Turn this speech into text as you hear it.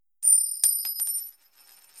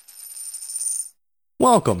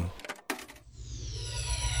Welcome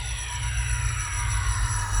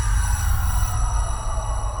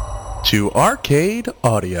to Arcade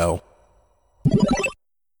Audio.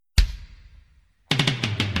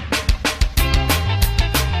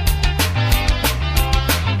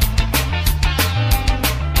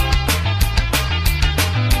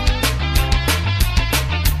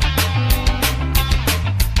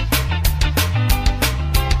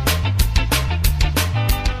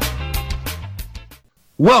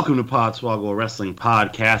 Welcome to Podswoggle Wrestling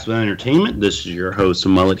Podcast with Entertainment. This is your host,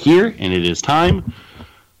 Mullet here, and it is time,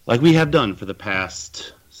 like we have done for the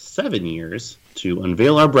past 7 years, to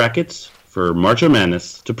unveil our brackets for March of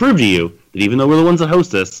Madness to prove to you that even though we're the ones that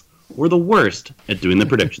host this, we're the worst at doing the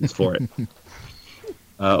predictions for it.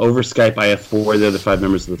 Over Skype, I have four of the other five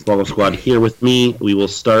members of the Swoggle Squad here with me. We will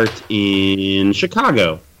start in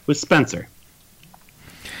Chicago with Spencer.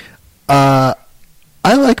 I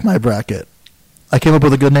like my bracket. I came up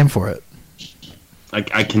with a good name for it.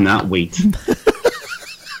 I cannot wait.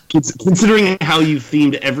 Considering how you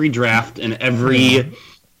themed every draft and every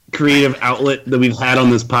creative outlet that we've had on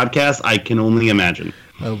this podcast, I can only imagine.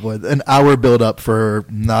 Oh boy, an hour build up for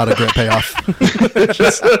not a great payoff.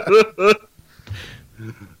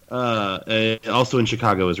 Also in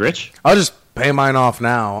Chicago is Rich. I'll just pay mine off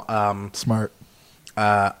now. Smart.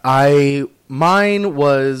 Mine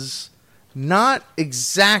was not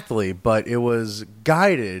exactly, but it was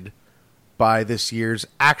guided by this year's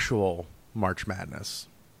actual March Madness.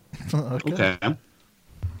 Okay.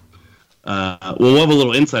 We'll have a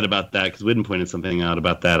little insight about that because Widden pointed something out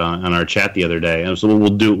about that on our chat the other day. So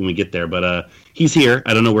we'll do it when we get there. But he's here.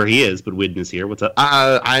 I don't know where he is, but Widden is here. What's up?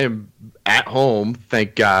 I am at home,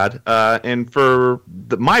 thank God. And for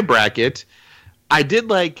my bracket, I did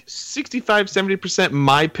like 65, 70%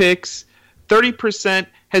 my picks, 30%.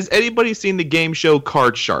 Has anybody seen the game show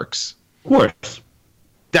Card Sharks? Of course.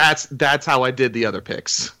 That's how I did the other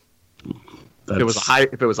picks. If it was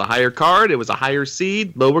a higher card, it was a higher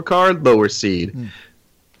seed. Lower card, lower seed.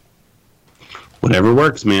 Whatever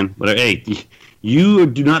works, man. Hey, you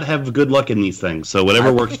do not have good luck in these things, so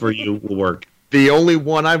whatever works for you will work. The only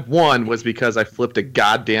one I've won was because I flipped a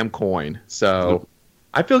goddamn coin. So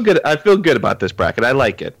I feel good. I feel good about this bracket. I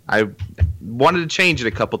like it. I wanted to change it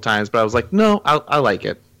a couple times, but I was like, no, I like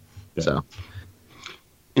it. Yeah. So.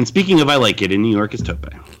 And speaking of I like it, in New York is Tope.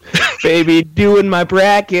 Baby, doing my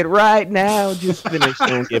bracket right now. Just finished.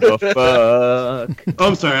 Don't give a fuck. Oh,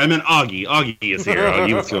 I'm sorry. I meant Augie. Augie is here.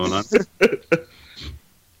 Augie, what's going on?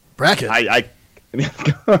 Bracket.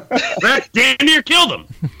 Dan near killed him.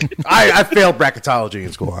 I failed bracketology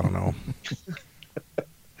in school. I don't know.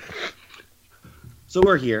 So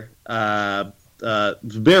we're here.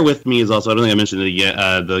 Bear with me is also, I don't think I mentioned it yet,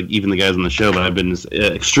 even the guys on the show, but I've been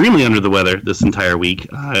extremely under the weather this entire week.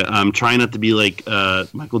 I'm trying not to be like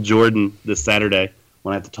Michael Jordan this Saturday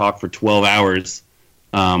when I have to talk for 12 hours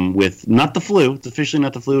with not the flu. It's officially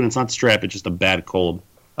not the flu, and it's not strep. It's just a bad cold.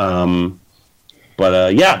 But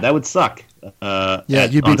that would suck. You'd be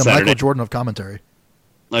the Saturday. Michael Jordan of commentary.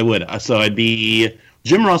 I would. So I'd be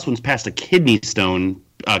Jim Ross once passed a kidney stone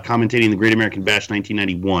commentating the Great American Bash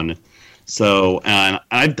 1991. So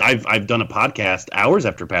I've done a podcast hours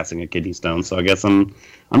after passing a kidney stone. So I guess I'm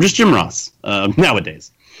just Jim Ross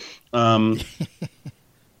nowadays. But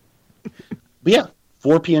yeah,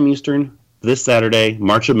 4 p.m. Eastern this Saturday.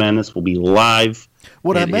 March of Madness will be live.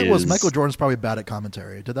 What I meant was Michael Jordan's probably bad at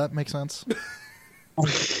commentary. Did that make sense?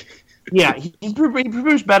 Yeah, he's pretty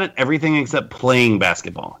much bad at everything except playing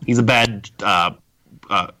basketball. He's a bad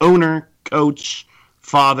owner, coach,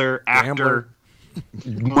 father, actor,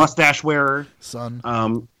 mustache wearer, son,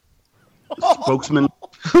 spokesman.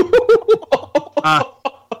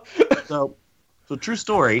 So true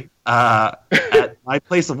story. At my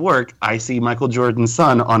place of work, I see Michael Jordan's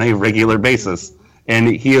son on a regular basis, and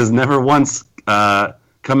he has never once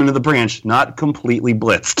come into the branch not completely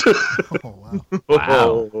blitzed. Oh, wow.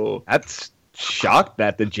 Wow. That's shocked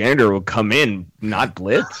that the janitor will come in not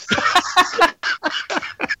blitzed.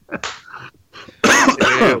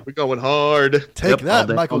 Yeah, we're going hard. Take that,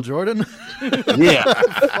 Michael Jordan. Yeah.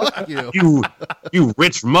 Fuck you. You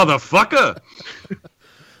rich motherfucker.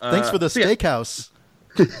 Thanks for the steakhouse.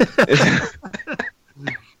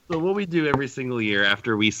 So what we do every single year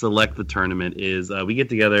after we select the tournament is we get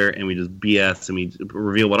together and we just BS and we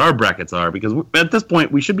reveal what our brackets are, because at this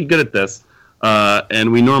point we should be good at this,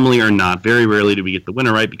 and we normally are not. Very rarely do we get the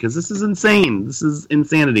winner right, because this is insane. This is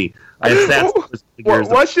insanity. I have stats.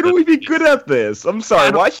 Why shouldn't we be good at this? I'm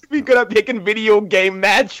sorry. Why should we be good at picking video game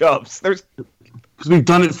matchups? Because we've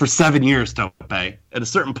done it for 7 years, Tope. At a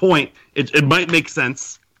certain point, it might make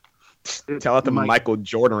sense Tell that to Michael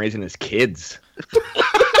Jordan raising his kids.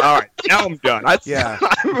 All right, now I'm done. Yeah.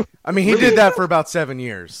 I mean, he did that for about 7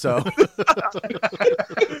 years, so.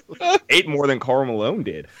 8 more than Karl Malone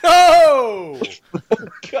did. Oh!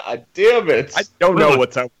 God damn it! I don't know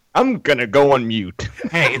what's up. I'm gonna go on mute.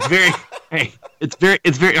 Hey, it's very.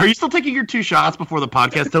 Are you still taking your 2 shots before the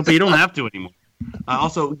podcast, Tope? You don't have to anymore.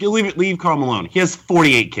 Also, leave Karl Malone. He has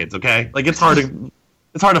 48 kids. Okay, like it's hard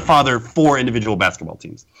to father 4 individual basketball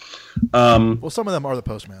teams. Well, some of them are the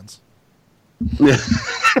Postmans. Yeah.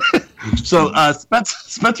 So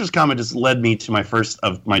Spencer's comment just led me to my first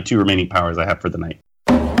of my 2 remaining powers I have for the night.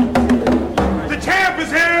 The champ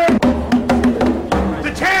is here!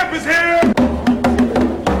 The champ is here!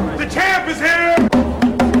 The champ is here!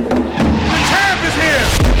 The champ is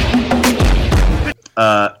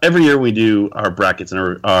here! Every year we do our brackets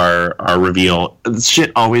and our reveal.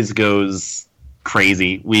 Shit always goes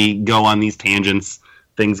crazy. We go on these tangents.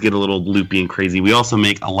 Things get a little loopy and crazy. We also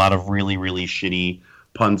make a lot of really, really shitty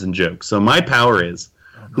puns and jokes. So my power is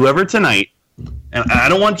whoever tonight, and I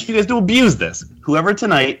don't want you guys to abuse this, whoever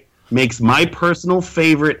tonight makes my personal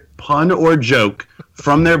favorite pun or joke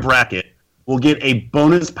from their bracket will get a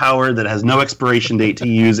bonus power that has no expiration date to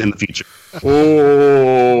use in the future.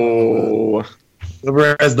 Oh.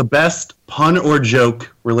 Whoever has the best pun or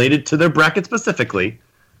joke related to their bracket specifically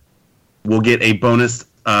will get a bonus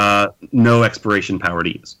no expiration power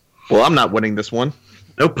to use. Well, I'm not winning this one.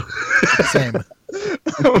 Nope. Same.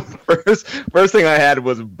 First thing I had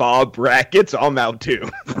was Bob brackets. I'm out too.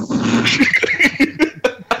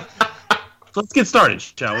 So let's get started,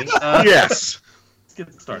 shall we? Yes. Let's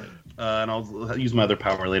get started. And I'll use my other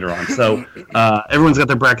power later on. So everyone's got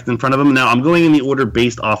their brackets in front of them. Now, I'm going in the order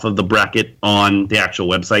based off of the bracket on the actual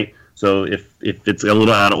website. So if it's a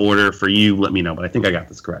little out of order for you, let me know. But I think I got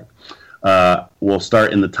this correct. We'll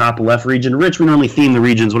start in the top left region. Rich, we normally theme the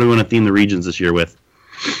regions. What do we want to theme the regions this year with?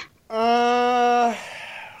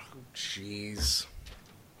 Jeez.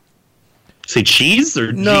 Say cheese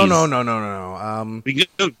or No. cheese? We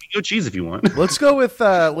go cheese if you want. Let's go with.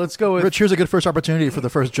 Rich, here's a good first opportunity for the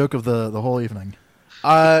first joke of the whole evening.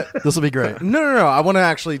 This will be great. No. I want to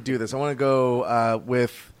actually do this. I want to go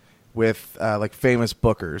with like famous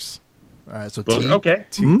bookers. All right, so Okay.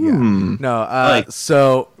 Yeah. No. Like-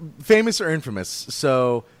 So famous or infamous.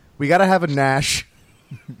 So we got to have a Nash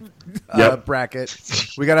Yep. bracket.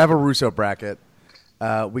 We got to have a Russo bracket.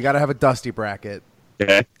 We got to have a Dusty bracket.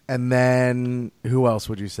 Okay. And then who else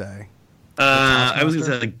would you say? I was going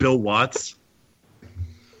to say like Bill Watts.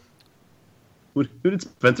 Who did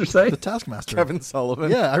Spencer say? the Taskmaster. Kevin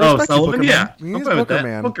Sullivan. Yeah, I Oh, respect you, Sullivan? Booker Yeah. Man. He's I'm fine with Booker that.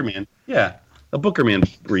 Man. Booker Man. Yeah. A Booker Man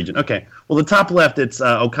region. Okay. Well, the top left, it's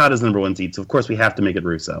Okada's number 1 seed, so of course we have to make it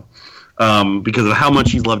Russo because of how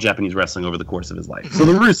much he's loved Japanese wrestling over the course of his life. So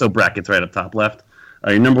the Russo bracket's right up top left.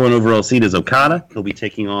 Your number 1 overall seed is Okada. He'll be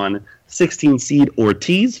taking on 16 seed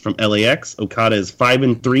Ortiz from LAX. Okada is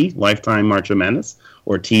 5-3 lifetime March of Madness.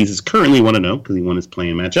 Ortiz is currently 1-0 because he won his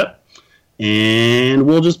play-in matchup. And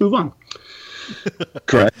we'll just move on.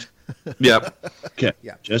 Correct. Yep. Okay.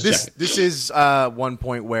 Yeah. Just this check. this is one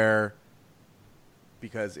point where,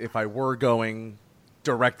 because if I were going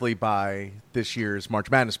directly by this year's March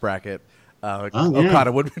Madness bracket,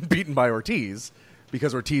 Okada would have been beaten by Ortiz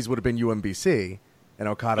because Ortiz would have been UMBC and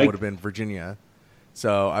Okada would have been Virginia.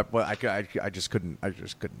 So I just couldn't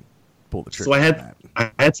pull the trigger. So on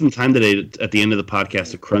I had some time today at the end of the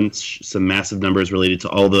podcast to crunch some massive numbers related to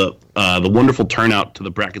all the wonderful turnout to the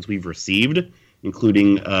brackets we've received,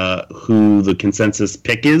 including who the consensus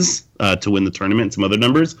pick is to win the tournament and some other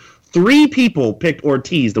numbers. 3 people picked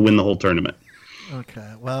Ortiz to win the whole tournament.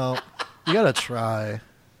 Okay, well, you gotta try.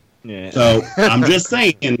 Yeah. So I'm just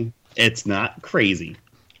saying it's not crazy.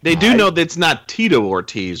 They do know that it's not Tito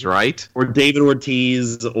Ortiz, right? Or David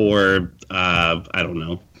Ortiz, or I don't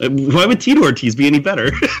know. Why would Tito Ortiz be any better?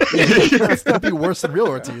 It's gonna be worse than real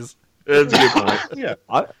Ortiz. That's a good point. Yeah,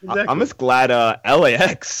 I'm just glad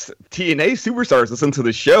LAX TNA superstars listen to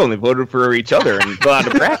the show and they voted for each other and got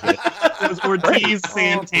a bracket. it was Ortiz,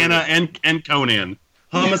 Santana, and Conan.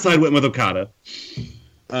 Homicide went with Okada.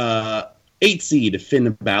 8 seed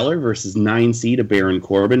Finn Balor versus 9 seed Baron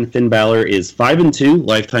Corbin. Finn Balor is 5-2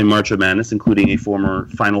 lifetime March of Madness, including a former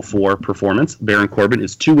Final Four performance. Baron Corbin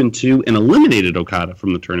is 2-2 and eliminated Okada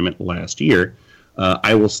from the tournament last year.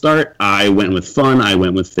 I will start. I went with fun. I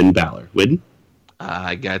went with Finn Balor. Widden?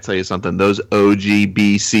 I gotta tell you something. Those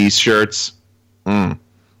OGBC shirts,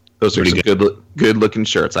 those are some good looking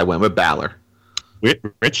shirts. I went with Balor.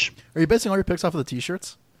 Rich? Are you basing all your picks off of the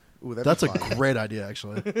T-shirts? Ooh, That's a great idea,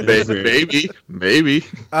 actually. Maybe.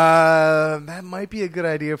 that might be a good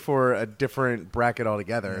idea for a different bracket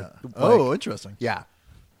altogether. Oh, interesting. Yeah.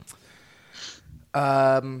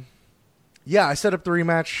 Yeah, I set up the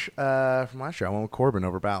rematch from last year. I went with Corbin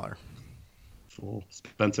over Balor. Full.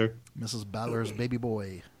 Spencer. Mrs. Balor's baby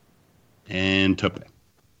boy. And Tope.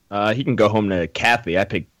 He can go home to Kathy. I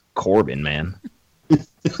picked Corbin, man. It's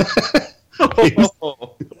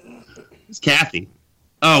Kathy.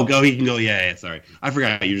 Oh, he can go. Yeah, sorry. I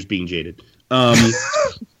forgot. You're just being jaded.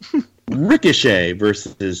 Ricochet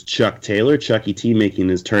versus Chuck Taylor. Chucky T making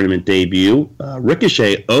his tournament debut.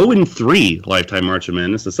 Ricochet 0-3 Lifetime March of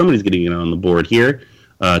Madness. So somebody's getting it on the board here.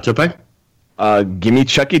 Tope? Give me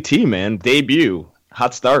Chucky T, man. Debut.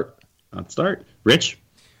 Hot start. Rich?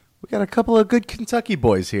 We got a couple of good Kentucky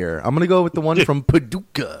boys here. I'm going to go with the one from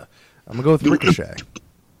Paducah. I'm going to go with Ricochet.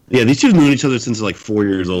 Yeah, these two have known each other since they're like 4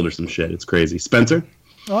 years old or some shit. It's crazy. Spencer?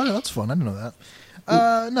 Oh, yeah, that's fun. I didn't know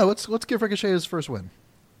that. No, let's give Ricochet his first win.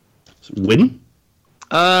 Win?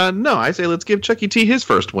 No, I say let's give Chucky T his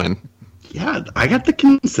first win. Yeah, I got the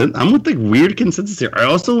consent. I'm with the weird consensus here. I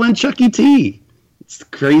also went Chucky T. It's a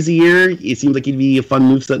crazy year. It seems like he'd be a fun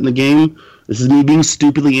moveset in the game. This is me being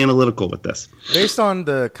stupidly analytical with this. Based on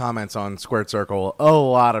the comments on Squared Circle, a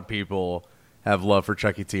lot of people have love for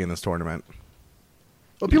Chucky T in this tournament.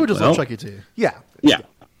 Well, people just love Chucky T. Yeah.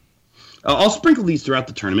 I'll sprinkle these throughout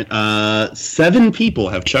the tournament. 7 people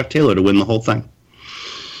have Chuck Taylor to win the whole thing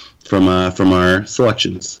from our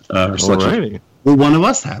selections. Alrighty. Will one of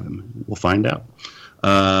us have him? We'll find out.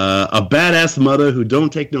 A badass mother who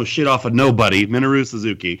don't take no shit off of nobody, Minoru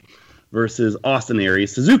Suzuki, versus Austin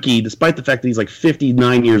Aries. Suzuki, despite the fact that he's like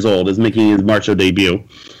 59 years old, is making his Marcho debut.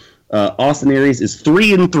 Austin Aries is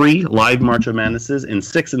 3-3 live Marcho Madnesses and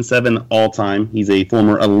 6-7 all time. He's a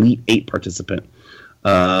former Elite 8 participant.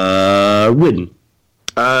 Widden.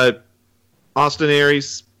 Austin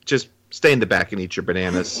Aries, just stay in the back and eat your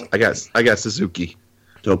bananas. I got Suzuki.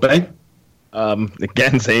 Tope?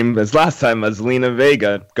 Again, same as last time. Zelina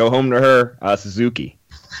Vega. Go home to her. Suzuki.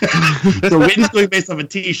 So Widden's going based off of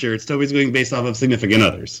T-shirts. Toby's going based off of significant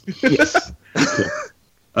others. Yes.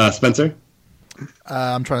 Cool. Spencer?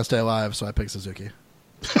 I'm trying to stay alive, so I pick Suzuki.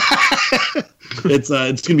 It's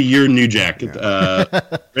going to be your new Jack.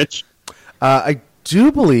 Rich? I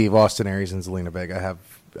do believe Austin Aries and Zelina Vega have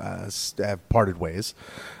parted ways.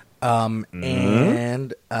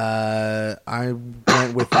 And I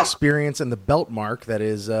went with experience and the belt mark that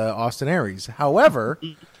is Austin Aries. However,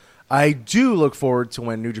 I do look forward to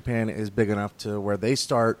when New Japan is big enough to where they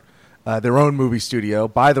start their own movie studio,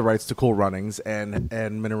 buy the rights to Cool Runnings, and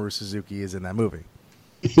Minoru Suzuki is in that movie.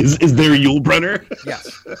 Is there Yul Brynner?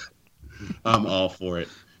 Yes. I'm all for it.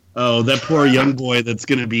 Oh, that poor young boy that's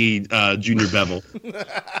going to be Junior Bevel.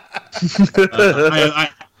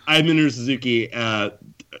 I'm Minoru Suzuki.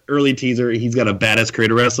 Early teaser, he's got a badass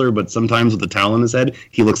creator wrestler, but sometimes with a towel on his head,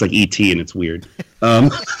 he looks like E.T. and it's weird.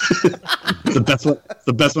 The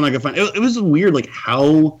best one I could find. It was weird, like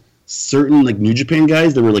how certain like New Japan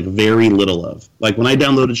guys there were like very little of. Like when I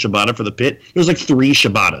downloaded Shibata for the pit, there was like 3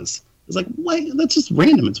 Shibatas. It was like, what? That's just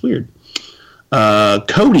random. It's weird.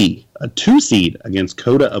 Cody, a 2 seed against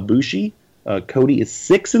Kota Ibushi. Cody is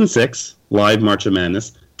 6-6 live March of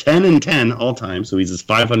Madness, 10-10 all time, so he's as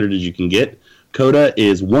 500 as you can get. Kota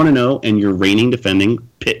is 1-0 and your reigning defending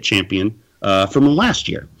pit champion from last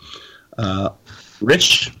year.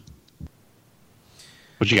 Rich,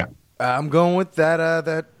 what you got? I'm going with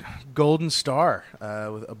that Golden Star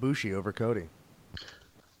with Ibushi over Cody.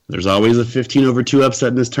 There's always a 15-2 upset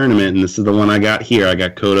in this tournament, and this is the one I got here. I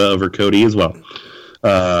got Kota over Cody as well.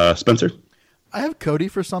 Spencer? I have Cody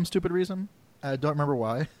for some stupid reason. I don't remember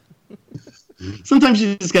why. Sometimes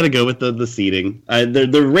you just got to go with the seeding.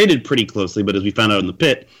 They're rated pretty closely, but as we found out in the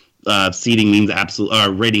pit, seeding means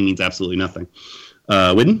rating means absolutely nothing.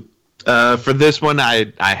 Widden? For this one,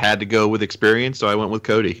 I had to go with experience, so I went with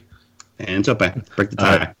Cody. And Tope, break the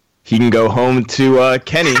tie. He can go home to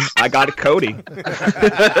Kenny. I got Cody.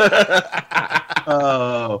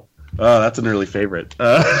 Oh, that's an early favorite.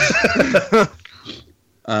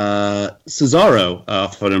 Cesaro,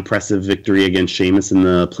 off an impressive victory against Sheamus in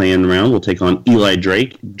the play-in round, will take on Eli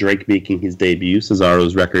Drake. Drake making his debut.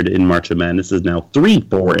 Cesaro's record in March of Madness is now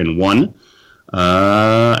 3-4-1.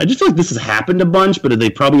 I just feel like this has happened a bunch, but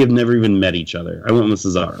they probably have never even met each other. I went with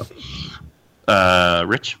Cesaro.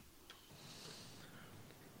 Rich?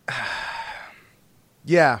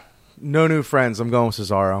 Yeah, no new friends. I'm going with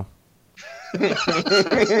Cesaro.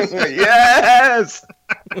 Yes!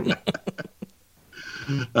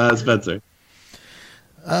 Spencer?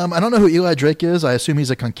 I don't know who Eli Drake is. I assume he's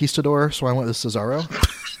a conquistador, so I went with Cesaro.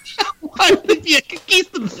 Why would it be a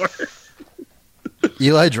conquistador?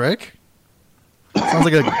 Eli Drake? Sounds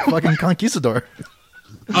like a fucking conquistador.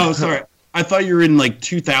 Oh, sorry. I thought you were in like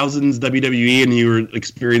 2000s WWE and you were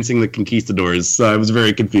experiencing the Conquistadors, so I was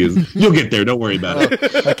very confused. You'll get there. Don't worry about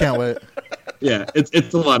it. I can't wait. Yeah,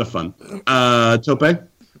 it's a lot of fun. Tope?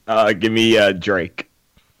 Give me Drake.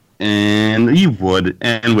 And you would.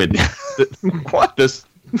 And Whitney. What? This?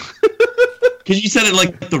 Because you said it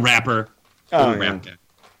like the rapper. Oh, The yeah. rap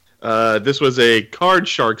guy. This was a card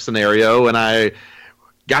shark scenario, and I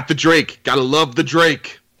got the Drake. Gotta love the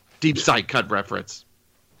Drake. Deep sight cut reference.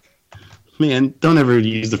 Man, don't ever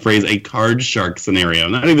use the phrase a card shark scenario.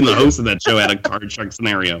 Not even the host of that show had a card shark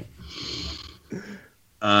scenario.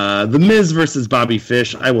 The Miz versus Bobby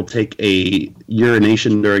Fish. I will take a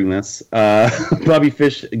urination during this. Bobby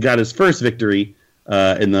Fish got his first victory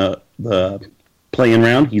in the play-in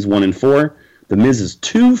round. He's 1-4. The Miz is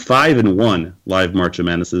 2-5-1 live March of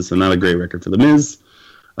Madnesses, so not a great record for The Miz.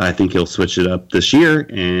 I think he'll switch it up this year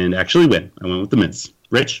and actually win. I went with The Miz.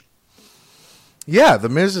 Rich? Yeah, the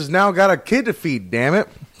Miz has now got a kid to feed. Damn it!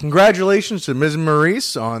 Congratulations to Miz and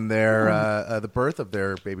Maurice on their the birth of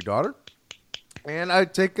their baby daughter. And I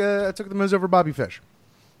took the Miz over Bobby Fish.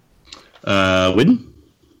 Widden?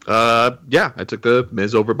 Yeah, I took the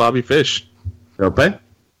Miz over Bobby Fish. Okay.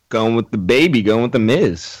 Going with the baby. Going with the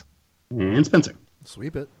Miz. And Spencer.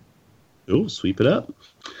 Sweep it. Oh, sweep it up.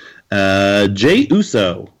 Jey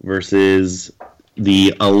Uso versus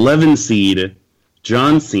the 11 seed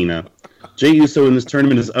John Cena. Jey Uso in this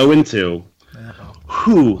tournament is 0-2.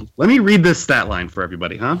 Whew. Let me read this stat line for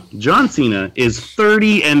everybody, huh? John Cena is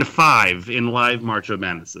 30-5 in live March of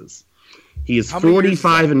Madnesses. He is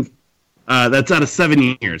 45 and that's out of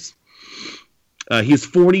 7 years. He is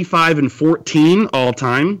 45-14 all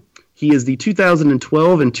time. He is the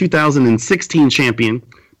 2012 and 2016 champion,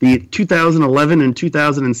 the 2011 and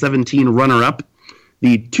 2017 runner-up,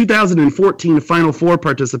 the 2014 Final Four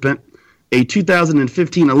participant, a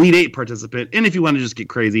 2015 Elite Eight participant, and if you want to just get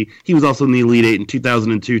crazy, he was also in the Elite Eight in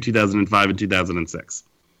 2002, 2005, and 2006.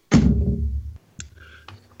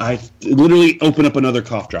 I literally open up another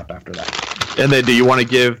cough drop after that. And then, do you want to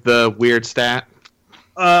give the weird stat?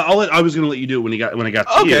 I was going to let you do it when I got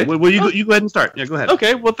to Okay. you. Well, you go ahead and start. Yeah, go ahead.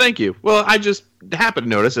 Okay, well, thank you. Well, I just happened to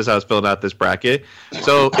notice as I was filling out this bracket.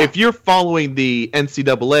 So, if you're following the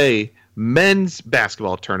NCAA men's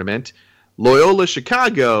basketball tournament, Loyola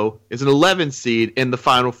Chicago is an 11 seed in the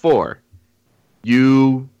Final Four.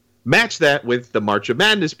 You match that with the March of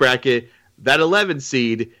Madness bracket. That 11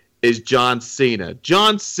 seed is John Cena.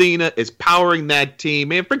 John Cena is powering that team.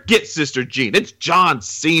 Man, forget Sister Jean. It's John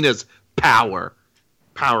Cena's powering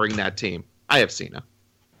that team. I have Cena.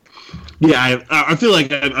 Yeah, I feel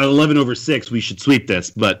like at 11/6 we should sweep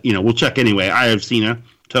this, but we'll check anyway. I have Cena.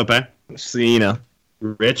 Tope. Cena.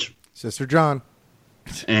 Rich. Sister John.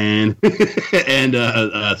 And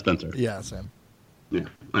Spencer. Yeah, same. Yeah.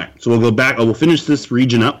 All right. So we'll go back. We'll finish this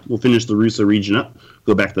region up. We'll finish the Russo region up.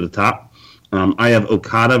 Go back to the top. I have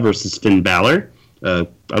Okada versus Finn Balor. I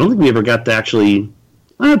don't think we ever got to actually.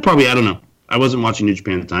 Probably. I don't know. I wasn't watching New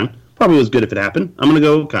Japan at the time. Probably was good if it happened. I'm gonna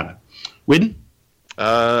go Okada. Widden?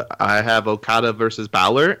 I have Okada versus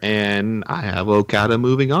Balor, and I have Okada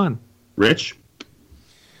moving on. Rich?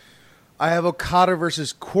 I have Okada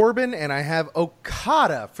versus Corbin, and I have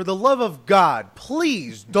Okada. For the love of God,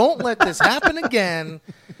 please don't let this happen again.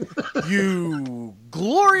 You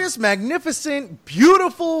glorious, magnificent,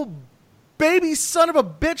 beautiful, baby son of a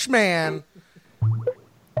bitch man.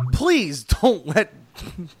 Please don't let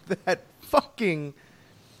that fucking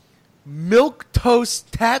milk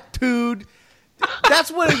toast tattooed.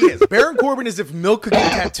 That's what it is. Baron Corbin is if milk could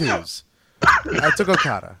get tattoos. I took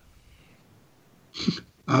Okada.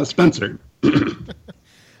 Spencer.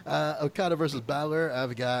 Okada versus Balor.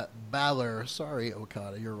 I've got Balor. Sorry,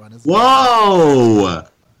 Okada. Your run is. Whoa!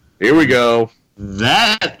 Here we go.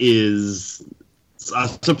 That is a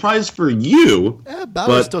surprise for you.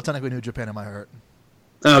 Balor's still technically New Japan in my heart.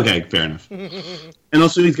 Okay, fair enough. And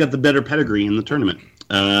also, he's got the better pedigree in the tournament.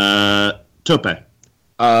 Tope.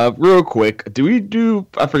 Real quick, do we do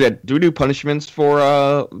punishments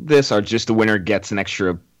for this, or just the winner gets an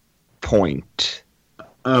extra point?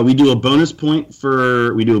 We do a bonus point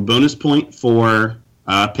for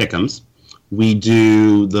pick'ems. We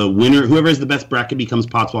do the winner, whoever has the best bracket becomes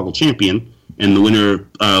Podswoggle champion, and the winner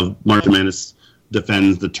of March of Madness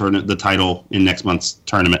defends the title in next month's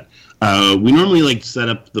tournament. We normally set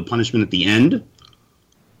up the punishment at the end.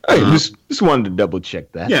 I just wanted to double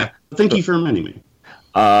check that. Yeah, thank you for reminding me.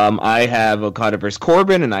 I have Okada versus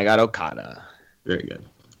Corbin, and I got Okada. Very good.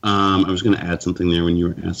 I was going to add something there when you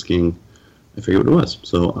were asking. I forget what it was.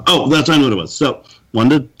 So, that's I know what it was. So,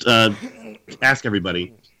 wanted to ask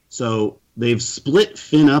everybody. So, they've split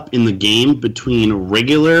Finn up in the game between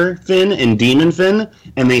regular Finn and Demon Finn,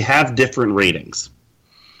 and they have different ratings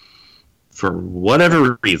for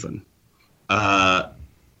whatever reason.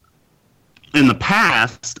 In the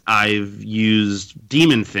past, I've used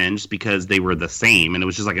Demon Finn just because they were the same, and it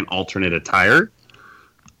was just like an alternate attire.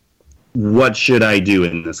 What should I do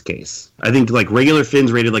in this case? I think like regular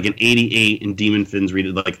Finn's rated like an 88, and Demon Finn's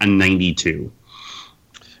rated like a 92.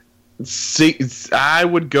 See, I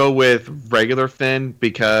would go with regular Finn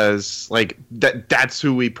because like that's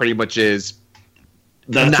who he pretty much is.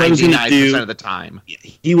 That's 99% of the time.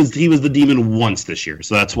 He was the demon once this year,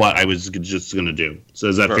 so that's what I was just going to do. So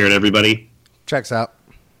is that fair to everybody? Checks out.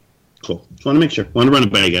 Cool. Just want to make sure. Want to run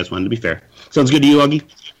it by you guys. Wanted to be fair. Sounds good to you, Augie?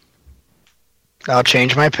 I'll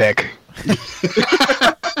change my pick.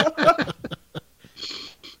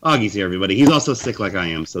 Augie's here, everybody. He's also sick like I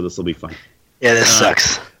am, so this will be fun. Yeah, this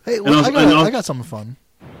sucks. Hey, well, I got something fun.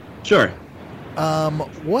 Sure.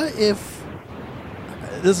 What if...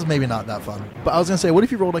 This is maybe not that fun, but I was going to say, what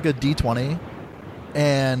if you rolled like a D20,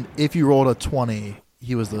 and if you rolled a 20,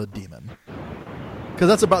 he was the demon? Because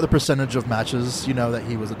that's about the percentage of matches, that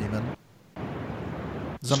he was a demon.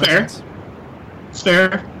 Does that make sense? It's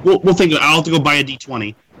fair. We'll think. I'll have to go buy a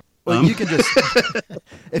D20. Well, you can just...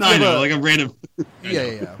 I know, like a random...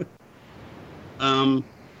 Yeah.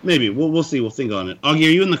 Maybe. We'll see. We'll think on it. Augie,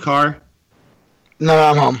 are you in the car? No,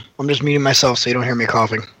 I'm home. I'm just muting myself so you don't hear me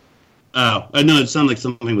coughing. Oh, I know. It sounded like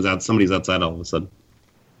somebody's outside all of a sudden.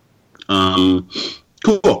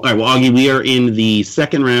 Cool. All right. Well, Augie, we are in the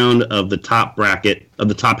second round of the top bracket, of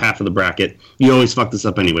the top half of the bracket. You always fuck this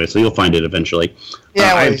up anyway, so you'll find it eventually.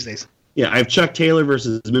 Yeah, one of these days. Yeah, I have Chuck Taylor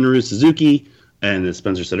versus Minoru Suzuki, and as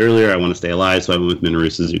Spencer said earlier, I want to stay alive, so I went with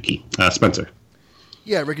Minoru Suzuki. Spencer.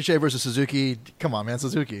 Yeah, Ricochet versus Suzuki. Come on, man,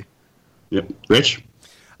 Suzuki. Yep. Rich?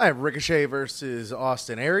 I have Ricochet versus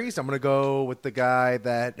Austin Aries. I'm going to go with the guy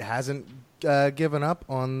that hasn't given up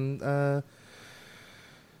on...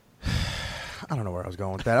 I don't know where I was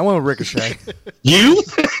going with that. I went with Ricochet. You?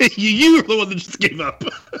 You were the one that just gave up.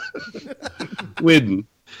 Win.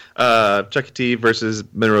 Chucky T versus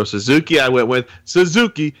Minoru Suzuki. I went with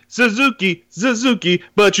Suzuki,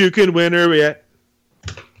 but you can win her yet.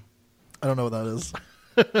 I don't know what that is.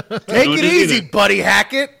 Take it easy, Buddy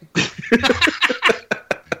Hackett.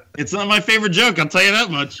 It's not my favorite joke, I'll tell you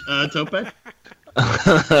that much. Tope?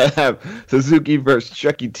 I have Suzuki versus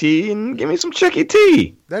Chucky T, and give me some Chucky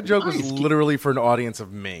T. That joke was literally for an audience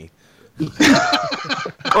of me.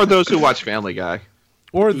 Or those who watch Family Guy.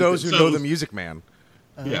 Or those who know the Music Man.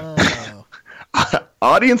 Yeah.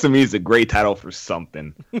 Audience of Me is a great title for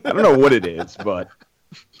something. I don't know what it is, but...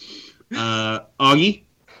 Augie?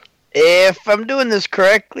 If I'm doing this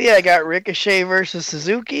correctly, I got Ricochet versus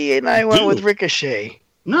Suzuki, and I went with Ricochet.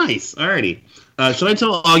 Nice. Alrighty. Should I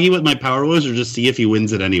tell Augie what my power was, or just see if he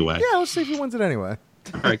wins it anyway? Yeah, let's see if he wins it anyway.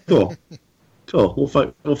 All right, cool. Cool.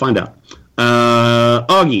 We'll find out.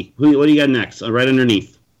 Augie, what do you got next? Right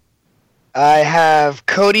underneath. I have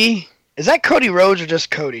Cody. Is that Cody Rhodes or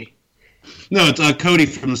just Cody? No, it's Cody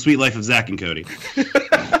from The Sweet Life of Zack and Cody.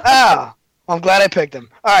 Well, I'm glad I picked him.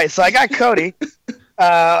 All right, so I got Cody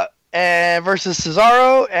and versus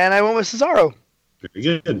Cesaro, and I went with Cesaro. Very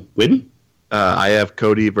good. Win? I have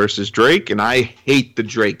Cody versus Drake, and I hate the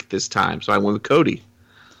Drake this time, so I went with Cody.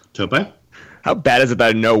 Tope? How bad is it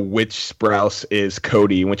that I know which Sprouse is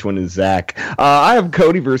Cody and which one is Zach? I have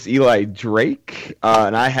Cody versus Eli Drake,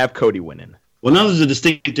 and I have Cody winning. Well, now there's a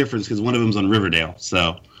distinct difference because one of them's on Riverdale,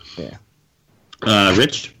 so... Yeah.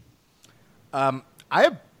 Rich? I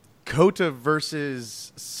have Kota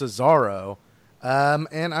versus Cesaro,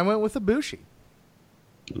 and I went with Ibushi.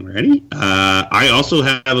 Ready? I also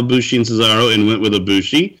have Ibushi and Cesaro and went with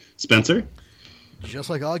Ibushi. Spencer? Just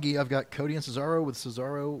like Augie, I've got Cody and Cesaro with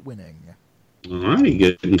Cesaro winning. Alrighty,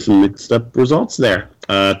 getting some mixed up results there.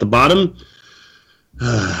 At the bottom,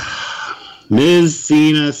 Miz,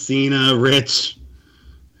 Cena, Rich.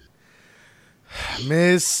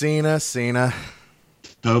 Miz, Cena.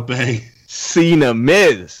 Tope. Cena,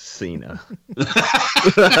 Miz, Cena.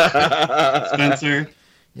 Spencer.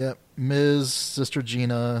 Yep, Miz, Sister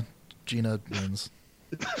Gina wins.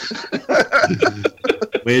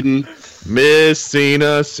 Win. Miss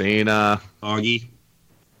Cena. Augie.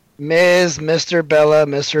 Miz, Mr. Bella.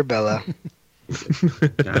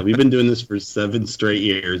 God, we've been doing this for 7 straight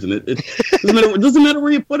years, and it doesn't matter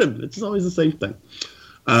where you put him. It's always the same thing.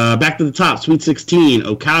 Back to the top, Sweet 16,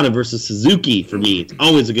 Okada versus Suzuki for me. It's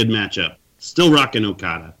always a good matchup. Still rocking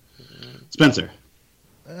Okada. Spencer.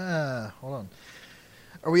 Hold on.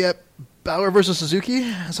 Are we at Balor versus Suzuki?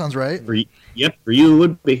 That sounds right. Yep, for you it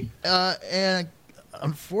would be. And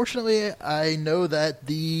Unfortunately, I know that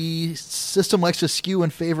the system likes to skew in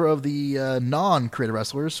favor of the non-creative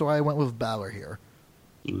wrestlers, so I went with Balor here.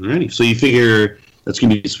 Alrighty. So you figure that's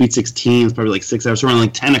going to be Sweet 16. It's probably like 6 hours. So around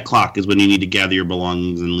like 10 o'clock is when you need to gather your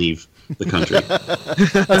belongings and leave the country.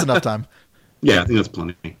 That's enough time. Yeah, I think that's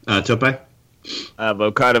plenty. Tope? I have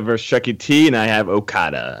Okada versus Chucky T, and I have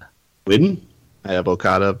Okada. Widden? I have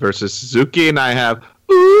Okada versus Suzuki, and I have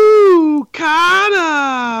Okada.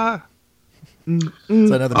 Is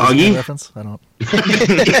that another Augie? reference? I don't.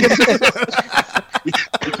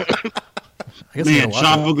 I guess Man,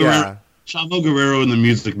 Chavo Guerrero and the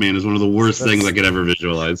Music Man is one of the worst things I could ever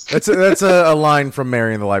visualize. That's a line from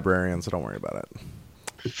Marion the Librarian, so don't worry about it.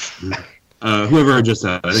 Whoever I just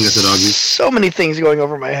said, I think I said Augie. So many things going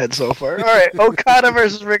over my head so far. All right, Okada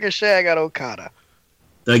versus Ricochet. I got Okada.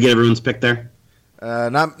 Did I get everyone's pick there?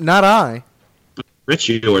 Not I. Rich,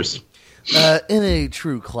 yours. In a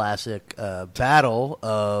true classic battle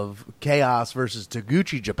of Chaos versus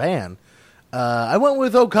Taguchi Japan, I went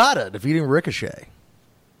with Okada defeating Ricochet.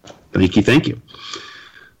 Thank you.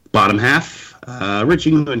 Bottom half. Rich,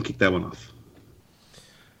 you can go ahead and kick that one off.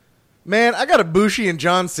 Man, I got Ibushi and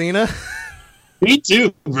John Cena. Me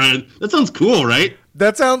too, Brad. That sounds cool, right?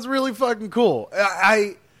 That sounds really fucking cool.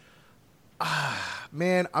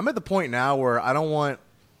 Man, I'm at the point now where I don't want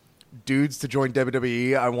dudes to join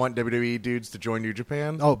WWE. I want WWE dudes to join New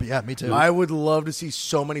Japan. Oh, yeah, me too. I would love to see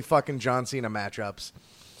so many fucking John Cena matchups.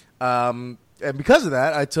 And because of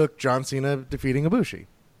that, I took John Cena defeating Ibushi.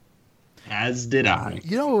 As did I.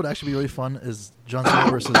 You know what would actually be really fun is John Cena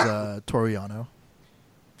versus Toru Yano.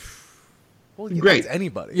 Well, Great.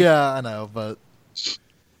 Anybody. Yeah, I know, but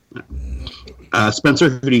Spencer,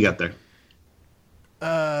 who do you got there?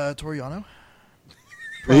 Toru Yano?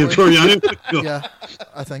 You have Toru Yano? Cool. Yeah,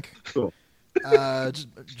 I think. Cool.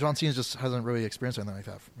 John Cena just hasn't really experienced anything like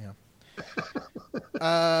that. Yeah.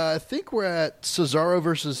 I think we're at Cesaro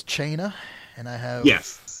versus Chyna, and I have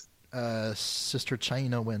Sister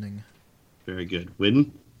Chyna winning. Very good. Widden?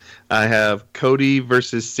 I have Cody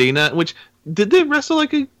versus Cena, which did they wrestle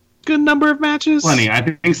like a good number of matches? Plenty. I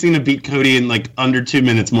think Cena beat Cody in like under 2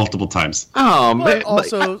 minutes multiple times. Oh, But man.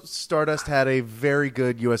 also, Stardust had a very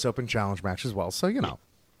good U.S. Open Challenge match as well, so you know.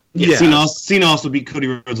 Yeah. Cena also beat Cody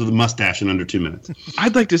Rhodes with a mustache in under 2 minutes.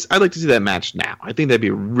 I'd like to see that match now. I think that'd be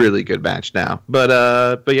a really good match now. But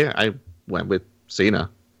yeah, I went with Cena.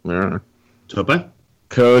 Tope?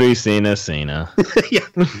 Cody, Cena. Yeah.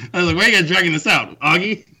 I was like, why are you guys dragging this out?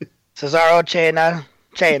 Augie? Cesaro,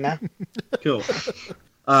 Chyna. Cool.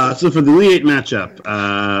 So for the Elite 8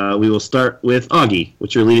 matchup, we will start with Augie.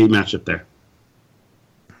 What's your Elite 8 matchup there?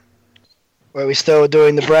 Are we still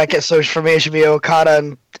doing the bracket? So for me, it should be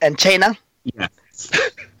Okada and Chyna. Yes.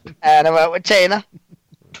 And I went with Chyna.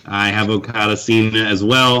 I have Okada Cena as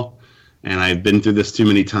well, and I've been through this too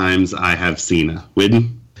many times. I have Cena.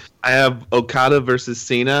 Widden? I have Okada versus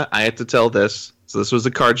Cena. I had to tell this. So this was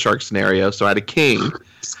a card shark scenario. So I had a king.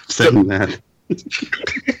 Saying that.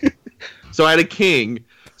 So I had a king.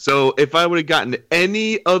 So if I would have gotten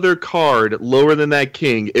any other card lower than that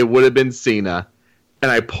king, it would have been Cena.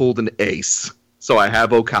 And I pulled an ace. So I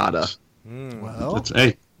have Okada. Well, That's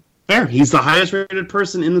fair. He's the highest rated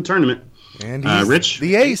person in the tournament. And he's Rich?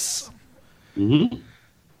 the ace. Mm-hmm.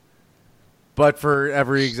 But for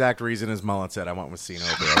every exact reason, as Mullet said, I went with Cena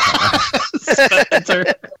over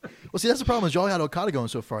Okada. well, see, that's the problem is y'all had Okada going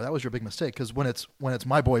so far. That was your big mistake because when it's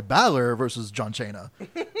my boy Balor versus John Chyna,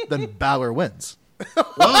 then Balor wins.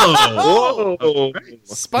 Whoa! Whoa.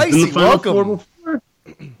 Spicy, welcome.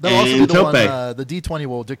 That'll also be And the one. Tope. The D20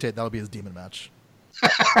 will dictate that'll be his demon match.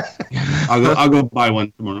 I'll go buy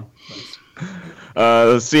one tomorrow.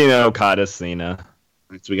 Cena, Okada, Cena.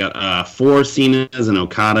 So we got 4 Cenas, an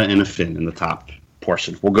Okada, and a Finn in the top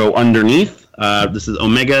portion. We'll go underneath. This is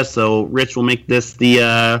Omega, so Rich will make this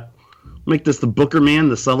the Booker Man,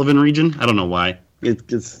 the Sullivan region. I don't know why.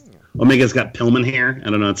 It's Omega's got Pillman hair. I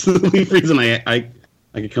don't know. It's the only reason I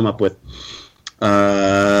could come up with.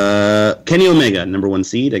 Kenny Omega, number 1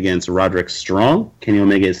 seed against Roderick Strong. Kenny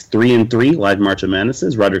Omega is 3-3 live March of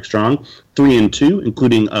Madnesses. Roderick Strong 3-2,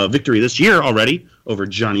 including a victory this year already over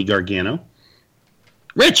Johnny Gargano.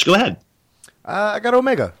 Rich, go ahead. I got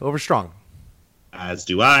Omega over Strong. As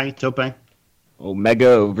do I. Tope. Omega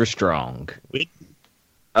over Strong.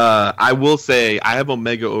 I will say I have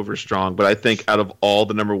Omega over Strong, but I think out of all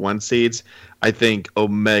the number 1 seeds, I think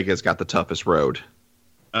Omega's got the toughest road.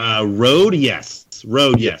 Road, yes.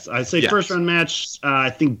 Yes. I say Yes. first round match. I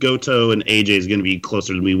think Goto and AJ is going to be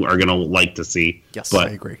closer than we are going to like to see. Yes, but,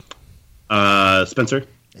 I agree. Spencer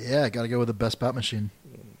Yeah, got to go with the best bat machine.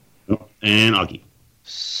 and Augie.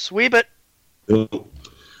 Sweep it. Cool.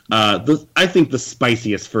 I think the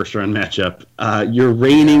spiciest first round matchup. Your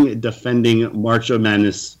reigning, defending March of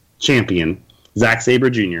Madness champion, Zack Sabre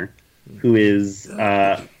Jr., who is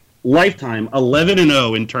lifetime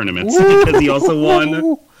 11-0 in tournaments because he also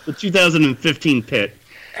won the 2015 pit.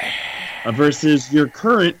 Versus your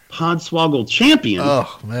current Podswoggle champion,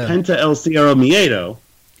 Penta El Cielo Miedo.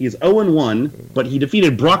 He is 0-1, but he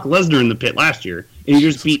defeated Brock Lesnar in the pit last year, and he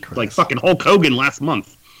just beat like fucking Hulk Hogan last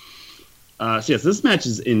month. So yes, this match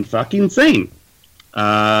is fucking insane.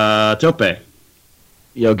 Tope.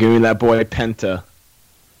 Yo, give me that boy Penta.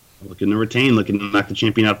 Looking to retain, looking to knock the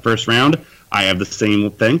champion out first round. I have the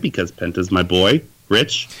same thing because Penta's my boy.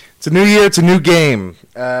 Rich. It's a new year, it's a new game.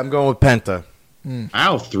 I'm going with Penta.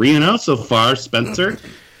 Wow, 3-0 so far, Spencer.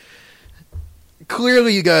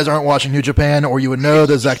 Clearly, you guys aren't watching New Japan, or you would know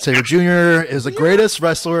that Zack Sabre Jr. is the greatest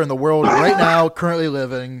wrestler in the world right now, currently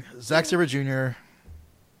living. Zack Sabre Jr.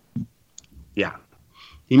 Yeah.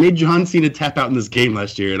 He made John Cena tap out in this game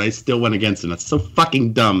last year, and I still went against him. That's so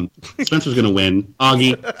fucking dumb. Spencer's going to win.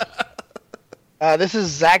 Augie. This is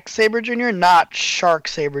Zack Sabre Jr., not Shark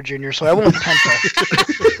Sabre Jr., so I went with Penta.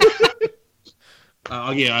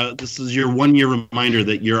 This is your 1 year reminder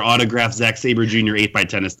that your autographed Zack Sabre Jr.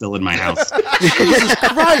 8x10 is still in my house. Jesus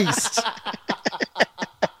Christ!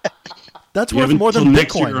 That's worth more than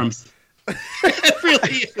Bitcoin. It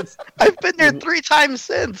really is. I've been there 3 times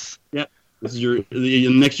since. Yeah, this is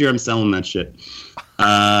next year. I'm selling that shit. Who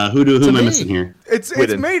am I missing here? It's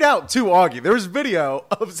made out to Augie. There was video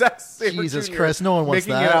of Zack Sabre Jesus Jr. Christ, no one wants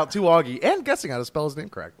making that. it out to Augie and guessing how to spell his name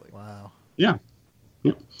correctly. Wow. Yeah.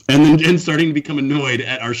 And then starting to become annoyed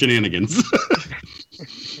at our shenanigans.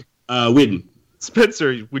 Widden.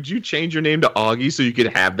 Spencer, would you change your name to Augie so you could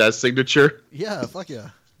have that signature? Yeah, fuck yeah.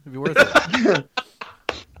 It'd be worth it.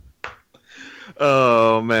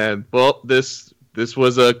 Oh, man. Well, this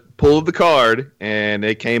was a pull of the card, and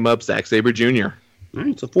it came up Zack Sabre Jr. All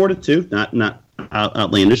right, so 4-2. Not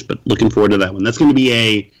outlandish, but looking forward to that one. That's going to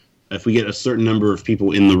be if we get a certain number of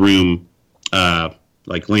people in the room,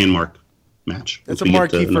 like landmark match. It's a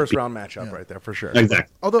marquee first round matchup right there for sure.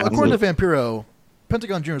 Exactly. Although, according to Vampiro,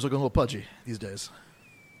 Pentagon Jr. is looking a little pudgy these days.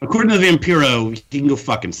 According to Vampiro, he can go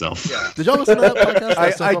fuck himself. Yeah. Did y'all listen to that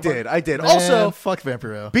podcast? I did. Man, also, fuck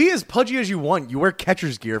Vampiro. Be as pudgy as you want. You wear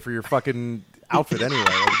catcher's gear for your fucking outfit anyway.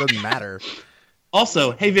 Like, it doesn't matter.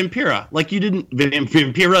 Also, hey, Vampira, like you didn't...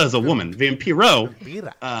 Vampira is a woman. Vampiro,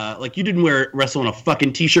 like you didn't wrestle in a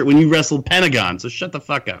fucking t-shirt when you wrestled Pentagon, so shut the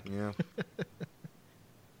fuck up. Yeah.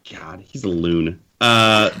 God, he's a loon.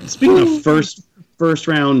 Speaking of first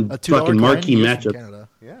round fucking marquee matchup.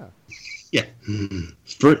 Yeah.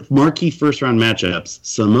 Marquee first round matchups.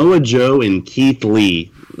 Samoa Joe and Keith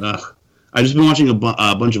Lee. I've just been watching a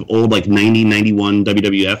bunch of old like 90, 91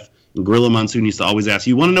 WWF. And Gorilla Monsoon used to always ask,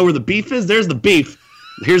 you want to know where the beef is? There's the beef.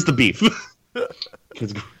 Here's the beef.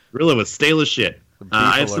 Because Gorilla was stale as shit.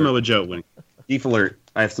 I have Samoa Joe winning. Beef alert.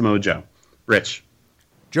 I have Samoa Joe. Rich.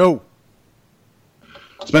 Joe.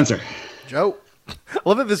 Spencer. Joe. I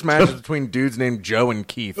love that this match is between dudes named Joe and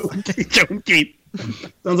Keith. Joe and Keith.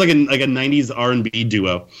 Sounds like a 90s R&B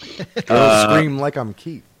duo. Scream like I'm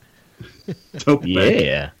Keith.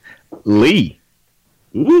 Yeah. Lee.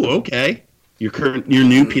 Ooh, okay. Your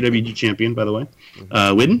new PWG champion, by the way.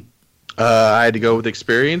 Widden? I had to go with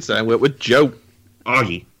experience. I went with Joe.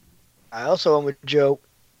 Augie. I also went with Joe.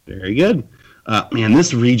 Very good. Man,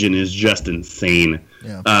 this region is just insane.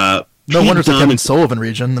 Yeah. No wonder it's the Kevin Sullivan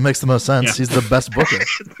region. That makes the most sense. Yeah. He's the best booker.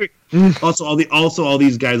 Also, all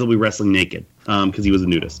these guys will be wrestling naked because he was a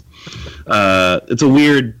nudist. It's a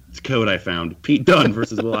weird code I found. Pete Dunne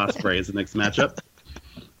versus Will Ospreay is the next matchup.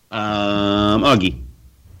 Augie.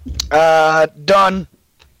 Dunne.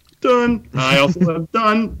 I also have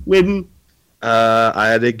Dunne. Widden. I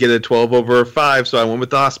had to get a 12 over 5, so I went with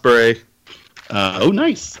Ospreay.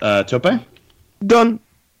 Nice. Tope. Done.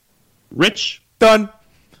 Rich. Done.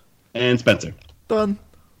 And Spencer. Done.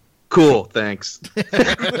 Cool, thanks. I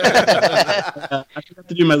forgot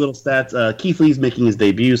to do my little stats. Keith Lee's making his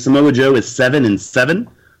debut. Samoa Joe is 7-7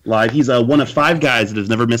 live. He's one of 5 guys that has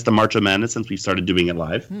never missed a March of Madness since we started doing it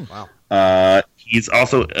live. Wow. He's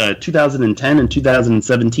also 2010 and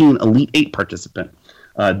 2017 Elite 8 participant.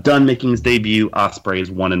 Dunne making his debut. Ospreay is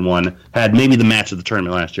 1-1. Had maybe the match of the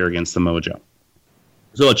tournament last year against Samoa Joe.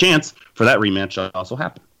 So a chance for that rematch also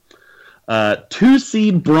happened.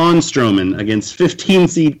 2-seed Braun Strowman against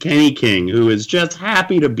 15-seed Kenny King, who is just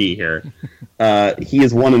happy to be here. He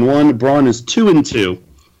is 1-1. Braun is 2-2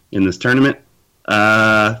 in this tournament.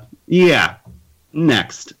 Yeah.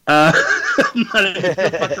 Next. You're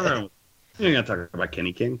going to talk about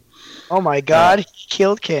Kenny King. Oh my God, he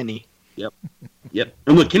killed Kenny. Yep. Yep.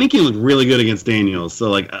 And look, Kenny King looked really good against Daniels. So,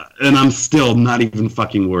 like, and I'm still not even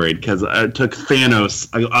fucking worried because I took Thanos,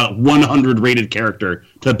 a 100 rated character,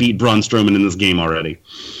 to beat Braun Strowman in this game already.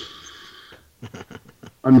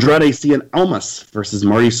 Andrade Cien Almas versus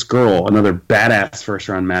Marty Scurll, another badass first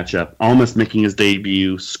round matchup. Almas making his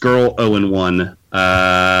debut. Scurll 0-1.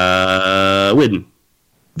 Widden.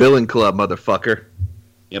 Villain Club, motherfucker.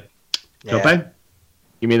 Yep. Yeah. Tope?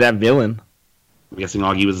 Give me that villain. I'm guessing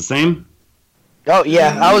Augie was the same. Oh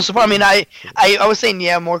yeah, I was. I mean, I was saying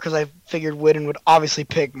yeah more because I figured Widden would obviously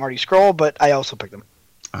pick Marty Scurll, but I also picked him.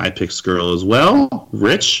 I picked Scurll as well.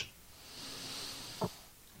 Rich?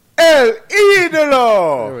 El There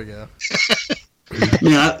Idolo! we go.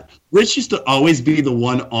 Yeah, Rich used to always be the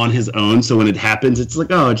one on his own, so when it happens, it's like,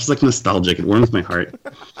 oh, it's just like nostalgic. It warms my heart.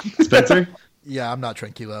 Spencer? Yeah, I'm not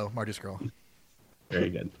Tranquilo. Marty Scurll. Very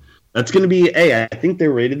good. That's going to be, I think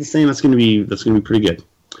they're rated the same. That's going to be pretty good.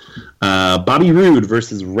 Bobby Roode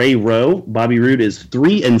versus Ray Rowe. Bobby Roode is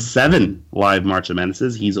 3-7 live March of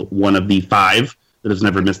Madnesses. He's one of the 5 that has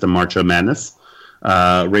never missed a March of Madness.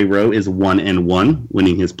 Ray Rowe is 1-1,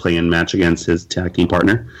 winning his play-in match against his tag team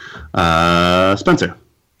partner. Spencer.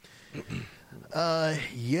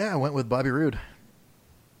 Yeah, I went with Bobby Roode.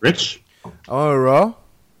 Rich. Oh, Raw?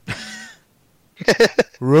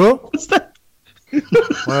 Raw? What's that?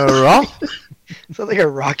 Raw? Sounds like a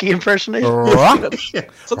Rocky impersonation. Raw?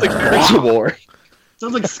 Sounds like Chris War.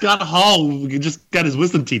 Sounds like Scott Hall who just got his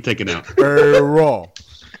wisdom teeth taken out. Raw.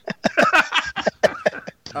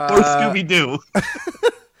 Or Scooby-Doo.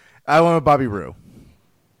 I went with Bobby Roode.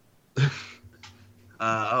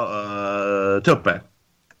 Tope.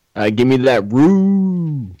 Give me that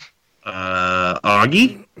Roo.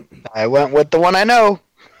 Augie. I went with the one I know.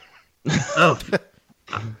 Oh,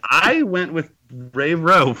 I went with Ray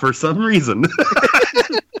Rowe for some reason.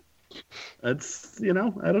 That's, I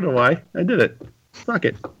don't know why. I did it. Fuck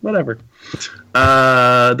it. Whatever. Did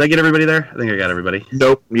I get everybody there? I think I got everybody.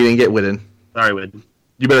 Nope, you didn't get Widden. Sorry, Wid.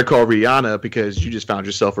 You better call Rihanna because you just found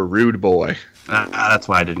yourself a rude boy. That's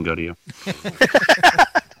why I didn't go to you.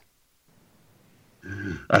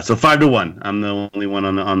 So 5-1. I'm the only one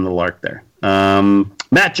on the lark there.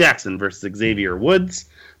 Matt Jackson versus Xavier Woods.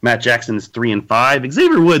 Matt Jackson is 3-5.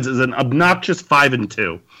 Xavier Woods is an obnoxious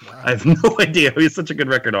 5-2. Wow. I have no idea. He has such a good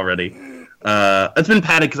record already. It's been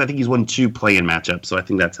padded because I think he's won 2 play-in matchups, so I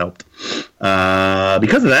think that's helped.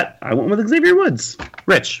 Because of that, I went with Xavier Woods.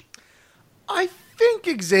 Rich. I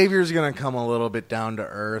think Xavier's going to come a little bit down to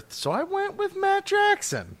earth, so I went with Matt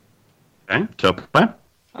Jackson. Okay. Tope.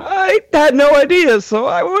 I had no idea, so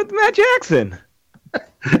I went with Matt Jackson.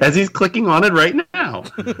 As he's clicking on it right now.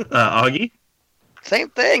 Augie? Same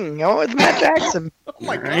thing. I went with Matt Jackson. Oh,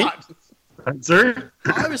 my God. Sir?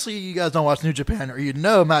 Obviously, you guys don't watch New Japan, or you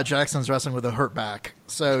know Matt Jackson's wrestling with a hurt back.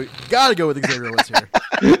 So, you got to go with Xavier Woods here.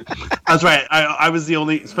 That's right. I was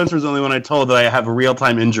Spencer was the only one I told that I have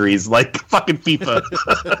real-time injuries, like fucking FIFA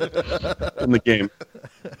in the game.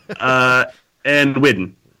 And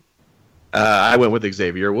Widden. I went with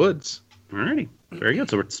Xavier Woods. Alrighty. Very good.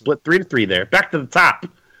 So we're split 3-3 there. Back to the top.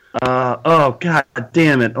 Oh, god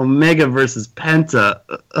damn it. Omega versus Penta.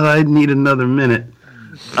 I need another minute.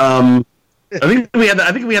 I think we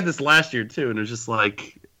had this last year too, and it was just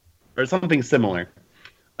like, or something similar.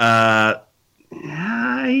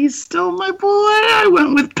 He's still my boy. I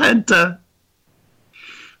went with Penta.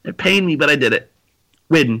 It pained me, but I did it.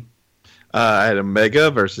 Widden. I had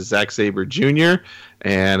Omega versus Zack Sabre Jr.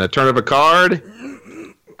 and a turn of a card.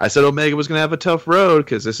 I said Omega was going to have a tough road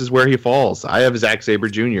because this is where he falls. I have Zack Sabre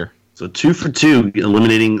Jr. So 2 for 2,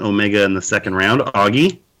 eliminating Omega in the second round.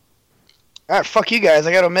 Augie. All right, fuck you guys.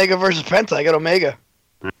 I got Omega versus Penta. I got Omega.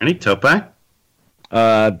 Any Tope?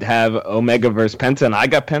 Have Omega versus Penta, and I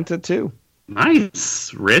got Penta too.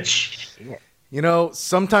 Nice. Rich.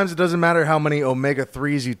 Sometimes it doesn't matter how many Omega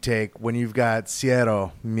 3s you take when you've got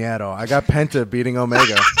Cero, Miedo. I got Penta beating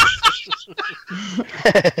Omega.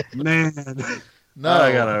 Man. No,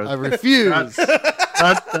 I I refuse.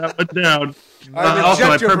 That went down. I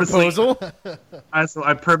reject your proposal.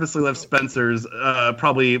 I purposely left Spencer's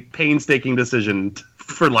probably painstaking decision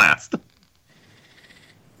for last.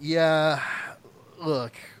 Yeah,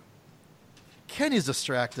 look, Kenny's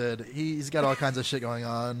distracted. He's got all kinds of shit going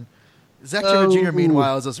on. Zack Sabre Jr.,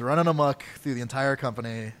 meanwhile, is just running amok through the entire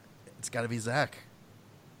company. It's got to be Zack.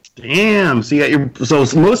 Damn. So you got so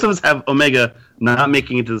most of us have Omega not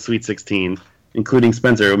making it to the Sweet 16, including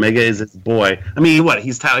Spencer. Omega is his boy. I mean, what?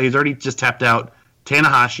 He's already just tapped out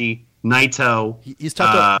Tanahashi, Naito. He's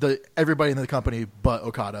tapped out everybody in the company but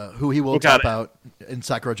Okada, who he will tap out in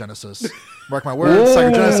Psychogenesis. Mark my words,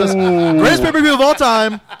 Psychogenesis. Greatest pay-per-view of all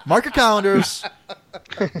time. Mark your calendars.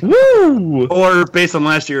 Woo! Or based on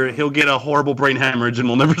last year, he'll get a horrible brain hemorrhage and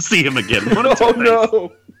we'll never see him again. Oh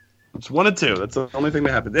no! It's 1 of 2. That's the only thing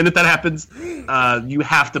that happens. And if that happens, you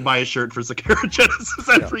have to buy a shirt for Sakura Genesis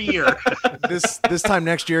every year. This time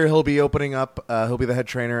next year, he'll be opening up. He'll be the head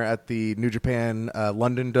trainer at the New Japan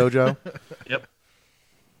London dojo. Yep.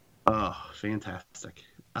 Oh, fantastic.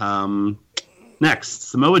 Next,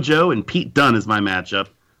 Samoa Joe and Pete Dunne is my matchup.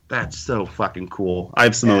 That's so fucking cool. I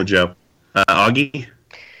have Samoa Joe. Augie?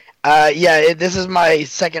 This is my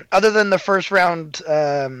second, other than the first round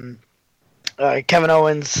Kevin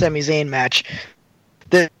Owens Sami Zayn match.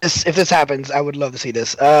 If this happens, I would love to see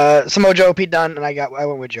this. Samoa Joe, Pete Dunne, and I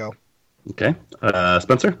went with Joe. Okay.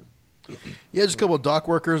 Spencer? Yeah, just a couple of dock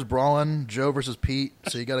workers brawling, Joe versus Pete.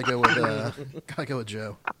 So you gotta go with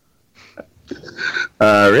Joe.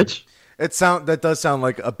 Rich? That does sound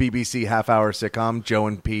like a BBC half-hour sitcom, Joe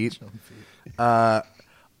and Pete. I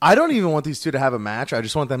don't even want these two to have a match. I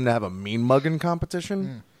just want them to have a mean mugging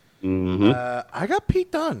competition. Mm-hmm. I got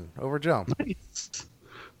Pete Dunne over Joe. Nice.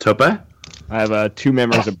 Tope? I have 2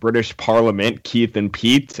 members of British Parliament, Keith and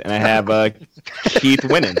Pete, and I have Keith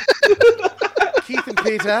winning. Keith and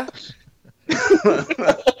Peter.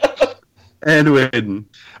 And win.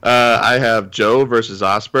 I have Joe versus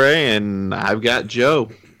Ospreay, and I've got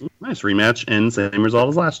Joe. Nice rematch and same result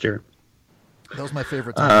as last year. That was my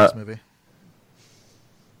favorite time in this movie.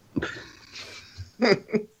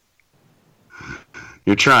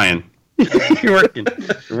 You're trying. You're working.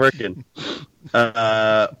 You're working.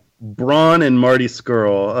 Braun and Marty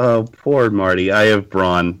Skrull. Oh, poor Marty. I have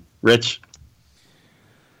Braun. Rich?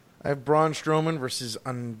 I have Braun Strowman versus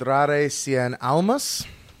Andrade Cien Almas.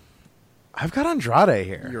 I've got Andrade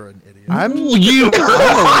here. You're an idiot. I'm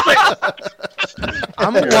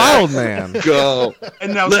I'm a wild man. Go.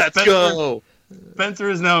 And now Let's go. Spencer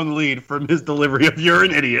is now in the lead from his delivery of "You're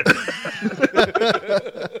an idiot."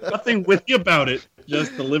 Nothing witty about it,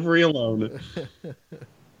 just delivery alone.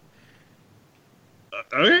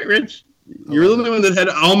 All right, Rich, you're the only one that had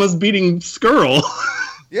Almas beating Skrull.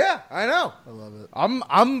 Yeah, I know. I love it.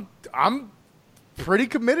 I'm pretty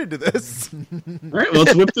committed to this. All right, well,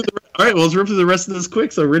 let's whip through the rest of this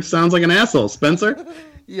quick. So Rich sounds like an asshole. Spencer,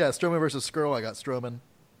 Yeah, Strowman versus Skrull. I got Strowman.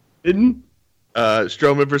 hidden.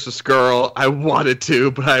 Strowman versus Skrull. I wanted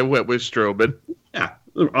to, but I went with Strowman. Yeah.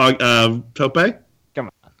 Tope? Come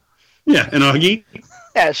on. Yeah, and Augie?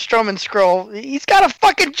 Yeah, Strowman Skrull. He's got a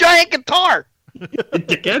fucking giant guitar.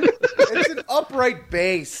 Dickhead? It's an upright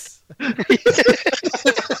bass.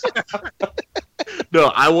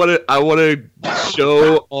 No, I want to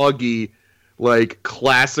show Augie like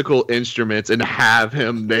classical instruments and have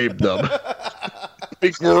him name them.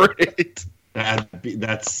 Be great.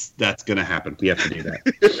 That's going to happen. We have to do that.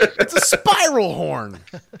 It's a spiral horn.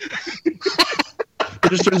 It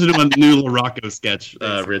just turns into a new LaRocco sketch,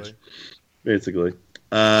 Rich. Basically.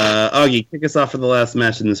 Augie, kick us off for the last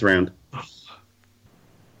match in this round.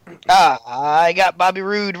 I got Bobby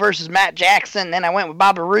Roode versus Matt Jackson, and I went with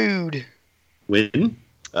Bobby Roode. Win.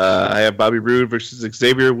 I have Bobby Roode versus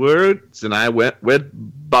Xavier Woods, and I went with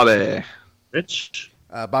Bobby. Rich.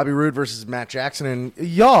 Bobby Roode versus Matt Jackson. And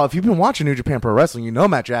y'all, if you've been watching New Japan Pro Wrestling, you know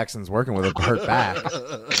Matt Jackson's working with a hurt back.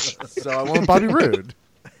 So I went with Bobby Roode.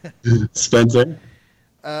 Spencer.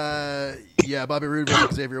 Yeah, Bobby Roode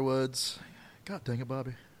versus Xavier Woods. God dang it,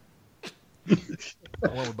 Bobby. I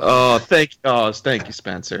went with Bobby. Thank you,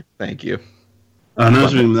 Spencer. Thank you.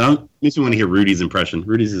 Makes me want to hear Rudy's impression.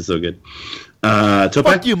 Rudy's is so good. Tope?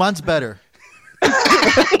 Fuck you, mine's better.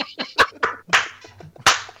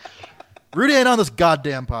 Rudy ain't on this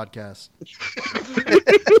goddamn podcast.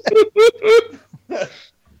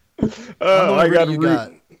 I got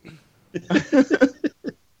Rude.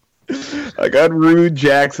 I got Rude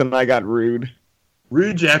Jackson. I got Rude.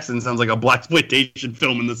 Rude Jackson sounds like a blaxploitation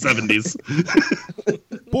film in the 70s.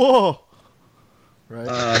 Whoa. Right.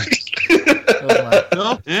 That was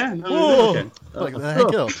mine. No, okay. Like the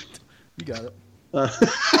Hank Hill. You got it.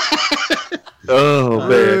 Oh man.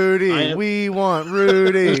 Rudy, we want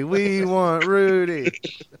Rudy. We want Rudy.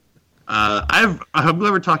 I'm glad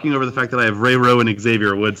we're talking over the fact that I have Ray Rowe and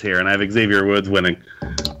Xavier Woods here, and I have Xavier Woods winning.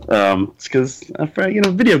 It's because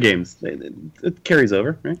video games it carries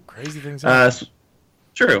over, right? Crazy things happen.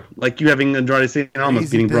 True, like you having Andrade Cien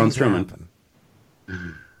Almas beating Braun Strowman.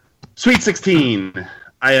 Sweet 16.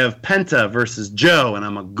 I have Penta versus Joe, and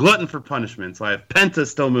I'm a glutton for punishment, so I have Penta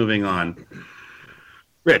still moving on.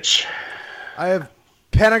 Rich. I have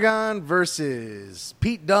Pentagon versus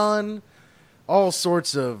Pete Dunne. All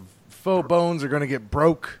sorts of faux bones are going to get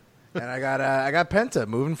broke, and I got Penta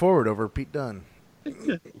moving forward over Pete Dunne.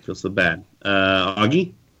 Feels so bad.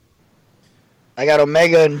 Augie. I got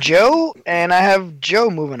Omega and Joe, and I have Joe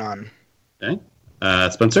moving on. Okay.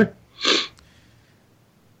 Spencer?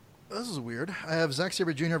 This is weird. I have Zack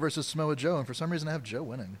Sabre Jr. versus Samoa Joe, and for some reason I have Joe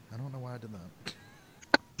winning. I don't know why I did that.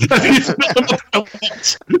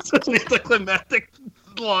 Such an anticlimactic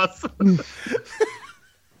loss.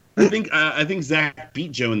 I think Zach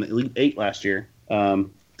beat Joe in the Elite 8 last year.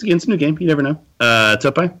 It's a new game. You never know.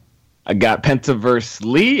 Topai? I got Penta versus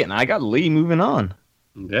Lee, and I got Lee moving on.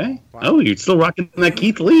 Okay. Wow. Oh, you're still rocking that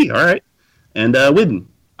Keith Lee. All right. And Widden?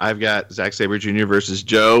 I've got Zack Sabre Jr. versus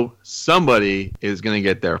Joe. Somebody is going to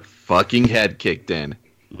get their fucking head kicked in.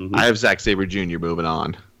 Mm-hmm. I have Zack Sabre Jr. moving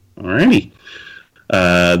on. Alrighty.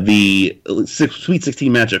 The Sweet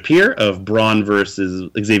 16 matchup here of Braun versus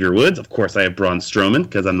Xavier Woods. Of course, I have Braun Strowman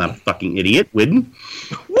because I'm not a fucking idiot. Widden?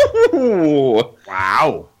 Woo!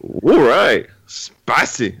 Wow. All right.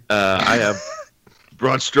 Spicy. I have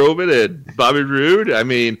Braun Strowman and Bobby Roode. I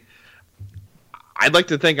mean, I'd like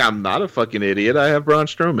to think I'm not a fucking idiot. I have Braun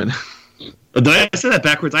Strowman. Did I say that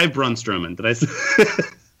backwards? I have Braun Strowman. Did I say...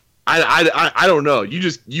 I don't know.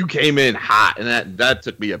 You came in hot, and that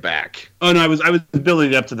took me aback. Oh no, I was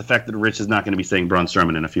building it up to the fact that Rich is not going to be saying Braun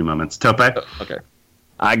Strowman in a few moments. Tope? Okay.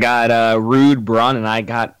 I got Rude Braun, and I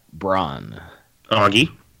got Braun.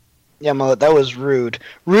 Augie? Yeah, Mullet, that was rude.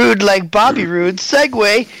 Rude like Bobby Roode.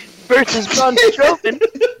 Segway versus Braun Strowman.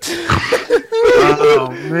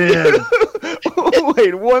 Oh man.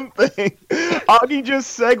 Wait, one thing. Augie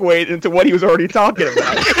just segued into what he was already talking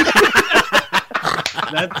about.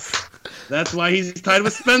 That's why he's tied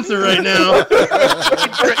with Spencer right now.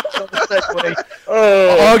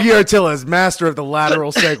 Augie Artilla is master of the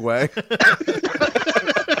lateral segue.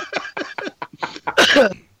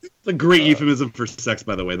 It's a great euphemism for sex,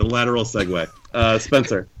 by the way. The lateral segue.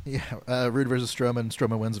 Spencer. Yeah, Rude versus Strowman.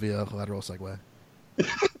 Strowman wins via lateral segue.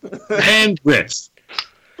 And Rich.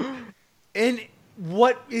 In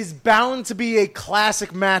what is bound to be a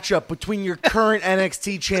classic matchup between your current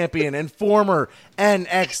NXT champion and former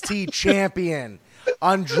NXT champion,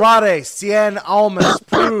 Andrade Cien Almas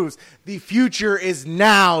proves the future is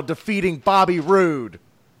now defeating Bobby Roode.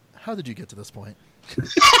 How did you get to this point?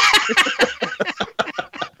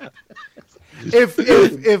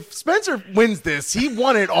 If Spencer wins this, he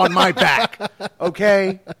won it on my back.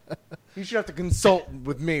 Okay? He should have to consult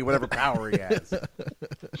with me, whatever power he has.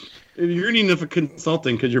 You're in enough of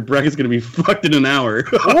consulting because your bracket's going to be fucked in an hour.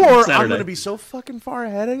 Or I'm going to be so fucking far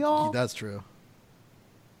ahead of y'all. That's true.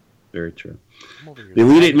 Very true. The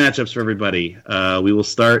Elite 8 matchups for everybody. We will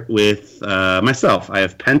start with myself. I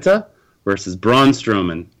have Penta versus Braun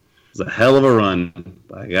Strowman. It's a hell of a run.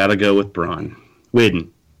 I got to go with Braun. Widden.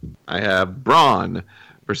 I have Braun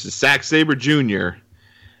versus Zack Sabre Jr.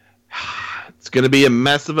 It's going to be a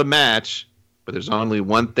mess of a match, but there's only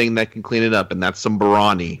one thing that can clean it up, and that's some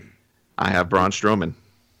brawny. I have Braun Strowman.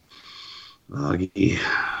 Augie.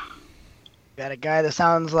 Got a guy that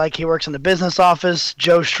sounds like he works in the business office,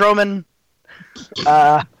 Joe Strowman.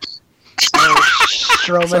 Strowman.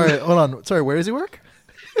 Sorry, hold on. Sorry, where does he work?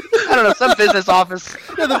 I don't know, some business office.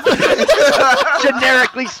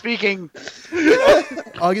 Generically speaking.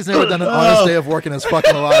 Augie's never done an honest day of work in his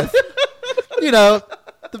fucking life. You know,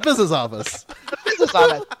 the business office. The business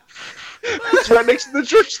office. It's right next to the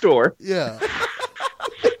church store. Yeah.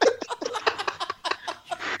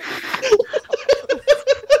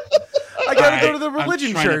 I gotta go to the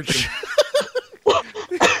religion church.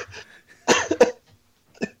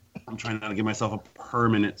 I'm trying not to give myself a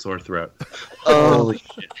permanent sore throat. Holy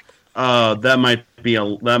shit! That might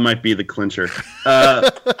be the clincher.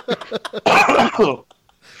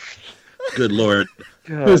 Good lord!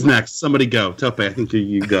 Who's next? Somebody go. Tope, I think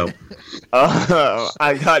you go.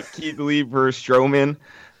 I got Keith Lee versus Strowman.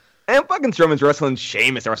 And fucking Strowman's wrestling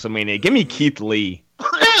Sheamus at WrestleMania. Give me Keith Lee.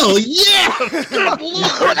 Hell yeah! Good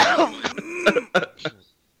lord!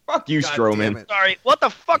 Fuck you, Strowman. Sorry, what the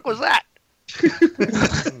fuck was that?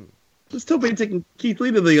 Just Tope taking Keith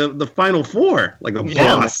Lee to the final four like a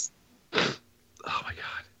boss. Oh my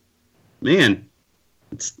god, man!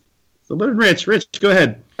 It's so better than Rich. Rich, go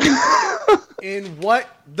ahead. In what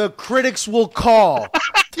the critics will call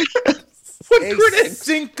a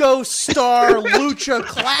Cinco-star lucha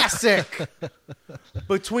classic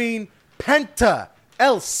between Penta,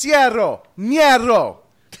 El Cierro, Miedo.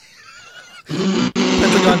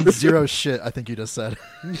 Pentagon zero shit, I think you just said.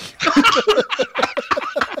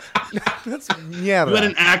 That's Miedo. You had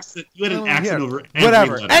an accent. Over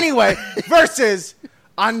whatever. letter. Anyway, versus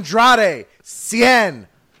Andrade Cien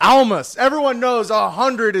Almas. Everyone knows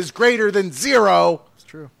 100 is greater than 0. It's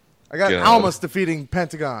true. I got God. Almas defeating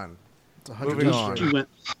Pentagon. It's 100. Moving on.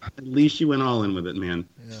 At least you went all in with it, man.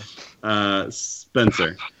 Yeah.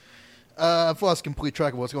 Spencer. I've lost complete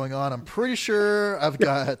track of what's going on. I'm pretty sure I've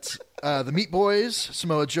got the Meat Boys,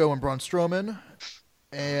 Samoa Joe and Braun Strowman,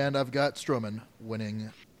 and I've got Strowman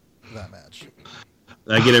winning that match.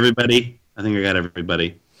 Did I get everybody? I think I got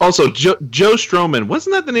everybody. Also, Joe Strowman.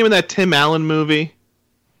 Wasn't that the name of that Tim Allen movie?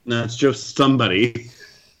 No, it's Joe somebody.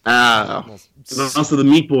 Oh. Also, the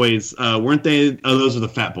Meat Boys, weren't they? Oh, those are the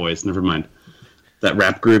Fat Boys. Never mind. That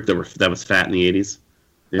rap group that was fat in the 80s.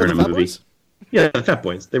 They were in a movie. Boys? Yeah, the Fat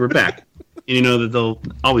Boys. They were back. And you know that they'll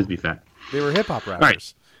always be fat. They were hip-hop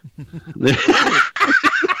rappers. Right.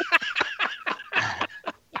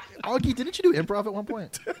 Augie, didn't you do improv at one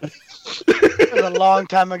point? It was a long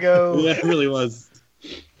time ago. Yeah, it really was.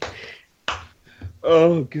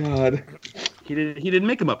 Oh God. He did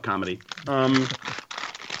make 'em up comedy. Now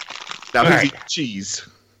Alright. who's eating cheese?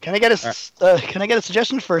 Can I get a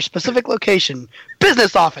suggestion for a specific location?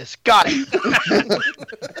 Business office. Got it.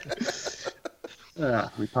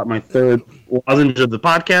 We popped my third lozenge of the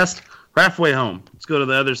podcast. We're halfway home. Let's go to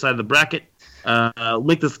the other side of the bracket.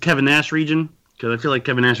 Link this Kevin Nash region, because I feel like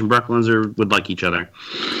Kevin Nash and Brock Lesnar would like each other.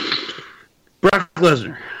 Brock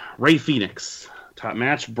Lesnar, Ray Phoenix. Top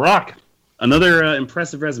match. Brock, another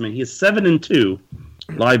impressive resume. He is 7-2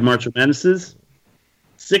 live March of Madnesses,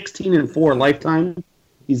 16-4 lifetime.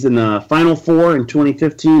 He's in the Final Four in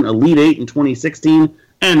 2015, Elite Eight in 2016,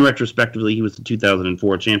 and retrospectively, he was the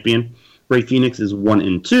 2004 champion. Ray Phoenix is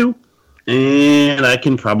 1-2, and I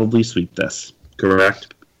can probably sweep this.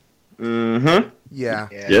 Correct? Mm-hmm. Yeah.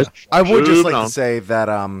 Yes. I would just like No. to say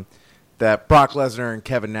that that Brock Lesnar and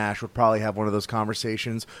Kevin Nash would probably have one of those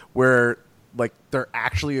conversations where like they're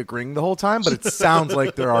actually agreeing the whole time, but it sounds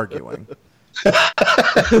like they're arguing.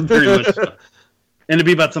 Very much so. And it'd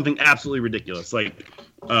be about something absolutely ridiculous, like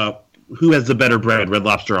who has the better bread, Red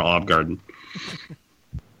Lobster or Olive Garden?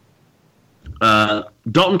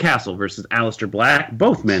 Dalton Castle versus Aleister Black.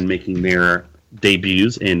 Both men making their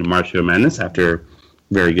debuts in March of Madness after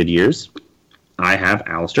very good years. I have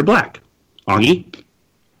Aleister Black. Augie?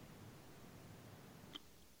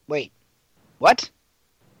 Wait. What?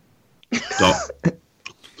 Dalton.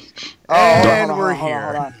 And hold on, we're hold on, here.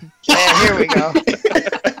 hold on. Yeah, here we go.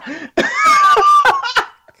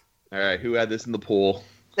 All right, who had this in the pool?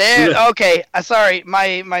 There, okay, sorry,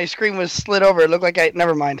 my screen was slid over. It looked like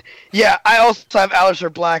never mind. Yeah, I also have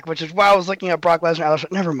Aleister Black, which is why I was looking at Brock Lesnar.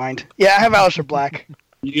 Aleister, never mind. Yeah, I have Aleister Black.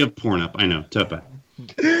 You have porn up, I know. Topa.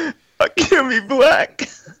 Give me Black.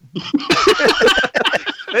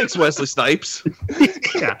 Thanks, Wesley Snipes.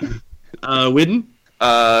 Yeah. Widden?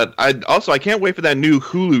 I can't wait for that new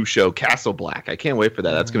Hulu show, Castle Black. I can't wait for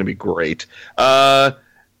that. That's going to be great.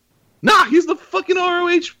 He's the fucking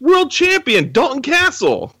ROH World Champion, Dalton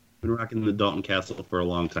Castle. Been rocking the Dalton Castle for a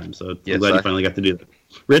long time, so Yes, I'm glad you finally got to do that.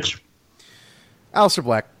 Rich? Aleister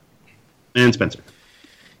Black. And Spencer.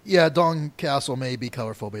 Yeah, Don Castle may be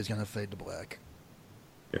colorful, but he's going to fade to black.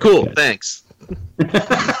 Cool, Good. thanks.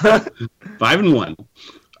 5-1.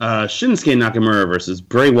 Shinsuke Nakamura versus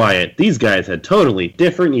Bray Wyatt. These guys had totally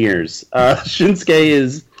different years. Shinsuke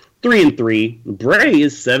is 3-3. Bray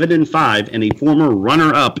is 7-5, and a former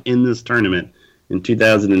runner-up in this tournament in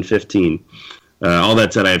 2015. All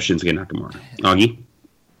that said, I have Shinsuke Nakamura. Augie?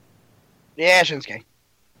 Yeah, Shinsuke.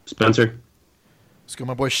 Spencer? Let's go,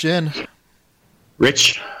 my boy Shin.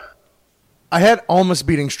 Rich? I had almost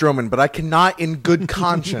beating Strowman, but I cannot, in good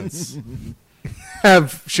conscience,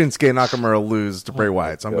 have Shinsuke Nakamura lose to Bray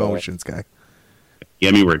Wyatt. So I'm going with Shinsuke. You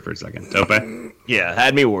had me worried for a second. Topa? Yeah,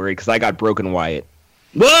 had me worried because I got Broken Wyatt.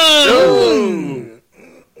 Whoa!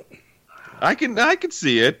 I can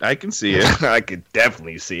see it. I can see it. I could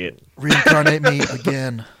definitely see it. Reincarnate me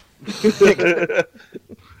again.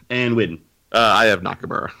 And Widden. I have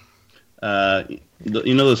Nakamura.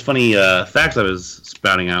 You know those funny facts I was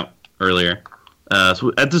spouting out earlier?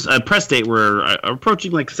 So at this press date, we're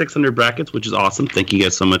approaching like 600 brackets, which is awesome. Thank you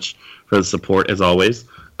guys so much for the support, as always.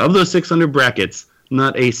 Of those 600 brackets,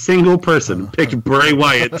 not a single person picked Bray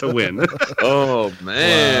Wyatt to win. Oh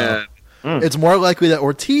man. It's more likely that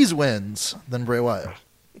Ortiz wins than Bray Wyatt.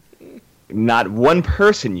 Not one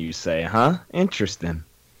person, you say, huh? Interesting.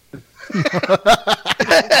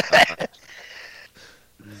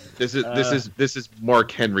 This is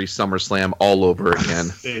Mark Henry SummerSlam all over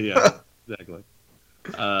again. Yeah, exactly.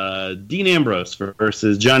 Dean Ambrose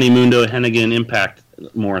versus Johnny Mundo, Hennigan, Impact,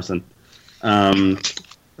 Morrison.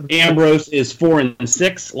 Ambrose is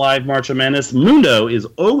 4-6 live March of Madness. Mundo is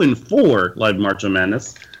 0-4 live March of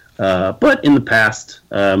Madness. But in the past,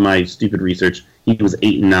 my stupid research, he was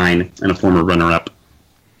 8-9 and a former runner-up.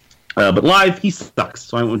 But live, he sucks.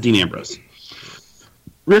 So I went with Dean Ambrose.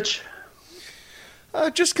 Rich?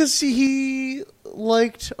 Just because he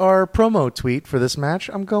liked our promo tweet for this match,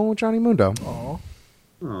 I'm going with Johnny Mundo.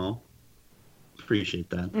 Oh, appreciate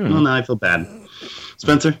that. Well, now I feel bad.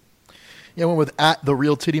 Spencer? Yeah, I went with at the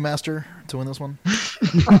real Titty Master to win this one.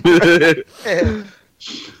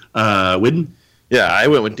 Widden? Yeah, I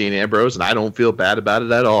went with Dean Ambrose, and I don't feel bad about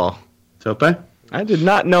it at all. Tope? I did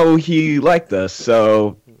not know he liked us,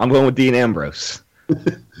 so I'm going with Dean Ambrose.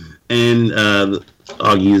 And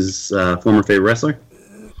Augie's former favorite wrestler?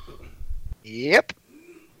 Yep.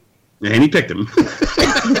 And he picked him.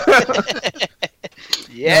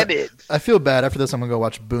 Yeah, it did. I feel bad. After this, I'm going to go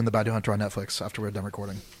watch Boone the Bounty Hunter on Netflix after we're done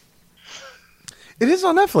recording. It is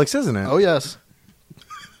on Netflix, isn't it? Oh, yes.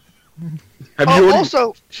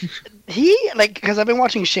 Also, because I've been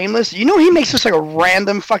watching Shameless, you know he makes just like a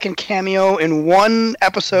random fucking cameo in one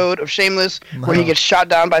episode of Shameless where he gets shot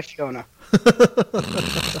down by Fiona.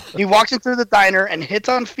 He walks into the diner and hits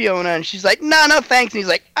on Fiona, and she's like, no, thanks. And he's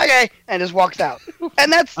like, okay, and just walks out.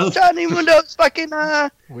 And that's Johnny Mundo's fucking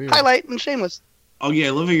highlight in Shameless. Oh, yeah, I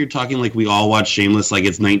love how you're talking like we all watch Shameless like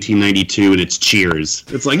it's 1992 and it's Cheers.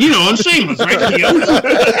 It's like, on Shameless, right?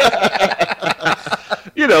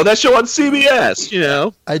 That show on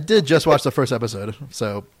CBS, I did just watch the first episode,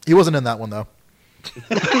 so he wasn't in that one, though. Just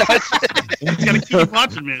gotta keep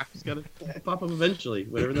watching, man. Just gotta pop up eventually,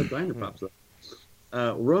 whenever that diner pops up.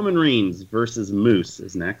 Roman Reigns versus Moose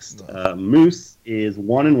is next. Moose is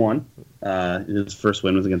 1-1. His first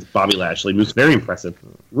win was against Bobby Lashley. Moose, very impressive.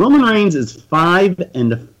 Roman Reigns is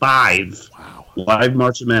 5-5. Wow. Live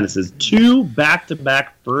March of Madness, 2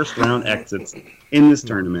 back-to-back first-round exits in this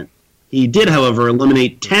tournament. He did, however,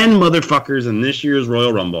 eliminate 10 motherfuckers in this year's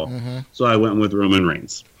Royal Rumble. Mm-hmm. So I went with Roman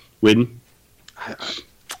Reigns. Widden?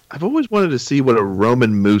 I've always wanted to see what a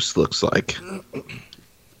Roman Moose looks like.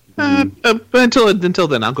 But until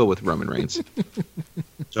then, I'll go with Roman Reigns.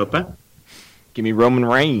 Chopa? Give me Roman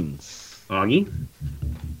Reigns. Augie?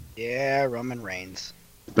 Yeah, Roman Reigns.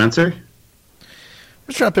 Spencer? I'm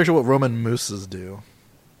just trying to picture what Roman Mooses do.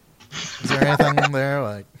 Is there anything in there?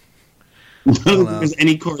 Like, I don't think there's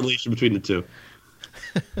any correlation between the two.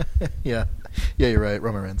 Yeah, you're right.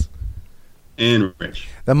 Roman Reigns. And Rich.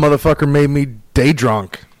 That motherfucker made me day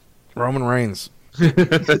drunk. Roman Reigns.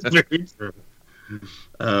 That's very true.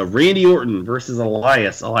 Randy Orton versus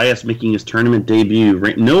Elias. Elias making his tournament debut.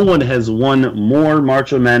 No one has won more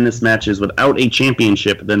March of Madness matches without a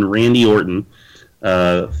championship than Randy Orton.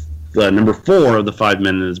 The number 4 of the 5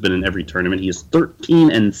 men that has been in every tournament. He is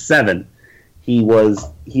 13-7. He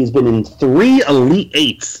has been in 3 Elite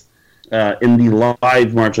Eights in the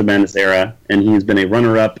live March of Madness era, and he has been a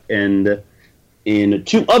runner-up and in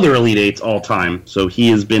 2 other Elite Eights all time. So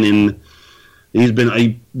Randy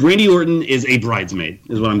Orton is a bridesmaid,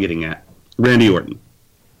 is what I'm getting at. Randy Orton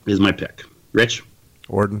is my pick. Rich?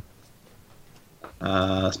 Orton.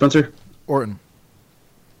 Spencer? Orton.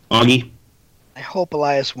 Augie? I hope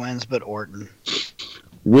Elias wins, but Orton.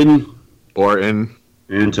 Widden? Orton.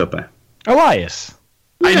 And Tope. Elias.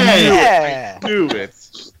 Yeah. I knew it.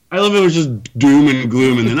 I love it was just doom and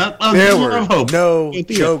gloom, and then There were were hope. no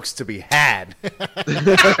jokes to be had. I'm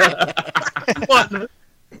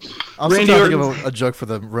still Randy trying to think Orton's- of a joke for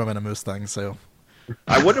the Roman and Moose thing, so.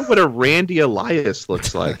 I wonder what a Randy Elias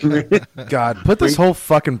looks like. God, put this whole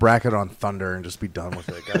fucking bracket on Thunder and just be done with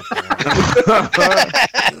it.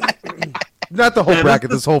 Not the whole bracket,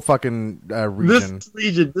 this whole fucking region. This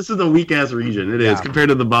region, this is a weak ass region. It is Yeah. compared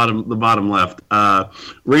to the bottom left.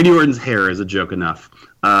 Randy Orton's hair is a joke enough.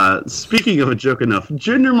 Speaking of a joke enough,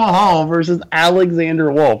 Jinder Mahal versus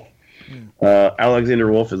Alexander Wolf.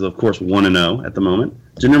 Alexander Wolf is of course 1-0 at the moment.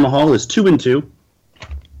 Jinder Mahal is 2-2.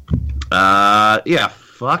 Yeah,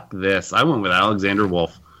 fuck this. I went with Alexander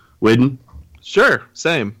Wolf. Widden? Sure,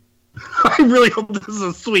 same. I really hope this is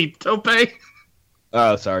a sweep. Tope?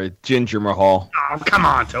 Oh, sorry. Ginger Mahal. Oh, come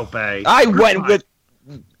on, Tope. I went with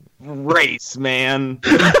race, man.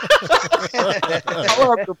 Color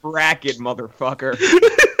up the bracket, motherfucker.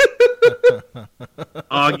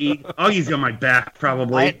 Augie's got my back,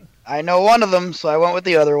 probably. I know one of them, so I went with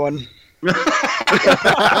the other one.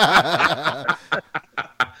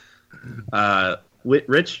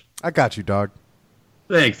 Rich? I got you, dog.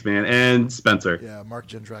 Thanks, man. And Spencer. Yeah, Mark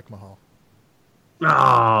Jindrak Mahal.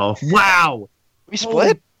 Oh, wow. We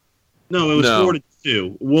split? No, it was No.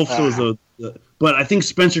 4-2. Wolf was but I think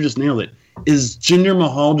Spencer just nailed it. Is Jinder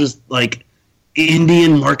Mahal just like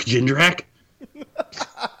Indian Mark Jindrak?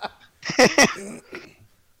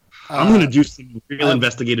 I'm going to do some real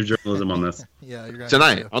investigative journalism on this. Yeah, you're gonna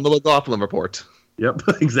Tonight on the McLaughlin Report. Yep,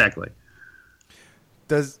 exactly.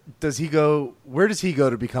 Does he go? Where does he go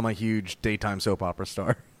to become a huge daytime soap opera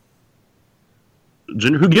star?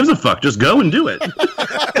 Jinder, who gives a fuck? Just go and do it.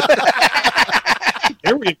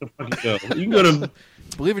 There we can fucking go. You can go to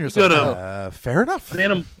Believe in yourself. Fair enough.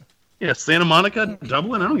 Santa Monica,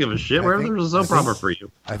 Dublin. I don't give a shit. Wherever there's so proper for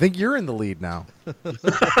you. I think you're in the lead now.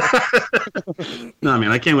 No,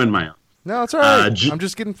 man, I can't win my own. No, it's all right. I'm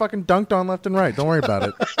just getting fucking dunked on left and right. Don't worry about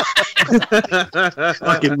it.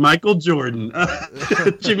 Fucking Michael Jordan.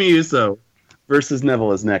 Jimmy Uso versus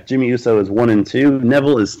Neville is next. Jimmy Uso is 1-2.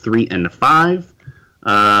 Neville is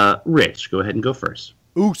 3-5. Rich, go ahead and go first.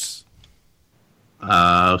 Oos.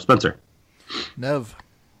 Spencer. Nev.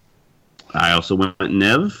 I also went with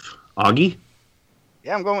Nev. Augie.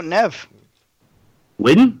 Yeah, I'm going with Nev.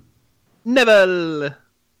 Witten. Neville.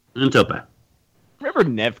 And Tope. Remember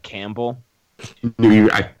Nev Campbell?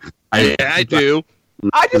 I do.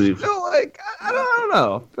 I just feel like I don't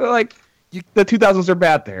know. I feel like the 2000s are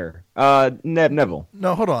bad there. Neville.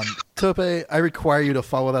 No, hold on. Tope, I require you to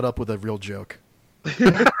follow that up with a real joke.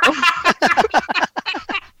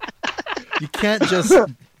 You can't just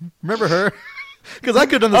remember her. Because I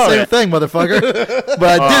could have done the same thing, motherfucker.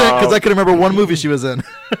 But I didn't because I could remember one movie she was in.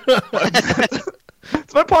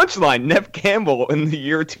 It's my punchline. Nev Campbell in the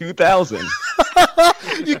year 2000.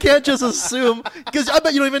 You can't just assume. Because I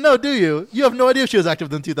bet you don't even know, do you? You have no idea if she was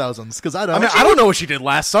active in the 2000s. Because I don't. I mean, I don't know what she did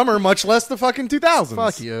last summer, much less the fucking 2000s.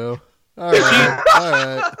 Fuck you. All right. All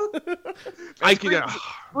right. I can.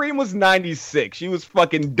 Scream was 96. She was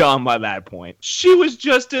fucking dumb by that point. She was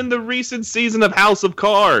just in the recent season of House of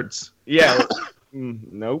Cards. Yeah.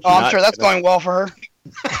 Nope. Oh, I'm sure that's going well for her.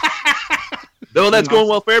 No, that's going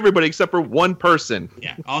well for everybody except for one person.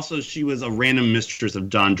 Yeah. Also, she was a random mistress of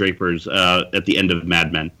Don Draper's at the end of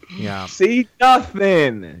Mad Men. Yeah. See,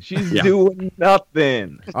 nothing. She's doing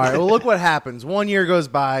nothing. All right. Well, look what happens. 1 year goes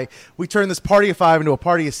by. We turn this party of 5 into a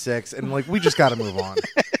party of 6, and we just got to move on.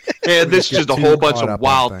 And this is just a too whole bunch caught of up on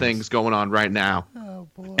wild things. things going on right now. Oh,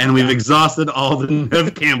 boy. And we've exhausted all the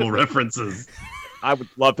Nev Campbell references. I would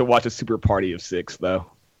love to watch a super party of 6, though.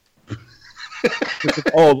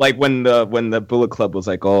 Oh, like when the Bullet Club was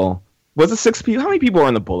like, oh, was it 6 people? How many people are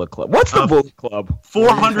in the Bullet Club? What's the Bullet Club?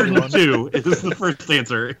 402 is the first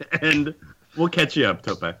answer, and we'll catch you up,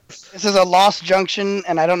 Tope. This is a Lost Junction,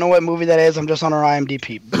 and I don't know what movie that is. I'm just on her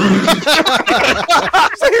IMDb.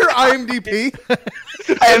 So here, IMDb.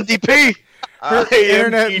 IMDb. Her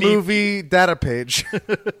Internet Movie Data Page.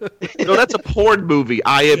 No, that's a porn movie.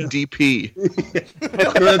 IMDb.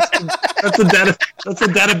 That's a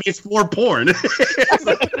database for porn. I'm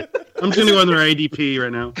just gonna go on their IDP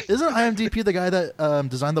right now. Isn't IMDb the guy that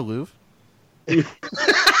designed the Louvre? The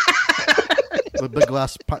big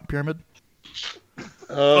glass pyramid?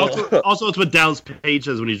 Also, it's what Dallas Page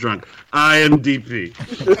says when he's drunk. IMDb.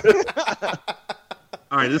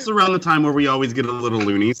 All right, this is around the time where we always get a little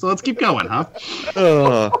loony, so let's keep going, huh?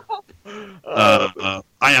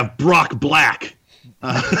 I have Brock Black.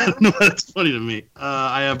 No, that's funny to me.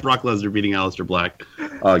 I have Brock Lesnar beating Aleister Black.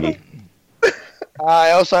 Augie.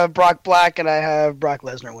 I also have Brock Black, and I have Brock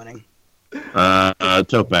Lesnar winning.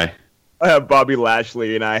 Tope. I have Bobby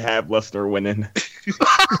Lashley, and I have Lesnar winning.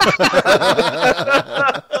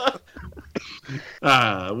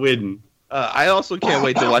 Widden. I also can't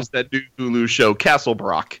wait to watch that new Hulu show, Castle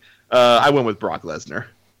Brock. I went with Brock Lesnar.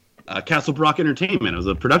 Castle Brock Entertainment. It was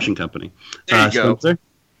a production company. There you go. Spencer?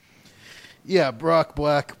 Yeah, Brock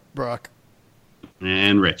Black. Brock.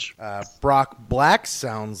 And Rich. Brock Black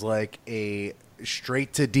sounds like a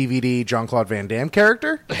straight-to-DVD Jean-Claude Van Damme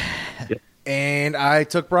character. And I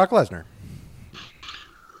took Brock Lesnar.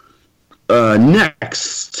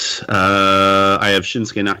 Next, I have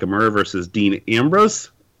Shinsuke Nakamura versus Dean Ambrose.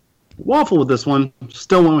 Waffle with this one.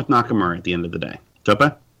 Still went with Nakamura at the end of the day.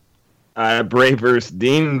 Tope? Bray versus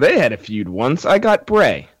Dean. They had a feud once. I got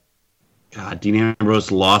Bray. God, Dean Ambrose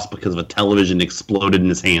lost because of a television exploded in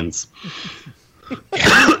his hands.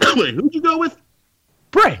 Wait, who'd you go with?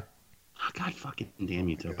 Bray. Oh, God fucking damn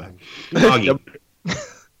you, Tope. Augie.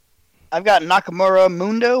 I've got Nakamura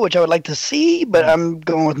Mundo, which I would like to see, but I'm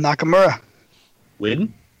going with Nakamura.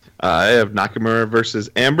 Widden? I have Nakamura versus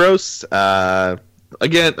Ambrose.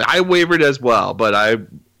 Again, I wavered as well, but I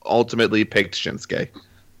ultimately picked Shinsuke.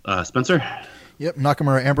 Spencer? Yep,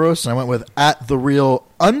 Nakamura Ambrose. And I went with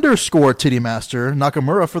 @TheReal_Titty Master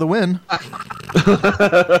Nakamura for the win.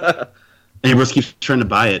 Ambrose keeps trying to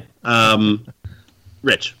buy it.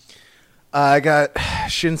 Rich? I got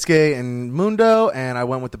Shinsuke and Mundo, and I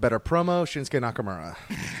went with the better promo, Shinsuke Nakamura.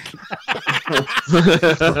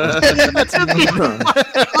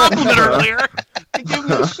 Compliment earlier. Give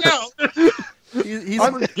me a shout.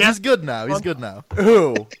 he's good now. He's good now.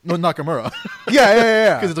 Who? No, Nakamura.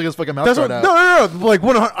 Yeah. Because he took his fucking mouth That's guard what, out. no. Like,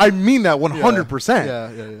 I mean that 100%.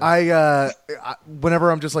 Yeah.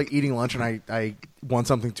 Whenever I'm just like eating lunch and I want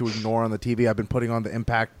something to ignore on the TV, I've been putting on the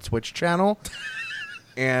Impact Twitch channel,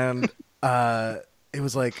 and it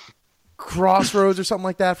was like Crossroads or something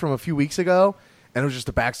like that from a few weeks ago, and it was just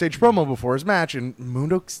a backstage promo before his match, and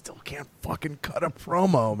Mundo still can't fucking cut a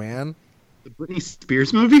promo, man. The Britney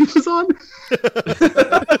Spears movie was on.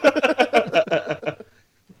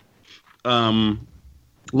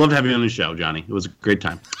 Loved having you on the show, Johnny. It was a great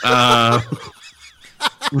time.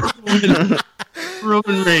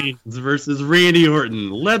 Roman Reigns versus Randy Orton.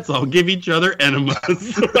 Let's all give each other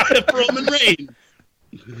enemas. Roman Reigns.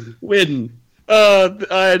 Win.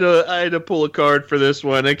 I had to pull a card for this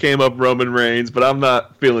one. It came up Roman Reigns, but I'm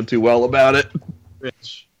not feeling too well about it.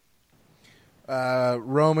 Rich.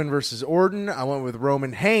 Roman versus Orton. I went with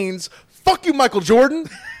Roman Haynes. Fuck you, Michael Jordan.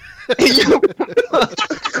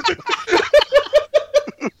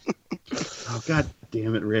 Oh, God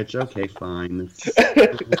damn it, Rich. Okay, fine.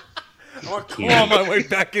 I'm gonna claw my way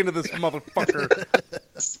back into this motherfucker.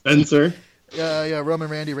 Spencer. Yeah, Roman,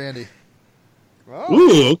 Randy. Oh.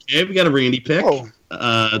 Ooh, okay. We got a Randy pick. Oh.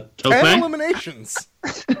 10 Tope. eliminations.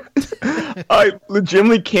 I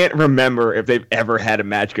legitimately can't remember if they've ever had a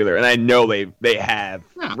match together, and I know they have.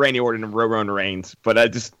 Yeah. Randy Orton and Roman Reigns, but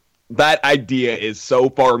that idea is so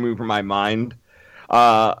far removed from my mind.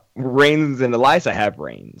 Reigns and Elias, I have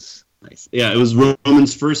Reigns. Nice. Yeah, it was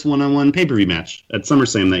Roman's first one-on-one pay-per-view match at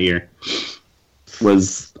SummerSlam that year.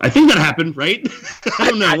 I think that happened, right? I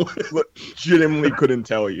don't know. I legitimately couldn't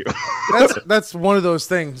tell you. That's one of those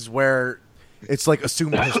things where it's like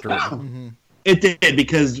assumed history. Mm-hmm. It did,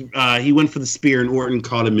 because he went for the spear and Orton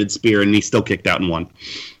caught him mid-spear and he still kicked out and won.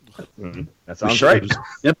 That sounds right.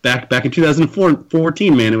 Yep, back in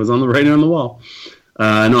 2014, man. It was on the writing on the wall.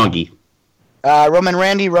 And Augie. Roman,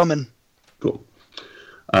 Randy, Roman. Cool.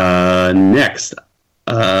 Next.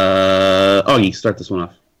 Augie, start this one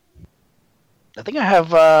off. I think I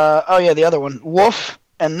have, the other one. Wolf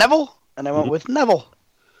and Neville, and I went with Neville.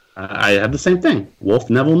 I have the same thing. Wolf,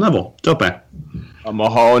 Neville. Tope.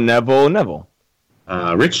 Mahal, Neville.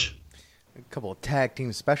 Rich. A couple of tag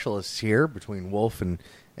team specialists here between Wolf and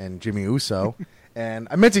Jimmy Uso. And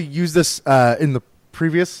I meant to use this in the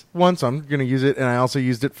previous one, so I'm going to use it. And I also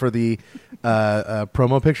used it for the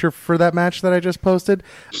promo picture for that match that I just posted.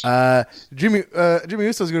 Jimmy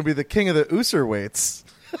Uso is going to be the king of the Userweights.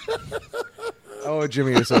 Oh,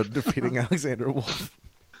 Jimmy Uso defeating Alexander Wolf.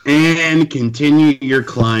 And continue your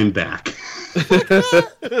climb back.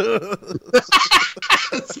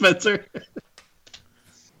 Spencer.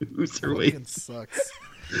 Fucking sucks.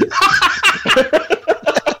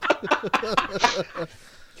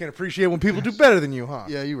 Can't appreciate when people do better than you, huh?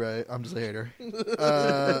 Yeah, you're right. I'm just a hater.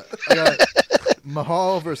 I got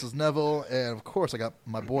Mahal versus Neville, and of course I got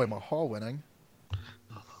my boy Mahal winning.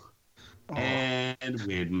 And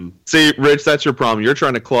win. See, Rich, that's your problem. You're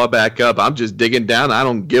trying to claw back up. I'm just digging down. I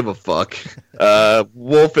don't give a fuck.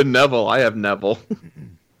 Wolf and Neville. I have Neville.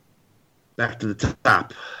 Back to the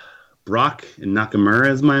top. Brock and Nakamura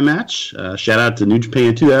is my match. Shout out to New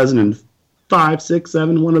Japan 2005, 6,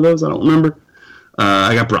 7, one of those. I don't remember.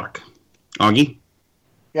 I got Brock. Augie?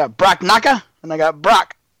 Yeah, Brock Naka, and I got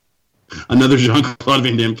Brock. Another Jean-Claude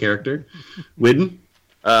Van Damme character. Widden?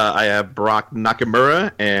 I have Brock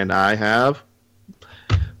Nakamura, and I have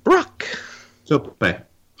Brock. Tope.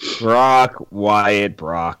 Brock, Wyatt,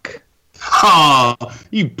 Brock. Oh,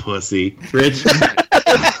 you pussy. Rich?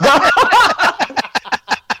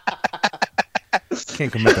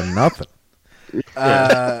 Can't commit to nothing. In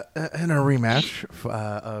a rematch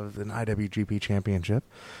of an IWGP Championship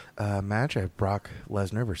match, I have Brock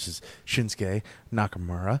Lesnar versus Shinsuke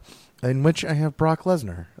Nakamura, in which I have Brock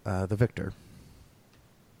Lesnar, the victor.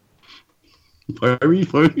 Why are you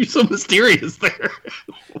so mysterious there?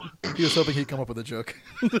 He was hoping he'd come up with a joke.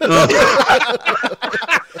 It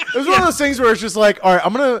was one of those things where it's just like, all right,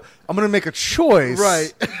 I'm gonna make a choice,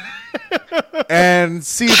 Right. and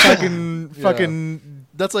see if I can fucking.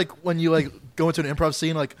 That's like when you like go into an improv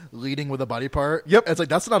scene like leading with a body part. Yep. It's like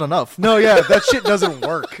that's not enough. No, yeah, that shit doesn't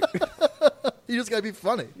work. You just gotta be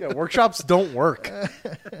funny. Yeah, workshops don't work.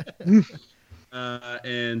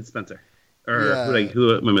 And Spencer. Or Yeah.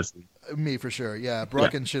 who am I missing? Me for sure. Yeah,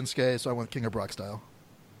 Brock and Shinsuke. So I went King of Brock style.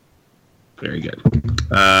 Very good.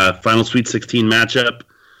 Final Sweet 16 matchup.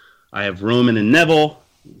 I have Roman and Neville.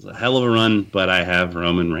 It's a hell of a run, but I have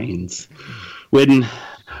Roman Reigns. Widden.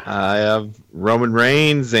 I have Roman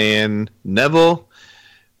Reigns and Neville.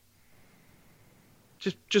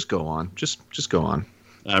 Just go on. Just go on.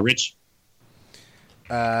 Rich.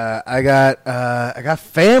 I got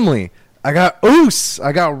family. I got Uso.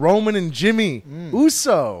 I got Roman and Jimmy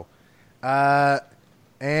Uso.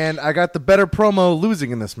 And I got the better promo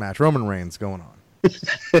losing in this match. Roman Reigns going on.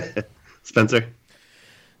 Spencer.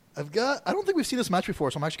 I don't think we've seen this match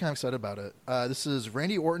before, so I'm actually kind of excited about it. This is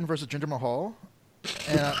Randy Orton versus Jinder Mahal.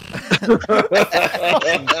 And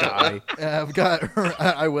I've got,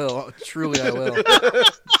 I will. Truly, I will.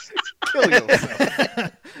 Kill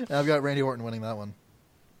yourself. I've got Randy Orton winning that one.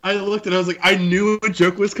 I looked and I was like, I knew a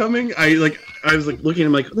joke was coming. I was like looking at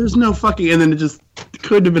him like, there's no fucking, and then it just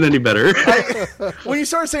couldn't have been any better. When you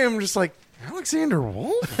started saying, I'm just like, Alexander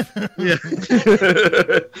Wolf? Yeah.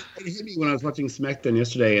 It hit me when I was watching SmackDown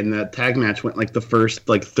yesterday, and that tag match went like the first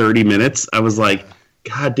 30 minutes. I was like,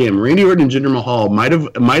 God damn, Randy Orton and Jinder Mahal might have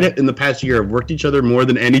in the past year have worked each other more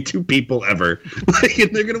than any two people ever. And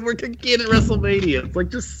they're gonna work again at WrestleMania. It's like,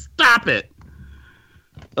 just stop it.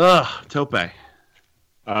 Ugh, Tope.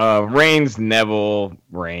 Reigns, Neville,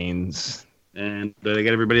 Reigns. And did I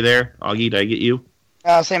get everybody there? Augie, did I get you?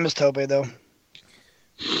 Same as Tope, though.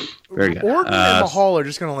 Very good. Orton and Mahal are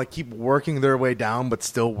just gonna keep working their way down, but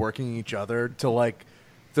still working each other till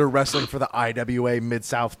they're wrestling for the IWA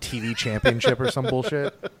Mid-South TV Championship or some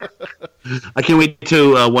bullshit. I can't wait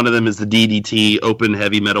till one of them is the DDT Open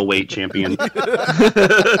Heavy Metal Weight Champion.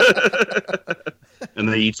 And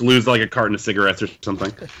they each lose a carton of cigarettes or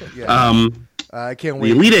something. Yeah. I can't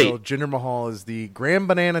wait until Jinder Mahal is the Grand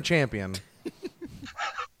Banana Champion.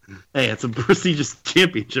 Hey, it's a prestigious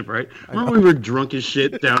championship, right? Remember we were drunk as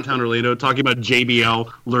shit downtown Orlando talking about JBL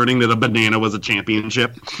learning that a banana was a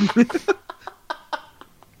championship?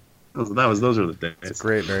 Those are the days. It's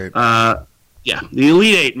great, very. Yeah, the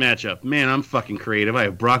Elite Eight matchup. Man, I'm fucking creative. I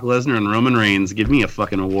have Brock Lesnar and Roman Reigns. Give me a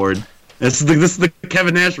fucking award. This is the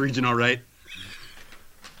Kevin Nash region, all right.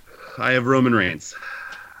 I have Roman Reigns.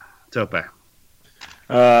 Tope.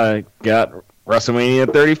 Got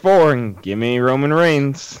WrestleMania 34 and give me Roman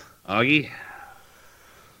Reigns. Augie.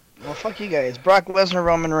 Well, fuck you guys. Brock Lesnar,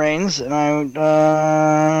 Roman Reigns, and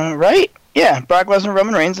I right? Yeah, Brock Lesnar,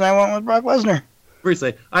 Roman Reigns, and I went with Brock Lesnar. What do you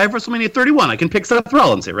say? I have WrestleMania 31. I can pick Seth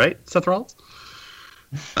Rollins here, right? Seth Rollins.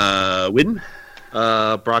 Widden.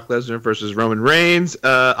 Brock Lesnar versus Roman Reigns.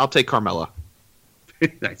 I'll take Carmella.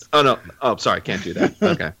 Nice. Oh no. Oh, sorry, can't do that.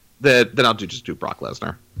 Okay. Then I'll just do Brock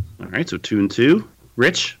Lesnar. All right, so 2-2.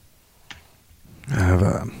 Rich. I have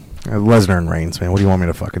Lesnar and Reigns, man. What do you want me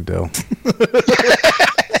to fucking do?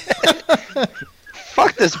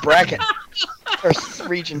 Fuck this bracket or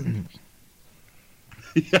region.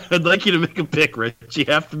 Yeah, I'd like you to make a pick, Rich. You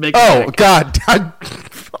have to make. Oh God! I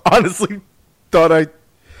honestly thought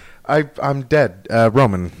I'm dead.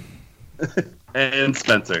 Roman. And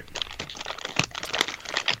Spencer.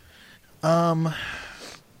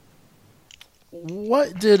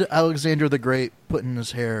 What did Alexander the Great put in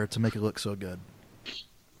his hair to make it look so good?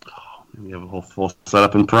 We have a whole full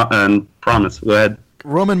setup and promise. Go ahead.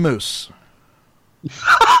 Roman Moose.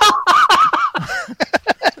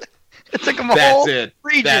 It took him a whole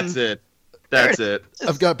region. That's it.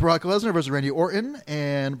 I've got Brock Lesnar versus Randy Orton,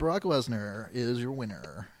 and Brock Lesnar is your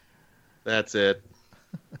winner. That's it.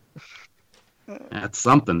 That's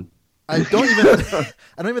something. I don't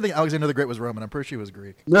even think Alexander the Great was Roman. I'm pretty sure he was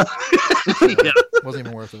Greek. Yeah. Wasn't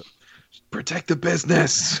even worth it. Protect the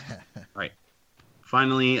business. Right.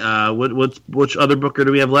 Finally, which other booker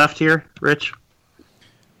do we have left here, Rich?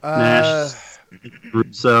 Nash,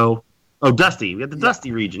 Russo. Oh, Dusty. We have the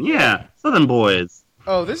Dusty region. Yeah, Southern Boys.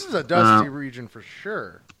 Oh, this is a Dusty region for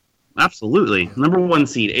sure. Absolutely. Number 1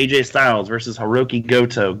 seed, AJ Styles versus Hiroki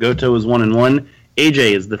Goto. Goto is 1-1.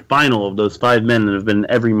 AJ is the final of those 5 men that have been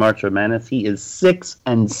in every March of Madness. He is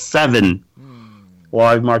 6-7.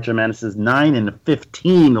 While March of Madness is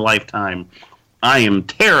 9-15 lifetime. I am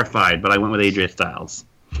terrified, but I went with AJ Styles.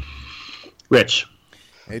 Rich.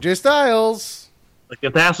 AJ Styles. Let's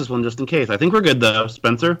get past this one just in case. I think we're good, though.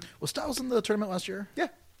 Spencer? Was Styles in the tournament last year? Yeah.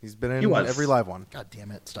 He's been in every live one. God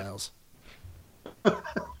damn it, Styles.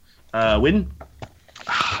 Win?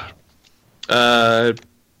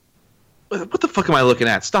 What the fuck am I looking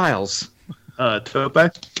at? Styles. Tope?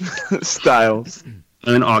 Styles.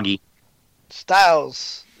 And Augie.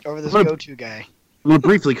 Styles over this go-to guy. I'm going to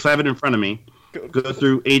briefly, because I have it in front of me, go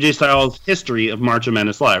through AJ Styles' history of March of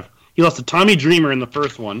Madness Live. He lost to Tommy Dreamer in the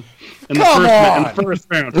first one. In the first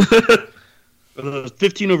round. It was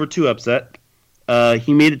 15-2 upset.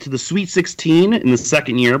 He made it to the Sweet 16 in the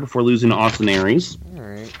second year before losing to Austin Aries. All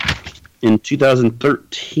right. In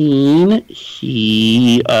 2013,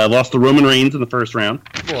 he lost to Roman Reigns in the first round.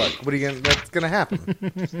 What are you gonna? That's gonna happen.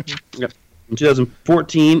 Yep. In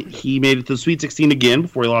 2014, he made it to the Sweet 16 again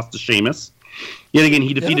before he lost to Sheamus. Yet again,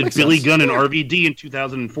 he defeated makes Billy sense. Gunn and RVD in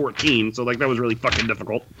 2014, so like that was really fucking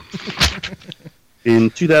difficult. In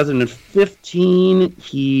 2015,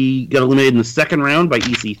 he got eliminated in the second round by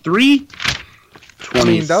EC3. I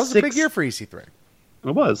mean, that was a big year for EC3.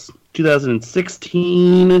 It was.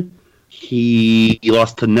 2016, he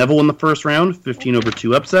lost to Neville in the first round,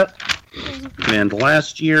 15-2 upset. And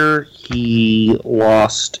last year, he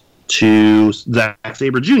lost to Zack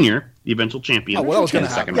Sabre Jr., the eventual champion. Oh, well, that was in gonna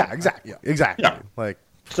the second happen. round. Yeah, exactly. Yeah. Like,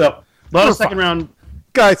 So, a lot We're of second fine. round.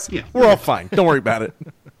 guys, Yeah. we're all fine. Don't worry about it.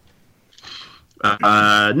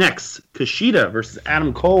 Next, Kushida versus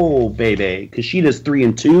Adam Cole, baby. Kushida's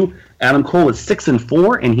 3-2. Adam Cole is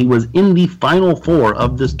 6-4, and he was in the final four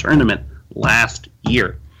of this tournament last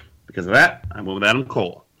year. Because of that, I went with Adam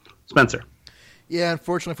Cole. Spencer. Yeah,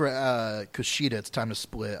 unfortunately for Kushida, it's time to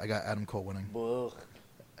split. I got Adam Cole winning.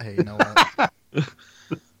 Hey, you know what?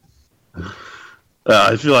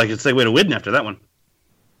 I feel like it's a way to win after that one.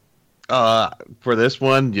 For this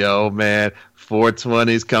one, yo man,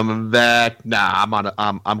 420's coming back. Nah,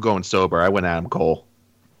 I'm going sober. I went Adam Cole.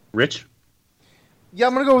 Rich? Yeah,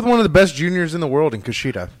 I'm going to go with one of the best juniors in the world in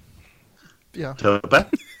Kushida. Yeah. Tope?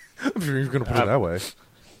 If you're going to put it that way.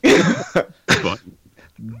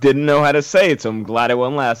 Didn't know how to say it, so I'm glad I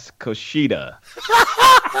went last. Kushida.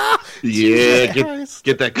 Yeah,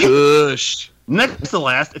 get that kush. Next to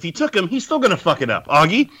last, if he took him, he's still going to fuck it up.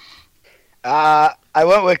 Augie? I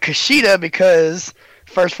went with Kushida because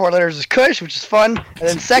first four letters is Kush, which is fun. And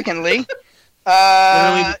then secondly,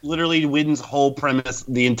 Literally wins whole premise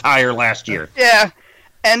the entire last year. yeah.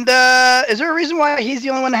 And is there a reason why he's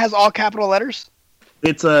the only one that has all capital letters?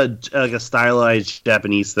 It's like a stylized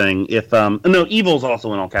Japanese thing. If no, Evil's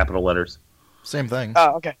also in all capital letters. Same thing.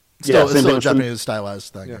 Oh, okay. Still, same it's still thing. a Japanese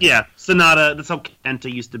stylized thing. Yeah, Sonata. That's how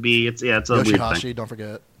Kenta used to be. It's a weird thing. Yoshihashi, don't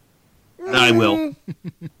forget. I will.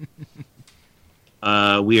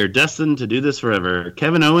 We are destined to do this forever.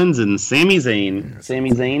 Kevin Owens and Sami Zayn.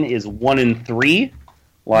 Sami Zayn is 1-3 That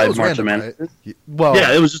live was March of random, Madness. right? Well,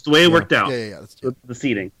 Yeah, it was just the way it worked out. Yeah. That's, The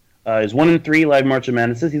seating. Is 1-3 live March of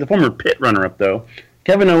Madness. He's a former pit runner-up though.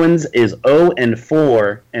 Kevin Owens is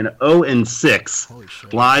 0-4 and 0-6 Holy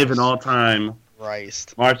shit. live and all-time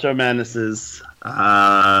Christ. March of Madnesses.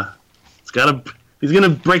 He's gonna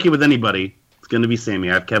break it with anybody. It's gonna be Sami.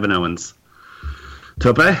 I have Kevin Owens.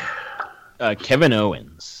 Tope? Kevin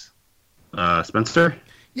Owens. Spencer?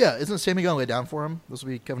 Yeah, isn't Sammy going to lay down for him? This will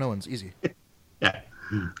be Kevin Owens. Easy. Yeah.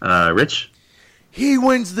 Rich? He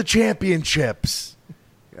wins the championships.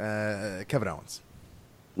 Kevin Owens.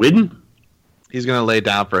 Widden? He's gonna lay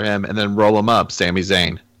down for him and then roll him up. Sami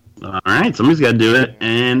Zayn. All right, somebody's got to do it.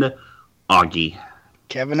 And Augie.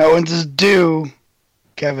 Kevin Owens is due.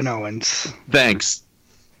 Kevin Owens. Thanks.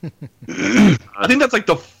 I think that's like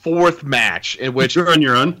the fourth match in which. You're on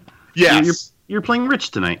your own. Yes. You're playing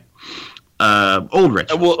Rich tonight. Old Rich.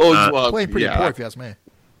 Well, Playing pretty yeah. poor, if you ask me.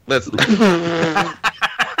 Let's.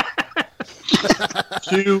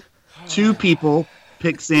 Two people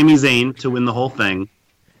picked Sami Zayn to win the whole thing.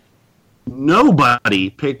 Nobody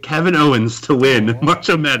picked Kevin Owens to win March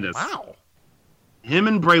of Madness. Wow. Him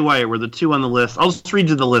and Bray Wyatt were the two on the list. I'll just read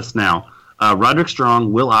you the list now. Roderick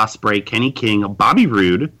Strong, Will Ospreay, Kenny King, Bobby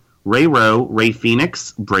Roode, Ray Rowe, Ray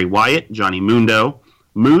Phoenix, Bray Wyatt, Johnny Mundo,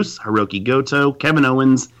 Moose, Hiroki Goto, Kevin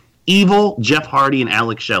Owens, Evil, Jeff Hardy, and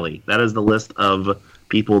Alex Shelley. That is the list of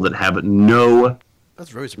people that have no That's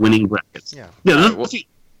very surprising. winning brackets. Yeah.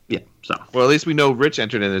 So Well, at least we know Rich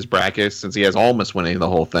entered in his bracket since he has almost winning the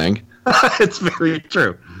whole thing. it's very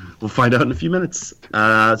true. We'll find out in a few minutes.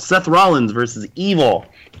 Seth Rollins versus Evil.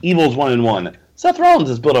 Evil's 1-1. Seth Rollins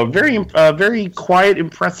has built a very quiet,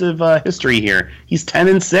 impressive history here. He's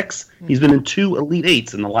 10-6. He's been in 2 Elite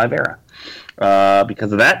Eights in the live era.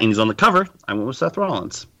 Because of that, and he's on the cover, I went with Seth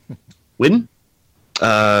Rollins. Win?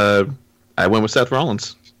 I went with Seth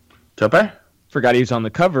Rollins. Tope? Forgot he was on the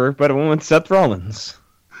cover, but I went with Seth Rollins.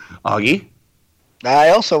 Augie? I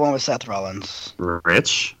also went with Seth Rollins.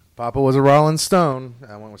 Rich? Papa was a Rollins Stone.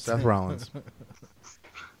 I went with Seth Rollins.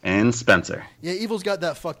 And Spencer. Yeah, Evil's got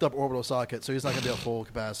that fucked up orbital socket, so he's not going to be at full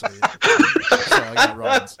capacity. So I got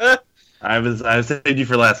Rollins. I saved you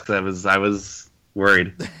for last because I was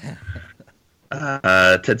worried.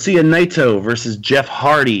 Tetsuya Naito versus Jeff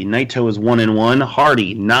Hardy. Naito is 1-1.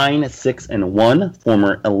 Hardy 9-6-1.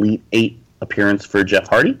 Former Elite 8 appearance for Jeff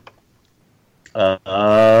Hardy.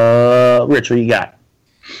 Rich, what you got?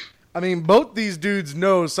 I mean, both these dudes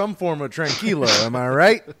know some form of tranquilo. Am I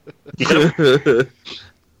right?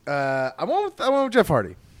 I went with Jeff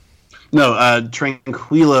Hardy. No,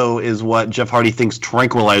 tranquilo is what Jeff Hardy thinks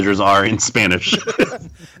tranquilizers are in Spanish.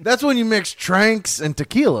 That's when you mix tranks and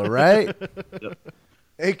tequila, right?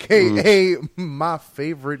 A.K.A. my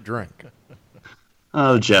favorite drink.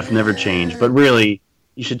 Oh, Jeff, never change. But really,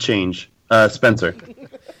 you should change. Spencer.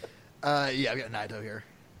 Yeah, I've got Naito here.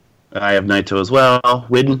 I have Naito as well.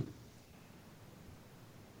 Widden.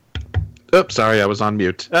 Oops, sorry, I was on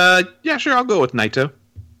mute. Yeah, sure, I'll go with Naito.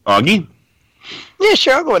 Augie. Yeah,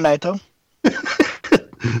 sure, I'll go with Naito.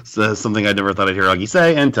 So, something I never thought I'd hear Augie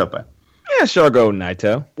say. And Tope. Yeah, sure, I'll go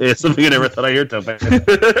Naito. Yeah, something I never thought I'd hear Tope.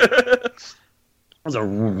 That was a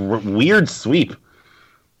weird sweep.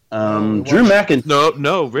 Drew McIntyre.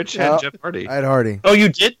 No, Rich had Jeff Hardy. I had Hardy. Oh, you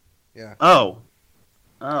did? Yeah. Oh.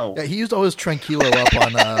 Yeah, he used all his Tranquilo up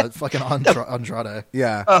on fucking Andrade.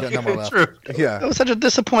 Yeah. Oh, Got number left. true. That Yeah. was such a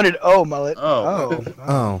disappointed Mullet. Oh.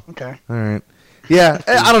 Oh. Okay. All right. Yeah.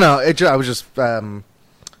 I don't know. I was just feeling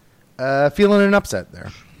an upset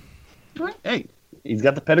there. Hey, he's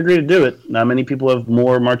got the pedigree to do it. Not many people have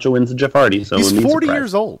more Macho wins than Jeff Hardy. So He's it means 40 surprise.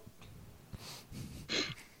 years old.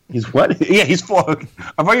 He's what? Yeah, he's 4.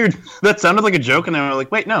 I thought that sounded like a joke, and I was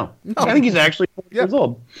like, wait, no. I think he's actually 40 years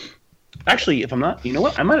old. Actually, if I'm not, you know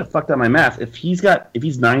what? I might have fucked up my math. If he's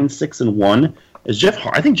 9, 6, and 1, is Jeff?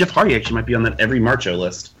 I think Jeff Hardy actually might be on that every Macho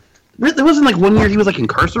list. There wasn't like 1 year he was like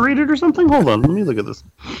incarcerated or something. Hold on, let me look at this.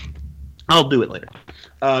 I'll do it later.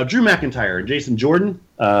 Drew McIntyre and Jason Jordan.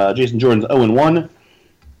 Jason Jordan's 0-1.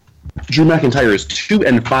 Drew McIntyre is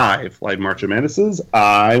 2-5. Like Macho Madnesses.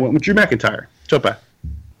 I went with Drew McIntyre. Topa.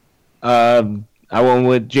 I went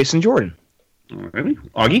with Jason Jordan. Alrighty.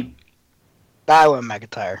 Augie. I went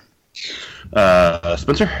McIntyre.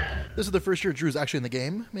 Spencer. This is the first year Drew's actually in the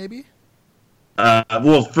game, maybe?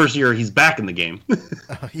 Well, first year he's back in the game.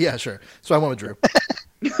 Yeah, sure. So I went with Drew.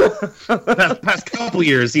 past couple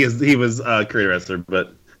years he was a career wrestler,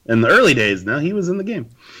 but in the early days, no, he was in the game.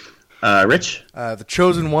 Rich. The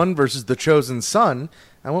Chosen One versus the Chosen Son.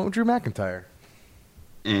 I went with Drew McIntyre.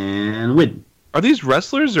 And Wid. Are these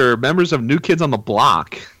wrestlers or members of New Kids on the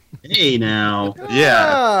Block? Hey now. Yeah.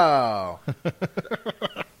 Oh.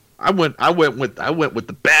 I went with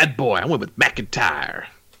the bad boy. I went with McIntyre.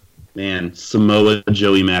 Man, Samoa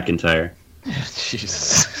Joey McIntyre.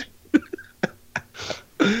 Jesus.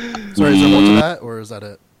 Sorry, is there more to that, or is that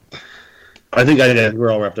it? I think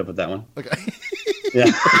we're all wrapped up with that one. Okay. Yeah.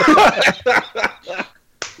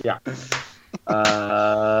 Yeah.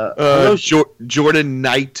 Jordan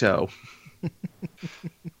Naito.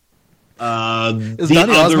 Is the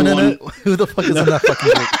Donny other Osmond in one, it? Who the fuck is in that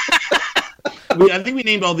fucking group? I think we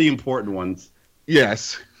named all the important ones.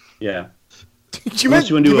 Yes. Yeah. you meant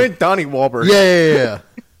Donnie Wahlberg. Yeah.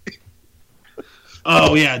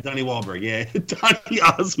 Oh yeah, Donnie Wahlberg. Yeah, Donnie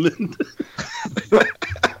Osmond.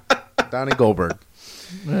 Donnie Goldberg.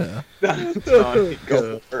 Yeah.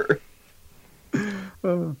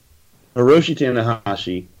 Hiroshi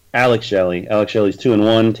Tanahashi, Alex Shelley. Alex Shelley's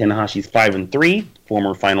 2-1. Tanahashi's 5-3.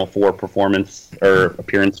 Former Final Four appearance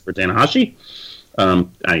for Tanahashi.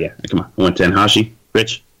 Yeah, come on. I went Tanahashi.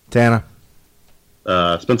 Rich. Tana.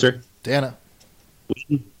 Spencer. Dana.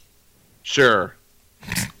 Sure.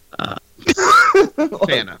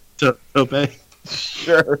 Tana. Tope.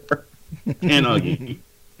 Sure. And Augie.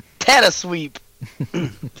 Tana sweep.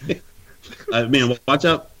 Man, watch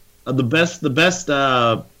out. The best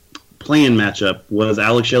play-in matchup was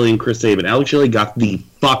Alex Shelley and Chris Sabin. Alex Shelley got the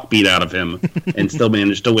fuck beat out of him and still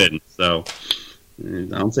managed to win. So,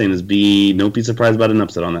 all I'm saying is don't be surprised about an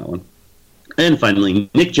upset on that one. And finally,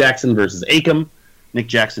 Nick Jackson versus Akam. Nick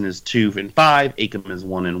Jackson is 2-5. Akam is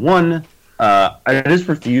 1-1. I just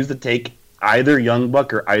refuse to take either Young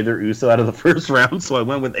Buck or either Uso out of the first round, so I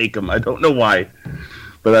went with Akam. I don't know why,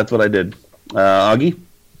 but that's what I did. Augie?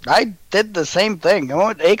 I did the same thing. I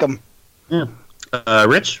went with Akam. Yeah.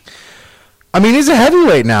 Rich? I mean, he's a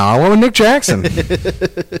heavyweight now. I went with Nick Jackson.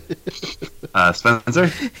 Spencer?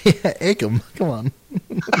 Yeah, Akam. Come on.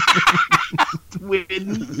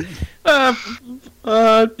 Win.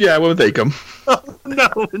 Yeah, I went with Akam.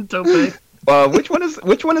 No, and Tope. Which one is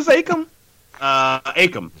Akam?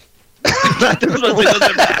 Akam. That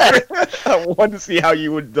doesn't matter. I wanted to see how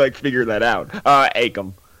you would figure that out.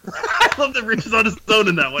 Akam. I love that Rich is on his own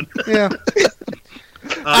in that one. Yeah.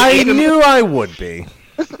 I knew I would be.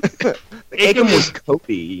 Akam was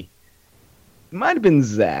Kofi. Might have been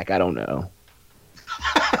Zach. I don't know.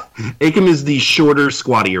 Akam is the shorter,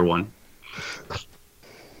 squattier one.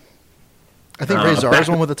 I think Razor's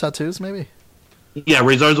one with the tattoos, maybe? Yeah,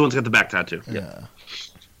 Razor's the one that's got the back tattoo. Yeah.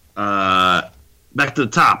 Back to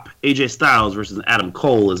the top. AJ Styles versus Adam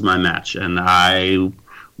Cole is my match. And I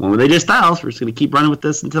went with AJ Styles. We're just going to keep running with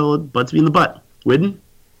this until it butts me in the butt. Widden?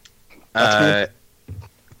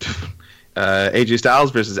 AJ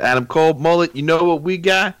Styles versus Adam Cole. Mullet, you know what we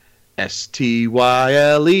got?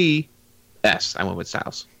 STYLE. S. I went with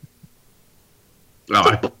Styles.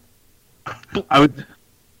 Oh, I would.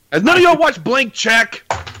 Has none of y'all watched Blank Check?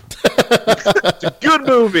 It's a good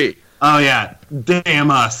movie. Oh yeah, damn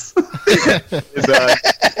us.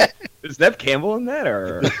 Is Nev Campbell in that,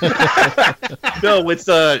 or No, it's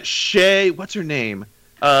Shay. What's her name?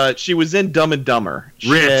 She was in Dumb and Dumber.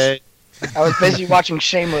 Rich. Shay. I was busy watching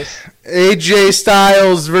Shameless. AJ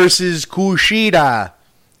Styles versus Kushida.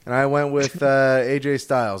 And I went with AJ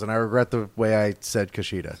Styles, and I regret the way I said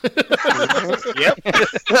Kushida.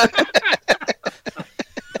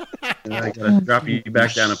 And I gotta drop you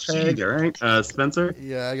back down a peg. All right, Spencer.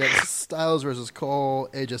 Yeah, I got Styles versus Cole,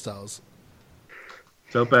 AJ Styles.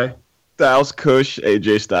 Tope. Styles, Kush,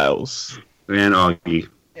 AJ Styles, And Augie.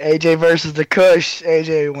 AJ versus the Kush.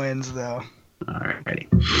 AJ wins though. Alrighty.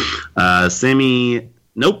 Sammy.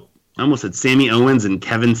 Nope. I almost said Sammy Owens and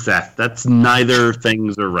Kevin Seth. That's neither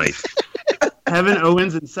things are right. Kevin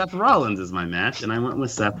Owens and Seth Rollins is my match, and I went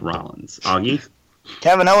with Seth Rollins. Augie.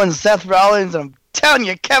 Kevin Owens, Seth Rollins, and I'm telling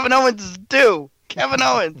you, Kevin Owens is due. Kevin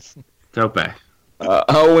Owens. Tope.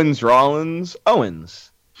 Owens, Rollins,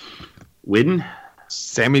 Owens. Widden.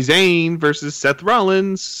 Sami Zayn versus Seth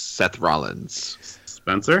Rollins. Seth Rollins.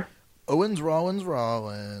 Spencer. Owens,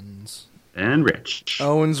 Rollins. And Rich.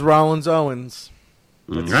 Owens, Rollins, Owens.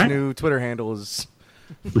 That's his Alright. new Twitter handle is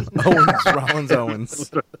Owens, Rollins,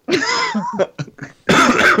 Owens.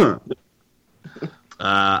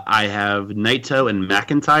 I have Naito and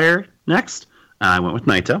McIntyre next. I went with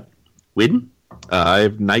Naito. Widden. I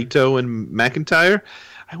have Naito and McIntyre.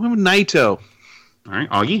 I went with Naito. All right.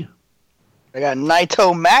 Augie. I got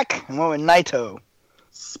Naito Mac. I went with Naito.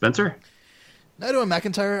 Spencer. Naito and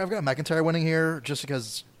McIntyre. I've got McIntyre winning here just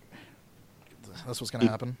because that's what's going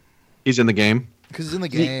to happen. He's in the game. Because he's in the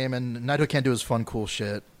game, and Naito can't do his fun, cool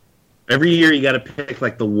shit. Every year you got to pick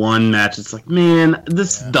like the one match. It's like, man,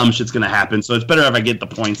 this dumb shit's gonna happen. So it's better if I get the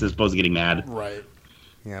points as opposed to getting mad. Right.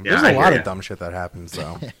 Yeah, Yeah, there's I a hear lot ya. of dumb shit that happens,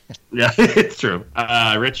 though. Yeah, it's true.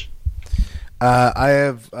 Rich. I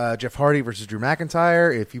have Jeff Hardy versus Drew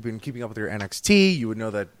McIntyre. If you've been keeping up with your NXT, you would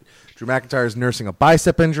know that Drew McIntyre is nursing a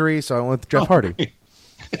bicep injury, so I went with Jeff Hardy.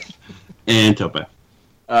 And Tope.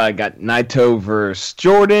 I got Naito versus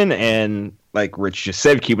Jordan, and like Rich just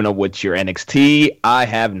said, keeping up with your NXT, I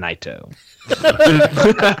have Naito.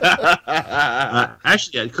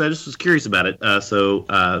 Actually, because I just was curious about it.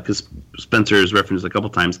 Because Spencer has referenced a couple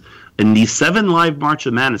times, in the 7 live March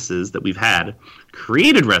of Madnesses that we've had,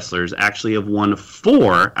 created wrestlers actually have won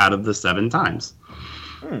 4 out of the 7 times.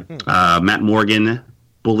 Matt Morgan,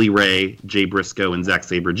 Bully Ray, Jay Briscoe, and Zack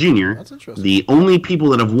Sabre Jr. That's interesting. The only people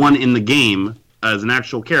that have won in the game as an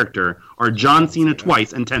actual character are John Cena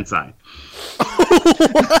twice and Tensai.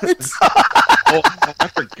 Oh, I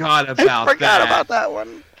forgot about Forgot that. about that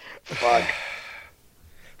one. Fuck.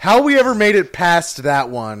 How we ever made it past that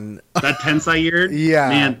one? That Tensai year? Yeah.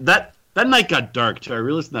 Man, that night got dark too. I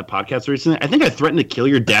realized in that podcast recently. I think I threatened to kill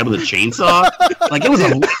your dad with a chainsaw. Like it was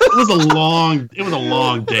a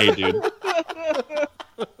long day, dude.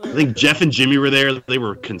 I think Jeff and Jimmy were there. They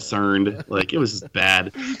were concerned. Like it was just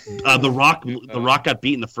bad. The Rock got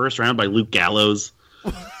beat in the first round by Luke Gallows.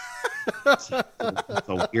 It's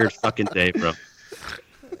a weird fucking day, bro.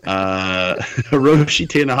 Hiroshi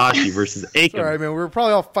Tanahashi versus Akam. Sorry, man. We were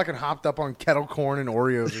probably all fucking hopped up on kettle corn and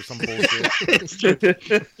Oreos or some bullshit. It's just,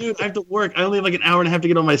 dude, I have to work. I only have like an hour and a half to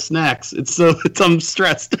get on my snacks. I'm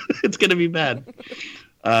stressed. It's gonna be bad.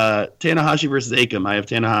 Tanahashi versus Akam. I have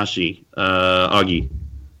Tanahashi. Augie.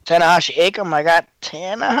 Tanahashi Akam. I got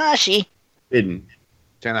Tanahashi. Hidden.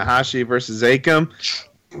 Tanahashi versus Akam.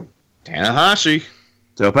 Tanahashi.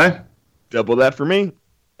 Tope. Double that for me.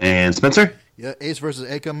 And Spencer. Yeah, Ace versus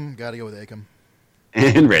Akam. Got to go with Akam.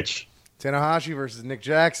 And Rich. Tanahashi versus Nick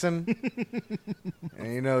Jackson.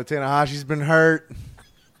 And you know, Tanahashi's been hurt.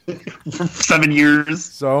 For 7 years.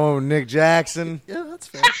 So, Nick Jackson. Yeah, that's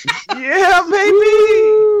fair. Yeah,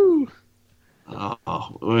 baby.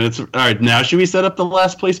 Oh, it's all right. Now, should we set up the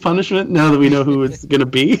last place punishment? Now that we know who it's gonna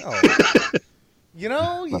be. You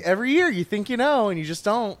know, every year you think you know, and you just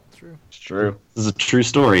don't. True. It's true. This is a true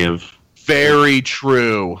story of. Very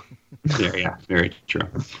true. Yeah, very true.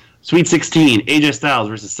 Sweet 16, AJ Styles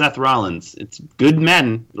versus Seth Rollins. It's good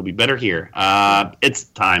Madden. It'll be better here. It's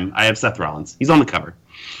time. I have Seth Rollins. He's on the cover.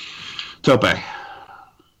 Tope.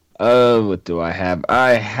 What do I have?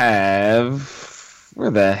 I have...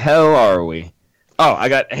 Where the hell are we? Oh, I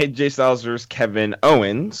got AJ Styles versus Kevin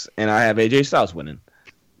Owens, and I have AJ Styles winning.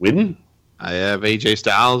 Widden? I have AJ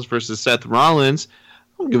Styles versus Seth Rollins.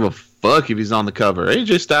 I don't give a fuck if he's on the cover.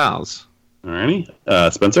 AJ Styles. Alrighty.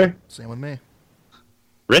 Spencer? Same with me.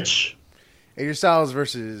 Rich? AJ Styles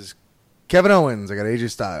versus Kevin Owens. I got AJ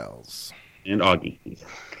Styles. And Augie.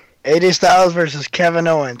 AJ Styles versus Kevin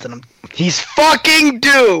Owens, and he's fucking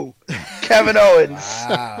due. Kevin Owens.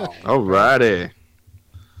 Wow. Alrighty.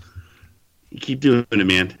 You keep doing it,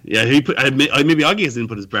 man. Yeah, maybe Augie didn't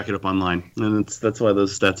put his bracket up online, and that's why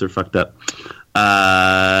those stats are fucked up.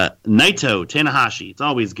 Naito, Tanahashi. It's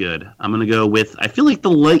always good. I'm gonna go with. I feel like the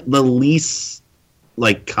least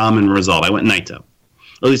common result. I went Naito.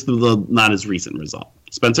 At least the not as recent result.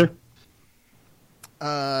 Spencer.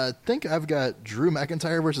 I think I've got Drew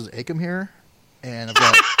McIntyre versus Akam here, and I've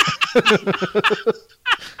got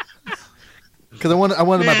because I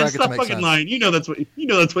wanted my bracket to make fucking sense. lying. You know that's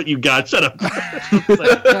what you got. Shut up.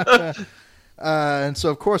 And so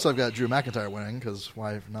of course I've got Drew McIntyre winning because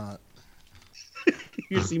why not?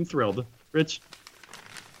 You seem thrilled, Rich.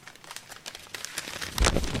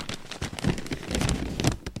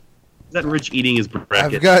 Is that Rich eating his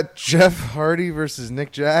bracket? I've got Jeff Hardy versus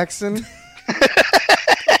Nick Jackson.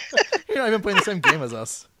 You're not even playing the same game as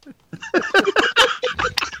us.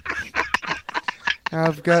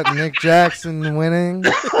 I've got Nick Jackson winning.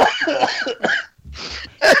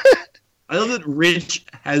 I love that Rich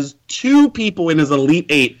has two people in his Elite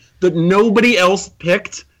Eight that nobody else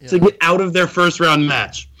picked to get out of their first round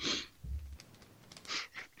match.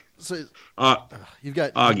 So you've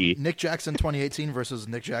got Augie. Nick Jackson 2018 versus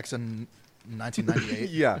Nick Jackson 1998.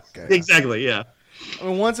 Yeah. Okay. Exactly, yeah. I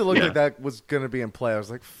mean, once it looked like that was going to be in play, I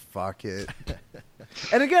was like, fuck it.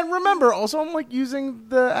 And again, remember, also, I'm using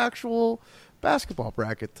the actual basketball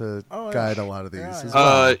bracket to guide a lot of these as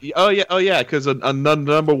well. Because on the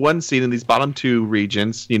number one seed in these bottom two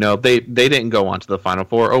regions, they didn't go on to the Final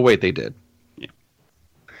Four. Oh, wait, they did. Yeah.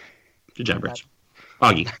 Good job, Rich.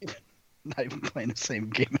 Augie. Not even playing the same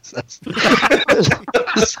game as us.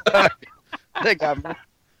 Sorry. They got me.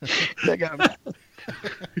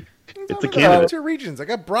 It's a candidate. Two regions. I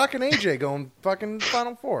got Brock and AJ going fucking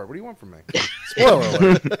Final Four. What do you want from me? Spoiler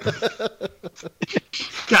alert.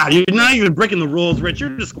 God, you're not even breaking the rules, Rich.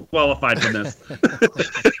 You're disqualified from this.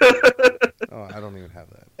 Oh, I don't even have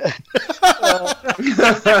that.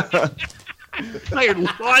 Now you're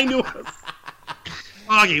lying to us.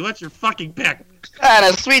 Augie, what's your fucking pick? And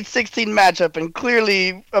a Sweet 16 matchup, and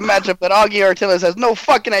clearly a matchup that Augie Artillas has no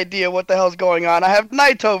fucking idea what the hell's going on. I have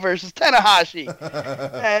Naito versus Tanahashi,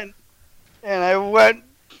 and I went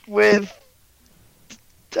with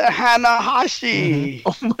Tanahashi.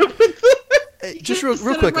 Hey, just real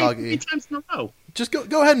quick, Right Augie. 3 times in a row. Just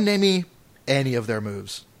go ahead and name me any of their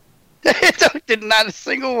moves. Did not a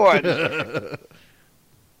single one.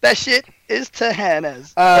 That shit is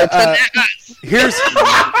Tahana's. Here's.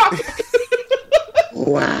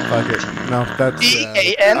 Fuck it. No, that's.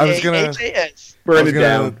 T-A-N-A-H-A-S. Burn it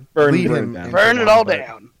down. Burn lead it him. down. Burn it all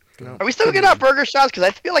down. No. Are we still getting out burger shots? Because I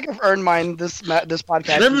feel like I've earned mine this podcast.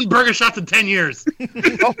 There have been burger shots in 10 years.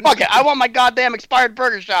 Oh, fuck it. I want my goddamn expired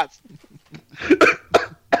burger shots.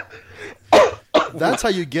 That's how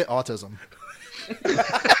you get autism.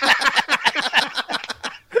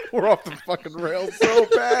 We're off the fucking rails so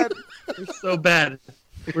bad. We're so bad.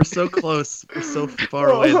 We're so close. We're so far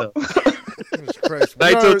away, though. Jesus Christ.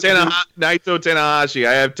 Naito Tanahashi.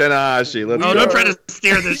 I have Tanahashi. Let's Oh, go. don't try to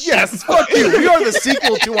steer this shit. Yes, fuck you. We are the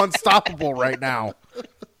sequel to Unstoppable right now.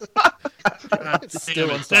 God, Still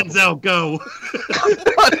damn it. unstoppable. Denzel, go.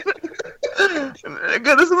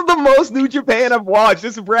 This is the most New Japan I've watched.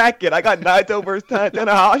 This bracket. I got Naito versus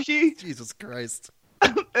Tanahashi, Jesus Christ.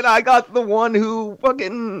 and I got the one who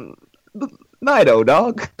fucking Naito,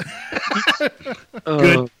 dog.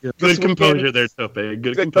 Good composure there, Tope.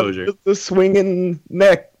 Good composure. The swinging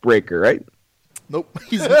neck breaker, right? Nope.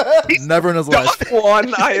 He's never in his life.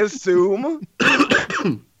 One, I assume.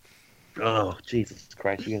 Oh, Jesus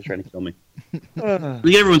Christ. You're going to try to kill me.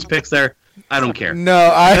 We get everyone's picks there. I don't care. No,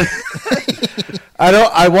 I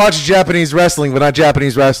don't. I watch Japanese wrestling, but not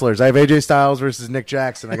Japanese wrestlers. I have AJ Styles versus Nick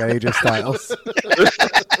Jackson. I got AJ Styles.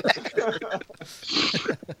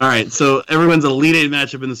 All right, so everyone's Elite Eight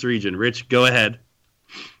matchup in this region. Rich, go ahead.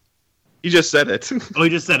 You just said it. Oh, you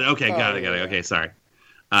just said it. Okay, got it. Okay, sorry.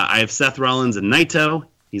 I have Seth Rollins and Naito.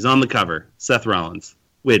 He's on the cover. Seth Rollins.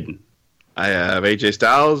 Widden. I have AJ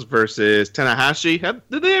Styles versus Tanahashi.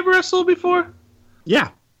 Did they ever wrestle before? Yeah.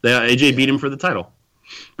 AJ beat him for the title.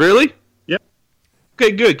 Really? Yep.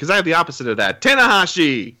 Okay, good, because I have the opposite of that.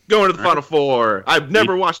 Tanahashi going to the Final Four. I've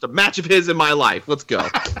never watched a match of his in my life. Let's go.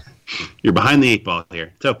 You're behind the 8 ball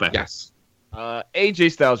here. Tope. Yes.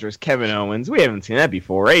 AJ Styles versus Kevin Owens. We haven't seen that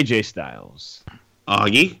before. AJ Styles.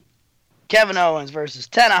 Augie. Kevin Owens versus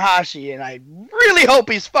Tanahashi, and I really hope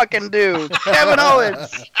he's fucking due. Kevin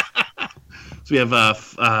Owens. So we have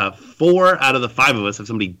 4 out of the 5 of us have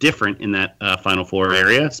somebody different in that Final Four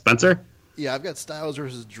area. Spencer? Yeah, I've got Styles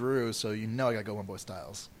versus Drew, so I gotta go one boy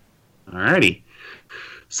Styles. Alrighty.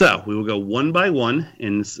 So we will go one by one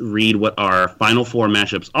and read what our final 4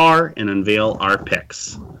 matchups are and unveil our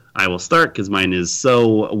picks. I will start because mine is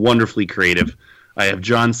so wonderfully creative. I have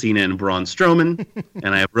John Cena and Braun Strowman,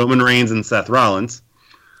 and I have Roman Reigns and Seth Rollins.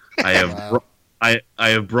 I have I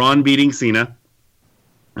have Braun beating Cena,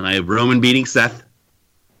 and I have Roman beating Seth,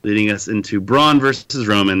 leading us into Braun versus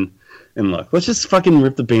Roman. And look, let's just fucking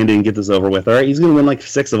rip the Band-Aid and get this over with, all right? He's going to win like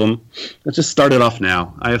 6 of them. Let's just start it off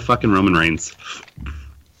now. I have fucking Roman Reigns.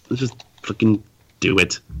 Let's just fucking do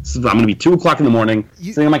it. I'm going to be 2 o'clock in the morning,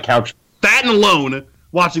 sitting on my couch, fat and alone,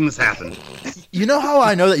 watching this happen. You know how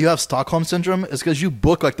I know that you have Stockholm Syndrome? It's because you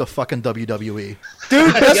book like the fucking WWE.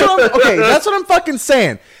 Dude, that's what I'm fucking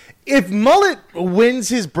saying. If Mullet wins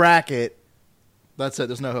his bracket... That's it.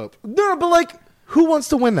 There's no hope. No, but like, who wants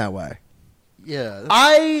to win that way? Yeah.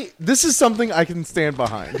 This is something I can stand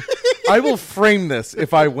behind. I will frame this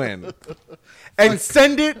if I win. And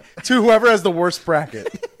send it to whoever has the worst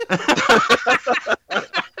bracket.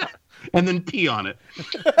 And then pee on it.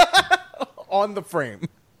 On the frame.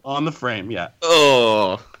 On the frame, yeah.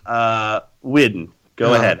 Oh. Widden,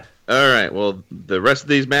 go ahead. All right. Well, the rest of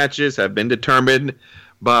these matches have been determined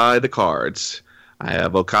by the cards. I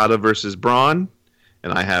have Okada versus Braun,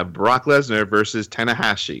 and I have Brock Lesnar versus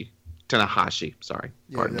Tanahashi. Sorry.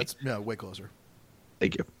 Pardon me. That's way closer.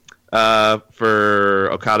 Thank you. For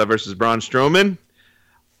Okada versus Braun Strowman,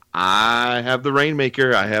 I have the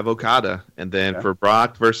Rainmaker. I have Okada. And then for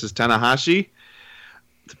Brock versus Tanahashi,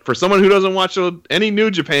 for someone who doesn't watch any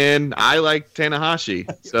New Japan, I like Tanahashi.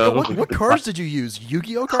 So what cards did you use?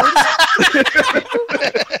 Yu-Gi-Oh cards?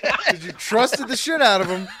 Because you trusted the shit out of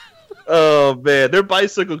them. Oh, man. They're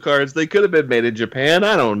bicycle cards. They could have been made in Japan.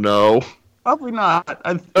 I don't know. Probably not.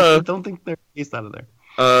 I don't think they're based out of there.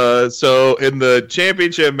 So in the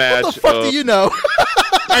championship match... What the fuck do you know?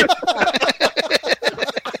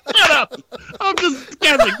 Shut up! I'm just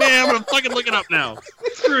guessing, man. I'm going to fucking look it up now.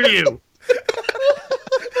 Screw you.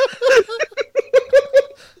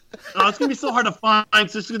 Oh, it's going to be so hard to find.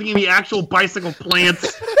 It's just going to give me actual bicycle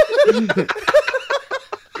plants.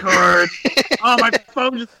 Card. Oh, my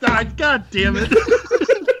phone just died. God damn it.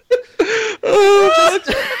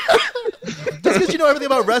 Just because you know everything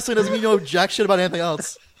about wrestling doesn't mean you know jack shit about anything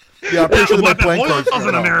else. Yeah, I'm pretty sure they're playing cards. Oil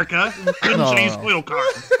in America. Couldn't change oil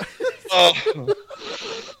cards. All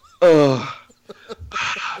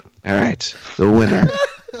right. The winner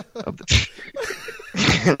of the...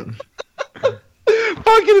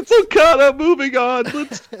 Fucking it's Okada. Moving on.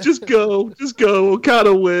 Let's just go. Just go.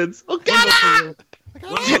 Okada wins. Okada!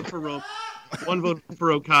 One vote for Roman. One vote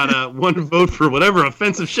for Okada. One vote for whatever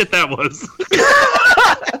offensive shit that was.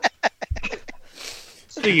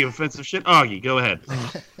 Speaking of offensive shit, Augie, go ahead.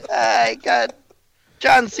 I got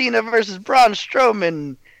John Cena versus Braun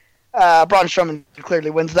Strowman. Braun Strowman clearly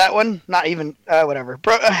wins that one. Not even, whatever.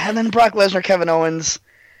 And then Brock Lesnar, Kevin Owens.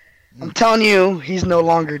 I'm telling you, he's no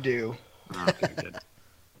longer due. Okay, good.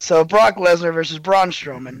 So Brock Lesnar versus Braun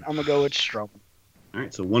Strowman. I'm going to go with Strowman. All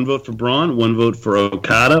right, so one vote for Braun, one vote for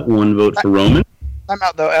Okada, one vote for Roman. I'm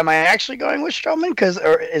out, though. Am I actually going with Strowman?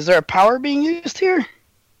 Or is there a power being used here?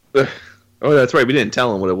 Oh, that's right. We didn't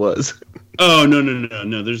tell him what it was. Oh,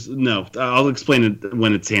 no. There's no. I'll explain it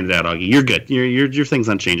when it's handed out, Augie. You're good. Your thing's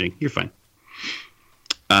not changing. You're fine.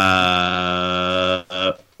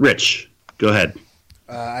 Rich, go ahead.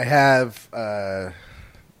 I have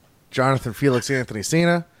Jonathan Felix Anthony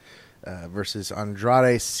Cena versus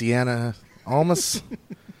Andrade Cien Almas.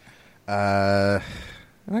 And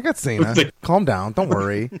I got Cena. Calm down. Don't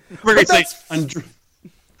worry. We're going to say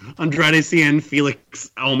Andrade Cien Felix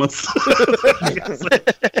Almas.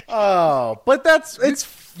 Oh, but it's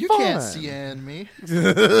You fun. can't CN me.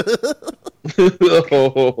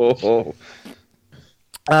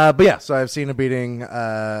 But yeah, so I've Cena beating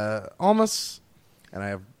Almas, and I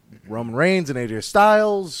have Roman Reigns and AJ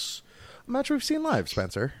Styles. A match we've seen live,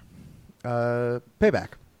 Spencer. Payback.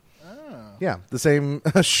 Yeah, the same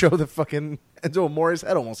show that fucking Enzo Amore's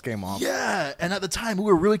head almost came off. Yeah, and at the time we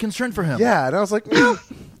were really concerned for him. Yeah, and I was like, no.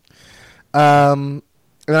 And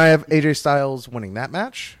I have AJ Styles winning that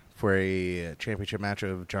match for a championship match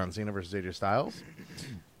of John Cena versus AJ Styles.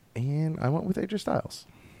 And I went with AJ Styles.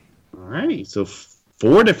 All right, so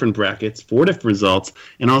 4 different brackets, 4 different results.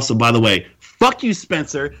 And also, by the way, fuck you,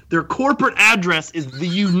 Spencer. Their corporate address is the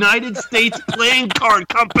United States Playing Card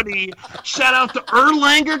Company. Shout out to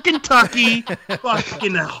Erlanger, Kentucky.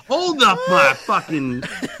 Fucking hold up my fucking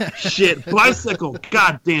shit. Bicycle,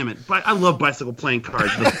 god damn it. I love bicycle playing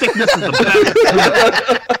cards. The thickness is the best.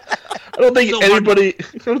 I don't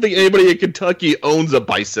think anybody in Kentucky owns a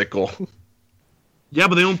bicycle. Yeah,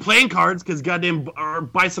 but they own playing cards because goddamn our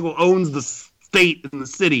bicycle owns the state and the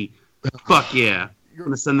city. Fuck yeah. You're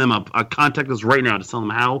going to send them a contact us right now to tell them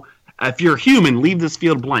how. If you're a human, leave this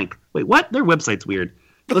field blank. Wait, what? Their website's weird.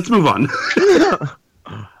 Let's move on. Is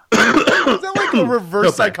that like a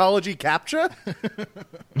reverse psychology captcha?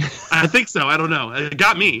 I think so. I don't know. It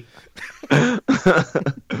got me.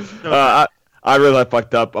 I really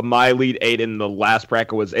fucked up. My lead 8 in the last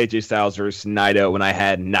bracket was AJ Styles versus Naito, and I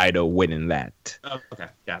had Naito winning that. Oh, okay,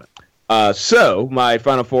 got it. So my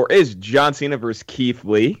final 4 is John Cena versus Keith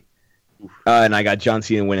Lee, and I got John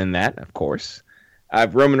Cena winning that, of course. I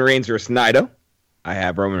have Roman Reigns versus Naito. I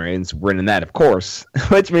have Roman Reigns winning that, of course,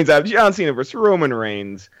 which means I have John Cena versus Roman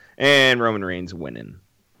Reigns, and Roman Reigns winning.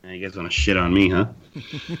 You guys want to shit on me, huh?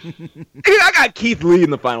 I got Keith Lee in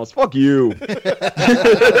the finals. Fuck you.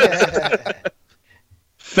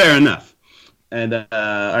 Fair enough. And all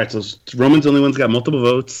right, so Roman's the only one's got multiple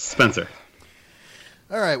votes. Spencer.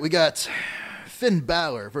 All right, we got Finn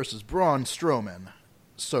Balor versus Braun Strowman.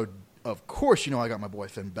 So, of course, you know I got my boy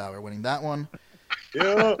Finn Balor winning that one.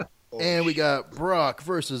 Yeah. And we got Brock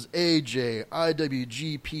versus AJ,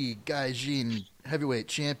 IWGP Gaijin Heavyweight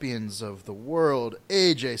Champions of the World.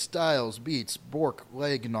 AJ Styles beats Bork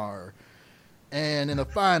Lesnar. And in the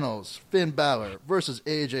finals, Finn Balor versus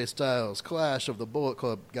AJ Styles, Clash of the Bullet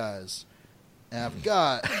Club guys. And I've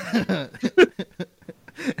got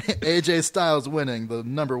AJ Styles winning, the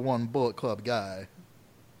 #1 Bullet Club guy.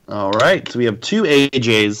 All right, so we have 2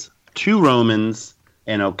 AJs, 2 Romans,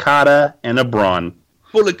 an Okada, and a Braun.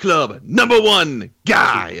 Bullet Club #1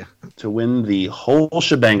 guy to win the whole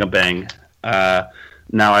shebang bang.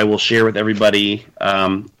 Now I will share with everybody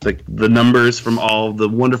the numbers from all the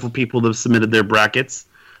wonderful people that have submitted their brackets.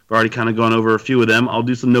 I've already kind of gone over a few of them. I'll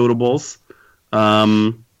do some notables.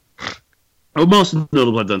 Most of the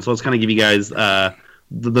notables I've done, so let's kind of give you guys the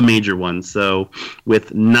major ones. So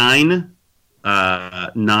with 9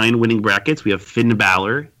 winning brackets, we have Finn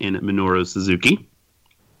Balor and Minoru Suzuki.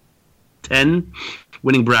 10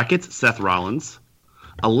 winning brackets, Seth Rollins.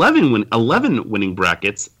 11 winning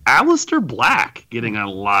brackets, Aleister Black getting a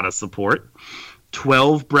lot of support.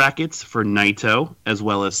 12 brackets for Naito, as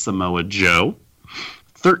well as Samoa Joe.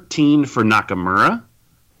 13 for Nakamura.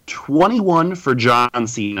 21 for John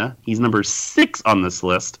Cena. He's number 6 on this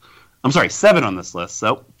list. I'm sorry, 7 on this list.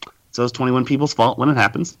 So it's 21 people's fault when it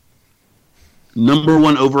happens.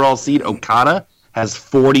 #1 overall seed, Okada, has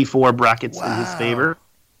 44 brackets in his favor.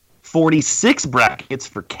 46 brackets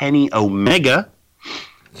for Kenny Omega.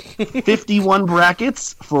 51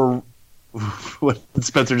 brackets for... What did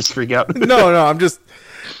Spencer just freak out? No, I'm just...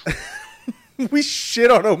 We shit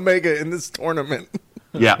on Omega in this tournament.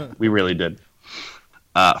 Yeah, we really did.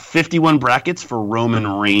 51 brackets for Roman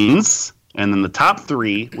Reigns. And then the top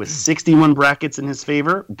 3 with 61 brackets in his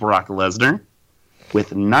favor, Brock Lesnar.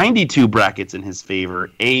 With 92 brackets in his favor,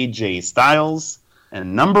 AJ Styles.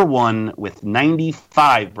 And #1 with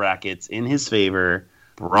 95 brackets in his favor,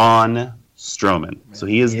 Braun Strowman. So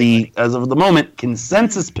he is as of the moment,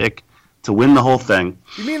 consensus pick to win the whole thing.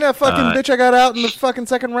 You mean that fucking bitch I got out in the fucking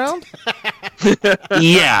second round?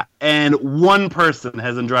 Yeah, and one person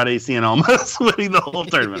has Andrade Cien Almas winning the whole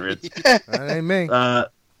tournament, Rich. That ain't me.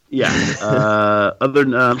 Yeah. I'm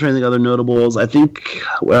trying to think of other notables. I think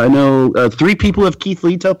I know 3 people have Keith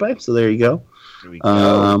Lee Tope, so there you go. There we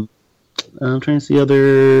go. I'm trying to see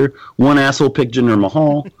other... One asshole picked Jinder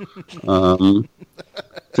Mahal.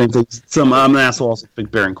 Same thing. Some asshole also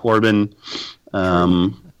picked Baron Corbin.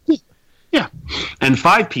 Yeah. And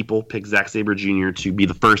 5 people picked Zack Sabre Jr. to be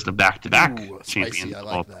the first of back-to-back champions. I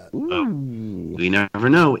like that. We never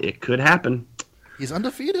know. It could happen. He's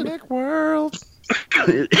undefeated. Big world.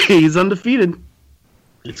 He's undefeated.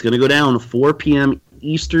 It's going to go down 4 p.m.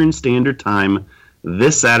 Eastern Standard Time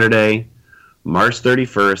this Saturday, March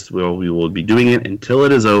 31st. We will be doing it until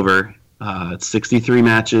it is over. It's 63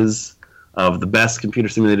 matches of the best computer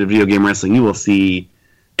simulated video game wrestling you will see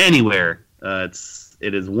anywhere.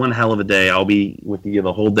 It is one hell of a day. I'll be with you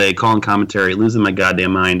the whole day, calling commentary, losing my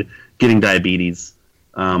goddamn mind, getting diabetes.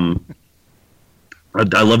 I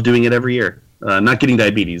love doing it every year. Not getting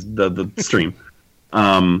diabetes, the stream.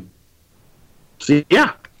 So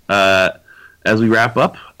yeah, as we wrap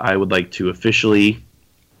up, I would like to officially...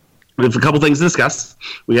 We have a couple things to discuss.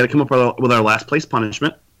 We got to come up with our last place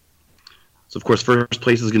punishment. So, of course, first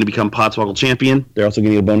place is going to become Podswoggle champion. They're also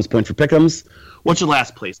getting a bonus point for pick'ems. What's your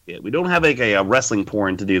last place get? We don't have like a wrestling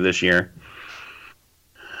porn to do this year.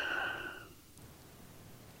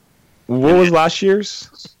 What was last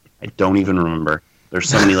year's? I don't even remember. There's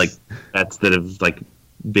so many like bets that have like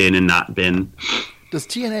been and not been. Does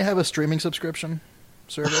TNA have a streaming subscription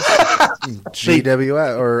service?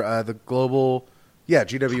 GWS or the global... Yeah,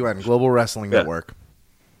 GWN, Global Wrestling Yeah. Network.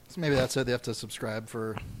 So maybe that's it. They have to subscribe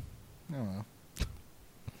for. I don't know.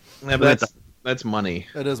 Yeah, but that's money.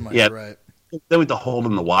 It is my Yeah. right. Then we have to hold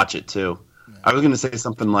them to watch it too. Yeah. I was going to say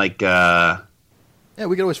something like, Yeah,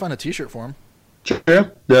 we could always find a T-shirt for him. sure,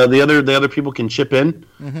 the other people can chip in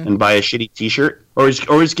and buy a shitty T-shirt, or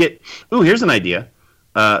just get. Ooh, here's an idea.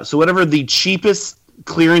 So whatever the cheapest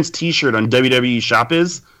clearance T-shirt on WWE Shop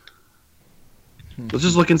is, let's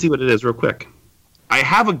just look and see what it is real quick. I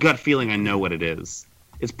have a gut feeling I know what it is.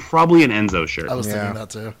 It's probably an Enzo shirt. I was Yeah. thinking that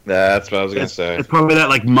too. That's what I was gonna say. It's probably that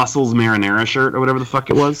like Muscles Marinara shirt or whatever the fuck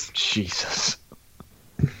it was. Jesus.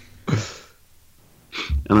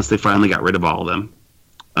 Unless they finally got rid of all of them.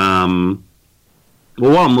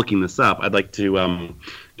 Well, while I'm looking this up, I'd like to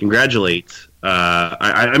congratulate.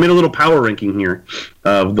 I made a little power ranking here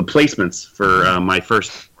of the placements for my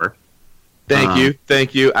first tour.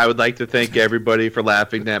 Thank you. I would like to thank everybody for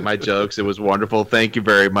laughing at my jokes. It was wonderful. Thank you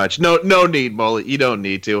very much. No need, Mullet. You don't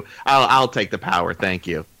need to. I'll take the power. Thank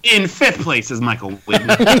you. In fifth place is Michael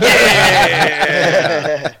Whitney.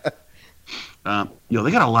 Yo,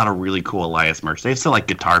 they got a lot of really cool Elias merch. They sell like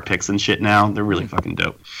guitar picks and shit now. They're really fucking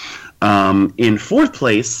dope. In fourth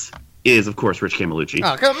place is, of course, Rich Camelucci.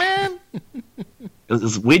 Oh, come on. It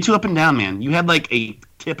was way too up and down, man. You had like a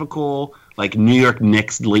typical like New York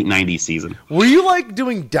Knicks late '90s season. Were you like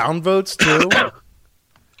doing downvotes too?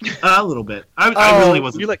 A little bit. I really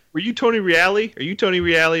wasn't. Were you Tony Reale? Are you Tony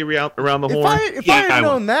Reale around the horn? If I had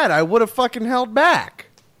known that, I would have fucking held back.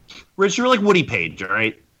 Rich, you were like Woody Page, all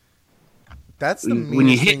right? That's the When you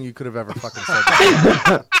meanest hit- thing you could have ever fucking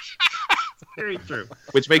said. Very true.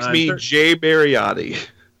 Which makes me third- Jay Mariotti.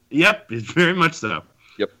 Yep, it's very much so.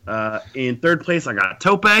 Yep. In third place, I got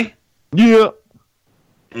Tope. Yeah.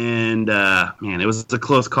 And, man, it was a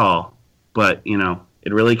close call. But, you know,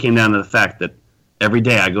 it really came down to the fact that every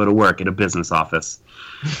day I go to work at a business office.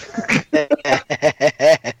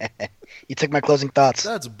 You took my closing thoughts.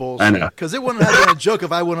 That's I bullshit. know. Because it wouldn't have been a joke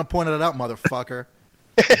if I wouldn't have pointed it out, motherfucker.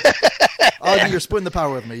 You're splitting the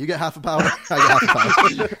power with me. You get half a power. I get half a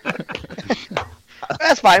power.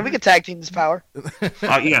 That's fine. We can tag team this power.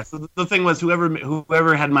 Yeah, so the thing was,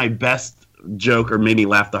 whoever had my best joke or made me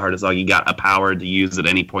laugh the hardest, you got a power to use at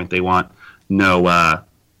any point they want. No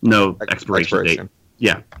expiration date.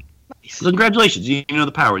 Yeah. So congratulations, you know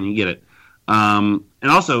the power and you get it. And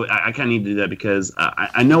also, I kind of need to do that because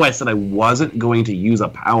I know I said I wasn't going to use a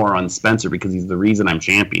power on Spencer because he's the reason I'm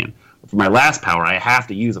champion. For my last power, I have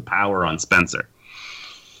to use a power on Spencer.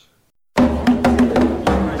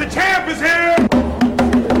 The champ is here!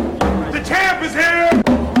 The champ is here!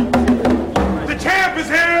 The champ is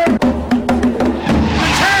here! The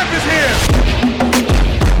champ is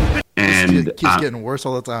here! And It keeps getting worse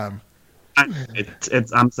all the time.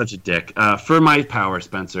 I'm such a dick. For my power,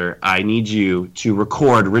 Spencer, I need you to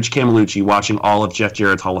record Rich Camelucci watching all of Jeff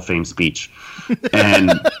Jarrett's Hall of Fame speech. And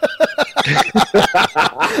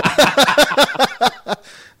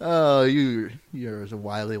Oh, you're a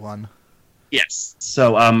wily one. yes.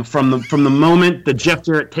 So from the moment that Jeff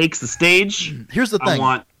Jarrett takes the stage, Here's the I thing.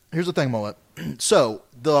 want Here's the thing, Mullet. So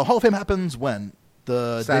the Hall of Fame happens when?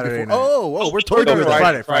 The Saturday day before. night. Oh, we're totally No, cool with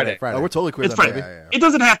that. Friday. Oh, we're totally cool it's with that, Friday. baby. Yeah. It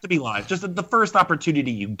doesn't have to be live. Just the first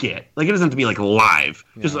opportunity you get. Like it doesn't have to be like live.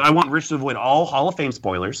 Just I want Rich to avoid all Hall of Fame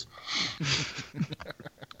spoilers.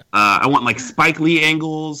 I want like Spike Lee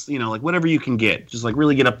angles, like whatever you can get. Just like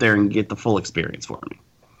really get up there and get the full experience for me.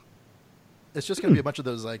 It's just gonna be a bunch of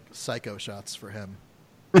those like psycho shots for him.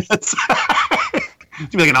 It's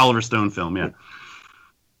be like an Oliver Stone film, yeah.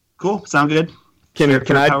 Cool. Sound good? Can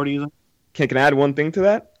I Power to use them? can I add one thing to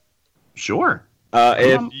that? Sure.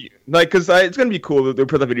 Because it's gonna be cool that they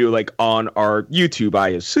put the video like on our YouTube, I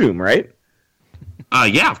assume, right?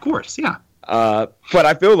 Yeah, of course. Yeah. But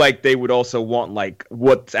I feel like they would also want like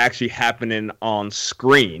what's actually happening on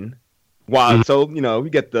screen. Wow, so we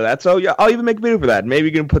get that. So yeah, I'll even make a video for that. Maybe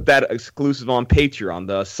you can put that exclusive on Patreon,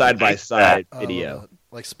 the side by side video.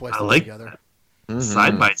 Like splice I them like together.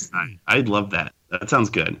 Side by side. I'd love that. That sounds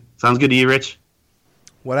good. Sounds good to you, Rich?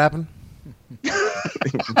 What happened?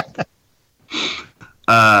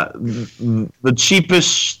 The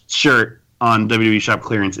cheapest shirt on WWE Shop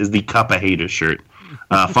clearance is the Cup of Haters shirt,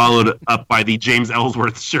 followed up by the James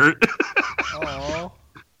Ellsworth shirt. Oh,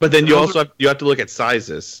 But then you also have to look at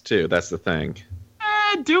sizes too. That's the thing.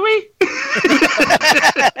 Do we?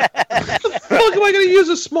 What am I going to use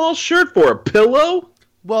a small shirt for? A pillow?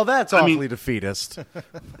 Well, that's I mean- awfully defeatist.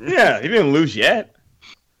 Yeah, you didn't lose yet.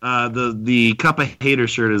 The Cup of Haters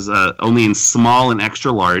shirt is only in small and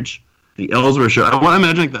extra large. The Ellsworth shirt, I want to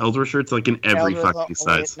imagine like the Ellsworth shirt's like in every Ellsworth fucking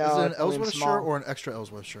only- size. no, is it an it's only Ellsworth small. shirt or an extra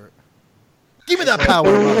Ellsworth shirt? Give me that power,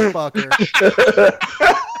 motherfucker.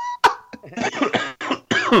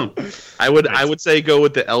 I would say go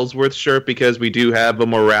with the Ellsworth shirt because we do have a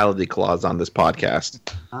morality clause on this podcast.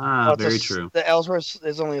 Ah, very true. The Ellsworth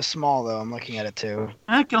is only a small, though. I'm looking at it, too.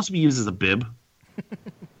 That can also be used as a bib.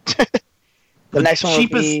 The next one would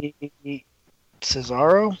be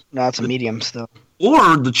Cesaro? No, it's a medium still.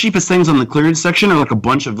 Or the cheapest things on the clearance section are like a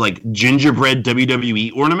bunch of like gingerbread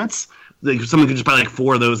WWE ornaments. Like someone could just buy like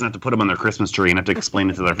 4 of those and have to put them on their Christmas tree and have to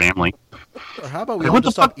explain it to their family. Or how about we all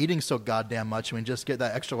just stop eating so goddamn much and we just get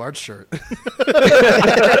that extra large shirt?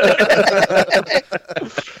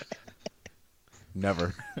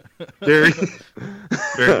 Never. Very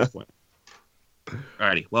good point.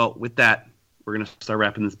 Alrighty. Well, with that, we're going to start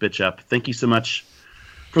wrapping this bitch up. Thank you so much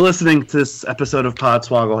for listening to this episode of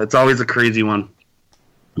Podswoggle. It's always a crazy one.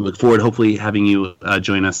 We look forward to hopefully having you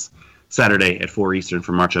join us Saturday at 4 Eastern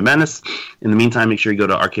for March of Madness. In the meantime, make sure you go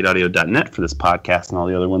to arcadeaudio.net for this podcast and all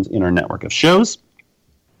the other ones in our network of shows.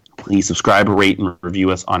 Please subscribe, rate, and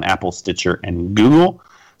review us on Apple, Stitcher, and Google.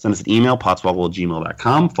 Send us an email,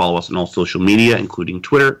 podswoggle@gmail.com. Follow us on all social media, including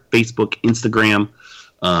Twitter, Facebook, Instagram,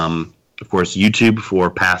 of course, YouTube for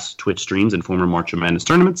past Twitch streams and former March of Madness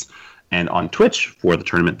tournaments, and on Twitch for the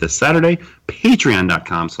tournament this Saturday.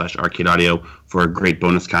 Patreon.com/arcadeaudio for great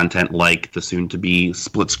bonus content like the soon-to-be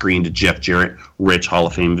split-screened Jeff Jarrett Rich Hall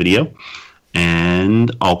of Fame video,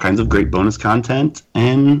 and all kinds of great bonus content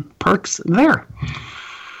and perks there.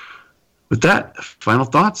 With that, final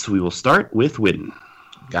thoughts. We will start with Widden.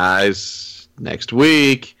 Guys, next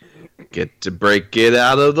week, get to break it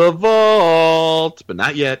out of the vault. But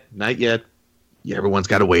not yet. Not yet. Yeah, everyone's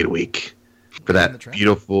got to wait a week for that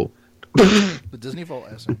beautiful... The Disney Vault,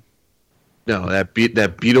 I assume. No, that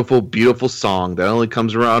beautiful, beautiful song that only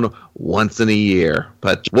comes around once in a year.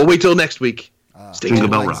 But we'll wait till next week. Stay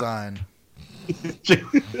tuned. Bell Rock.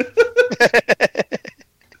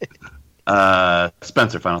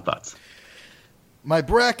 Spencer, final thoughts. My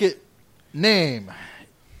bracket name,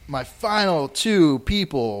 my final 2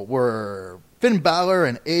 people were Finn Balor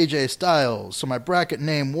and AJ Styles. So my bracket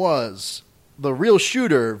name was The Real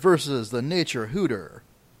Shooter versus The Nature Hooter.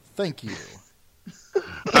 Thank you. All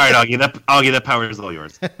right, Augie, that power is all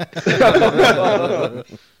yours.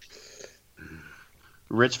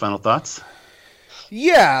 Rich, final thoughts?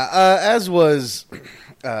 Yeah, as was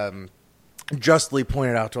justly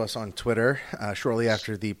pointed out to us on Twitter shortly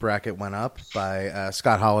after the bracket went up by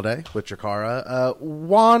Scott Holiday with Jakara,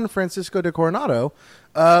 Juan Francisco de Coronado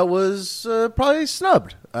was probably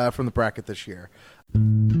snubbed from the bracket this year.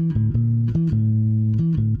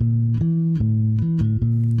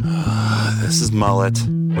 This is Mullet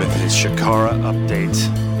with his Shakara update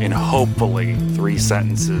in hopefully 3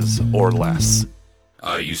 sentences or less.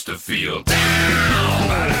 I used to feel down,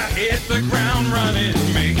 but I hit the ground running.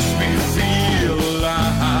 Makes me feel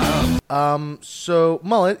alive. So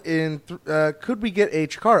Mullet, could we get a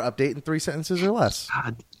Chikara update in 3 sentences or less?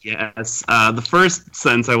 God, yes. The first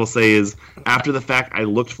sentence I will say is, after the fact, I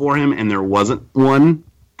looked for him and there wasn't one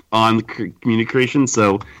on the community creation,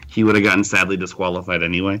 so he would have gotten sadly disqualified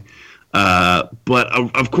anyway. But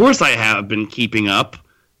of course I have been keeping up,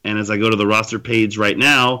 and as I go to the roster page right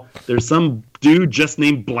now, there's some dude just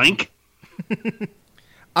named Blank.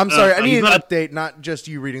 I'm sorry, I need an update, not just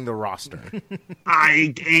you reading the roster.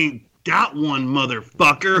 I ain't got one,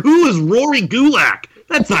 motherfucker. Who is Rory Gulak?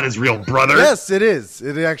 That's not his real brother. Yes, it is.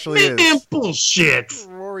 It actually is. Bullshit.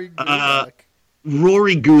 Rory Gulak.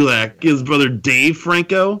 Rory Gulak, his brother Dave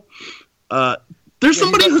Franco. There's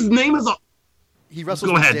somebody whose name is... He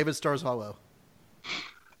wrestles with David Stars Hollow.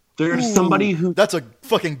 There's somebody who... That's a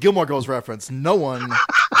fucking Gilmore Girls reference. No one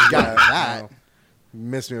got that.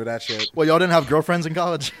 Miss me with that shit. Well, y'all didn't have girlfriends in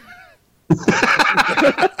college?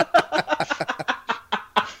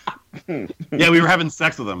 Yeah, we were having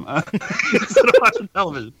sex with them instead of watching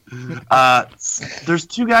television. There's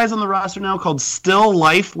 2 guys on the roster now called Still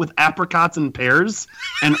Life with Apricots and Pears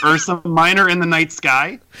and Ursa Minor in the Night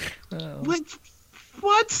Sky.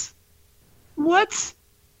 What?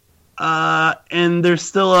 And there's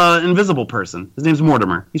still an invisible person. His name's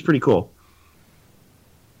Mortimer. He's pretty cool.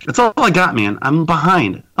 That's all I got, man. I'm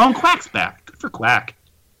behind. Oh, and Quack's back. Good for Quack.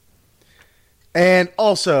 And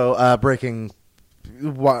also, breaking,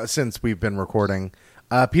 since we've been recording,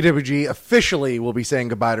 PWG officially will be saying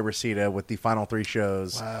goodbye to Reseda with the final 3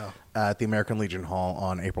 shows at the American Legion Hall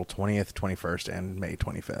on April 20th, 21st, and May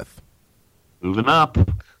 25th. Moving up.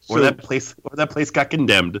 Or that place got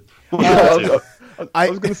condemned. I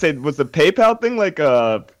was going to say, was the PayPal thing like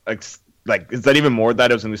is that even more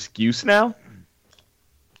that it was an excuse now?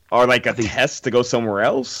 Or like a test to go somewhere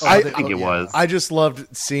else? I think it was. I just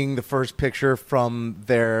loved seeing the first picture from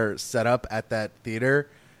their setup at that theater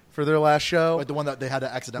for their last show. Like the one that they had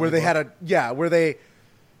to accidentally Where they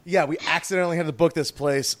book. we accidentally had to book this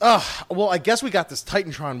place. Well, I guess we got this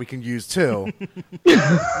Titantron we can use too.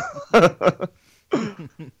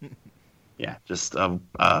 Yeah, just the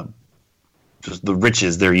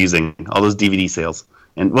riches they're using, all those DVD sales.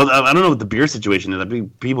 And, well, I don't know what the beer situation is. I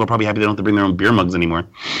think people are probably happy they don't have to bring their own beer mugs anymore.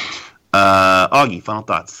 Augie, final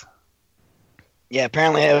thoughts? Yeah,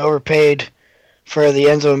 apparently I overpaid for the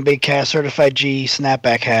Enzo and Big Cass Certified G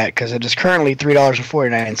snapback hat because it is currently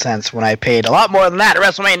 $3.49 when I paid a lot more than that at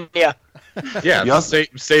WrestleMania. Yeah,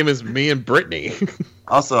 same as me and Brittany.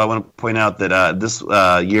 Also, I want to point out that this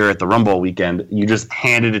year at the Rumble weekend, you just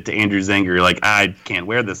handed it to Andrew Zenger. You're like, I can't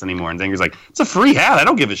wear this anymore. And Zenger's like, it's a free hat. I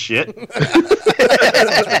don't give a shit.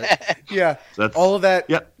 Yeah, So all of that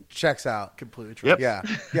Yep. checks out. Completely true. Yep.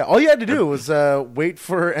 Yeah. All you had to do was wait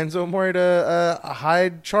for Enzo Amore to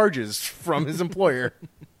hide charges from his employer.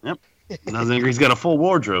 Yep. Now Zenger's got a full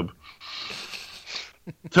wardrobe.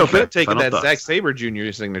 So could have taken Final that thoughts. Zack Sabre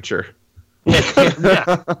Jr. signature.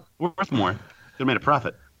 Yeah. Worth more. Could have made a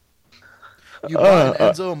profit. You bought an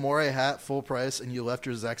Enzo Amore hat full price, and you left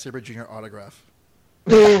your Zack Sabre Jr. autograph.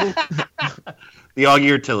 The Augie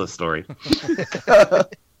Ortilla story.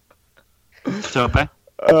 Tope?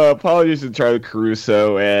 Apologies to Charlie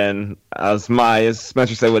Caruso, and as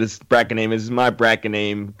Spencer said, what his bracket name is my bracket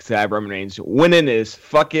name because I have Roman Reigns. Winning is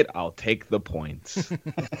fuck it, I'll take the points.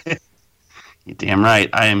 You're damn right.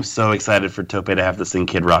 I am so excited for Tope to have to sing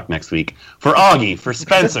Kid Rock next week. For Augie, for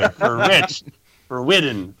Spencer, for Rich, for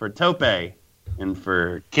Widden, for Tope, and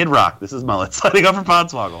for Kid Rock. This is Mullet signing off for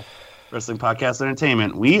Podswoggle Wrestling Podcast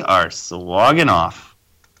Entertainment. We are slogging off.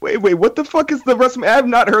 Wait, what the fuck is the WrestleMania? I have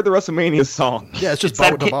not heard the WrestleMania song. Yeah, it's just It's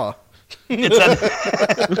Ball with the that Ball.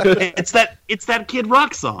 It's that Kid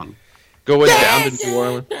Rock song. Going down to New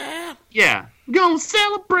Orleans. Yeah. Gonna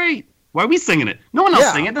celebrate. Why are we singing it? No one else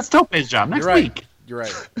Yeah. sing it. That's Tope's job next You're right. week. You're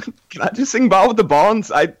right. Can I just sing Ball with the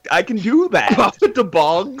Bonds? I can do that. Ball with the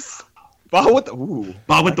Bogs. Ball with the ooh.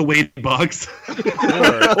 Bob with the Wade Bugs.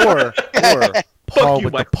 or Paul you,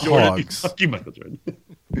 with the Michael Jordan. Pogs. Fuck you, Michael Jordan.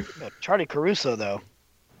 Charlie Caruso, though.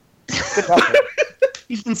 Good helper.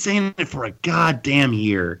 He's been saying it for a goddamn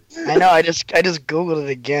year. I know. I just Googled it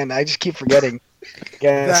again. I just keep forgetting.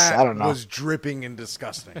 Guess That I don't know. was dripping and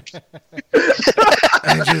disgusting.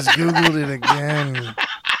 I just Googled it again.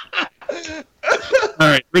 All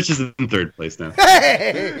right, Rich is in third place now.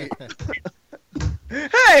 Hey!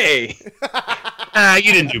 Hey!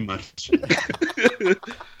 You didn't do much.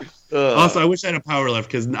 Also, I wish I had a power left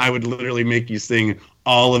because I would literally make you sing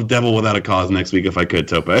all of Devil Without a Cause next week if I could,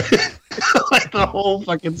 Tope. Like the whole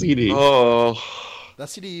fucking CD. Oh, That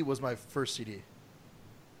CD was my first CD.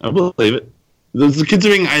 I believe it.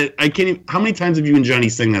 Considering I can't even, how many times have you and Johnny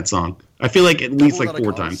sing that song? I feel like at least like Without a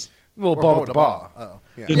 4 Cause? times. Well, Or Ball Ball with the Ball. Oh.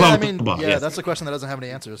 Yeah. Yeah, Ball I with mean, the Ball, yeah, yes. that's the question that doesn't have any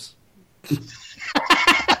answers.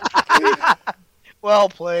 Well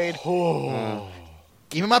played.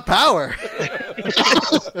 Give me my power.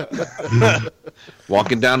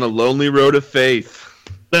 walking down the lonely road of faith.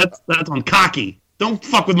 That's on cocky. Don't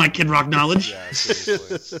fuck with my Kid Rock knowledge. Yeah,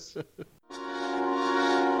 seriously.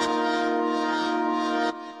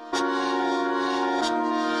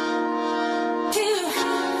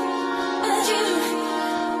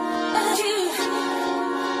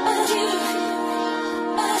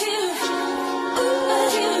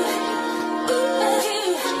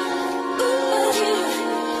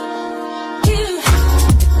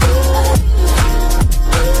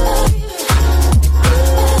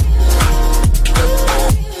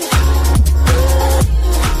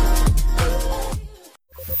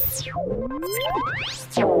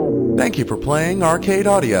 Thank you for playing Arcade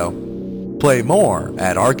Audio. Play more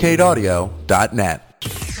at arcadeaudio.net.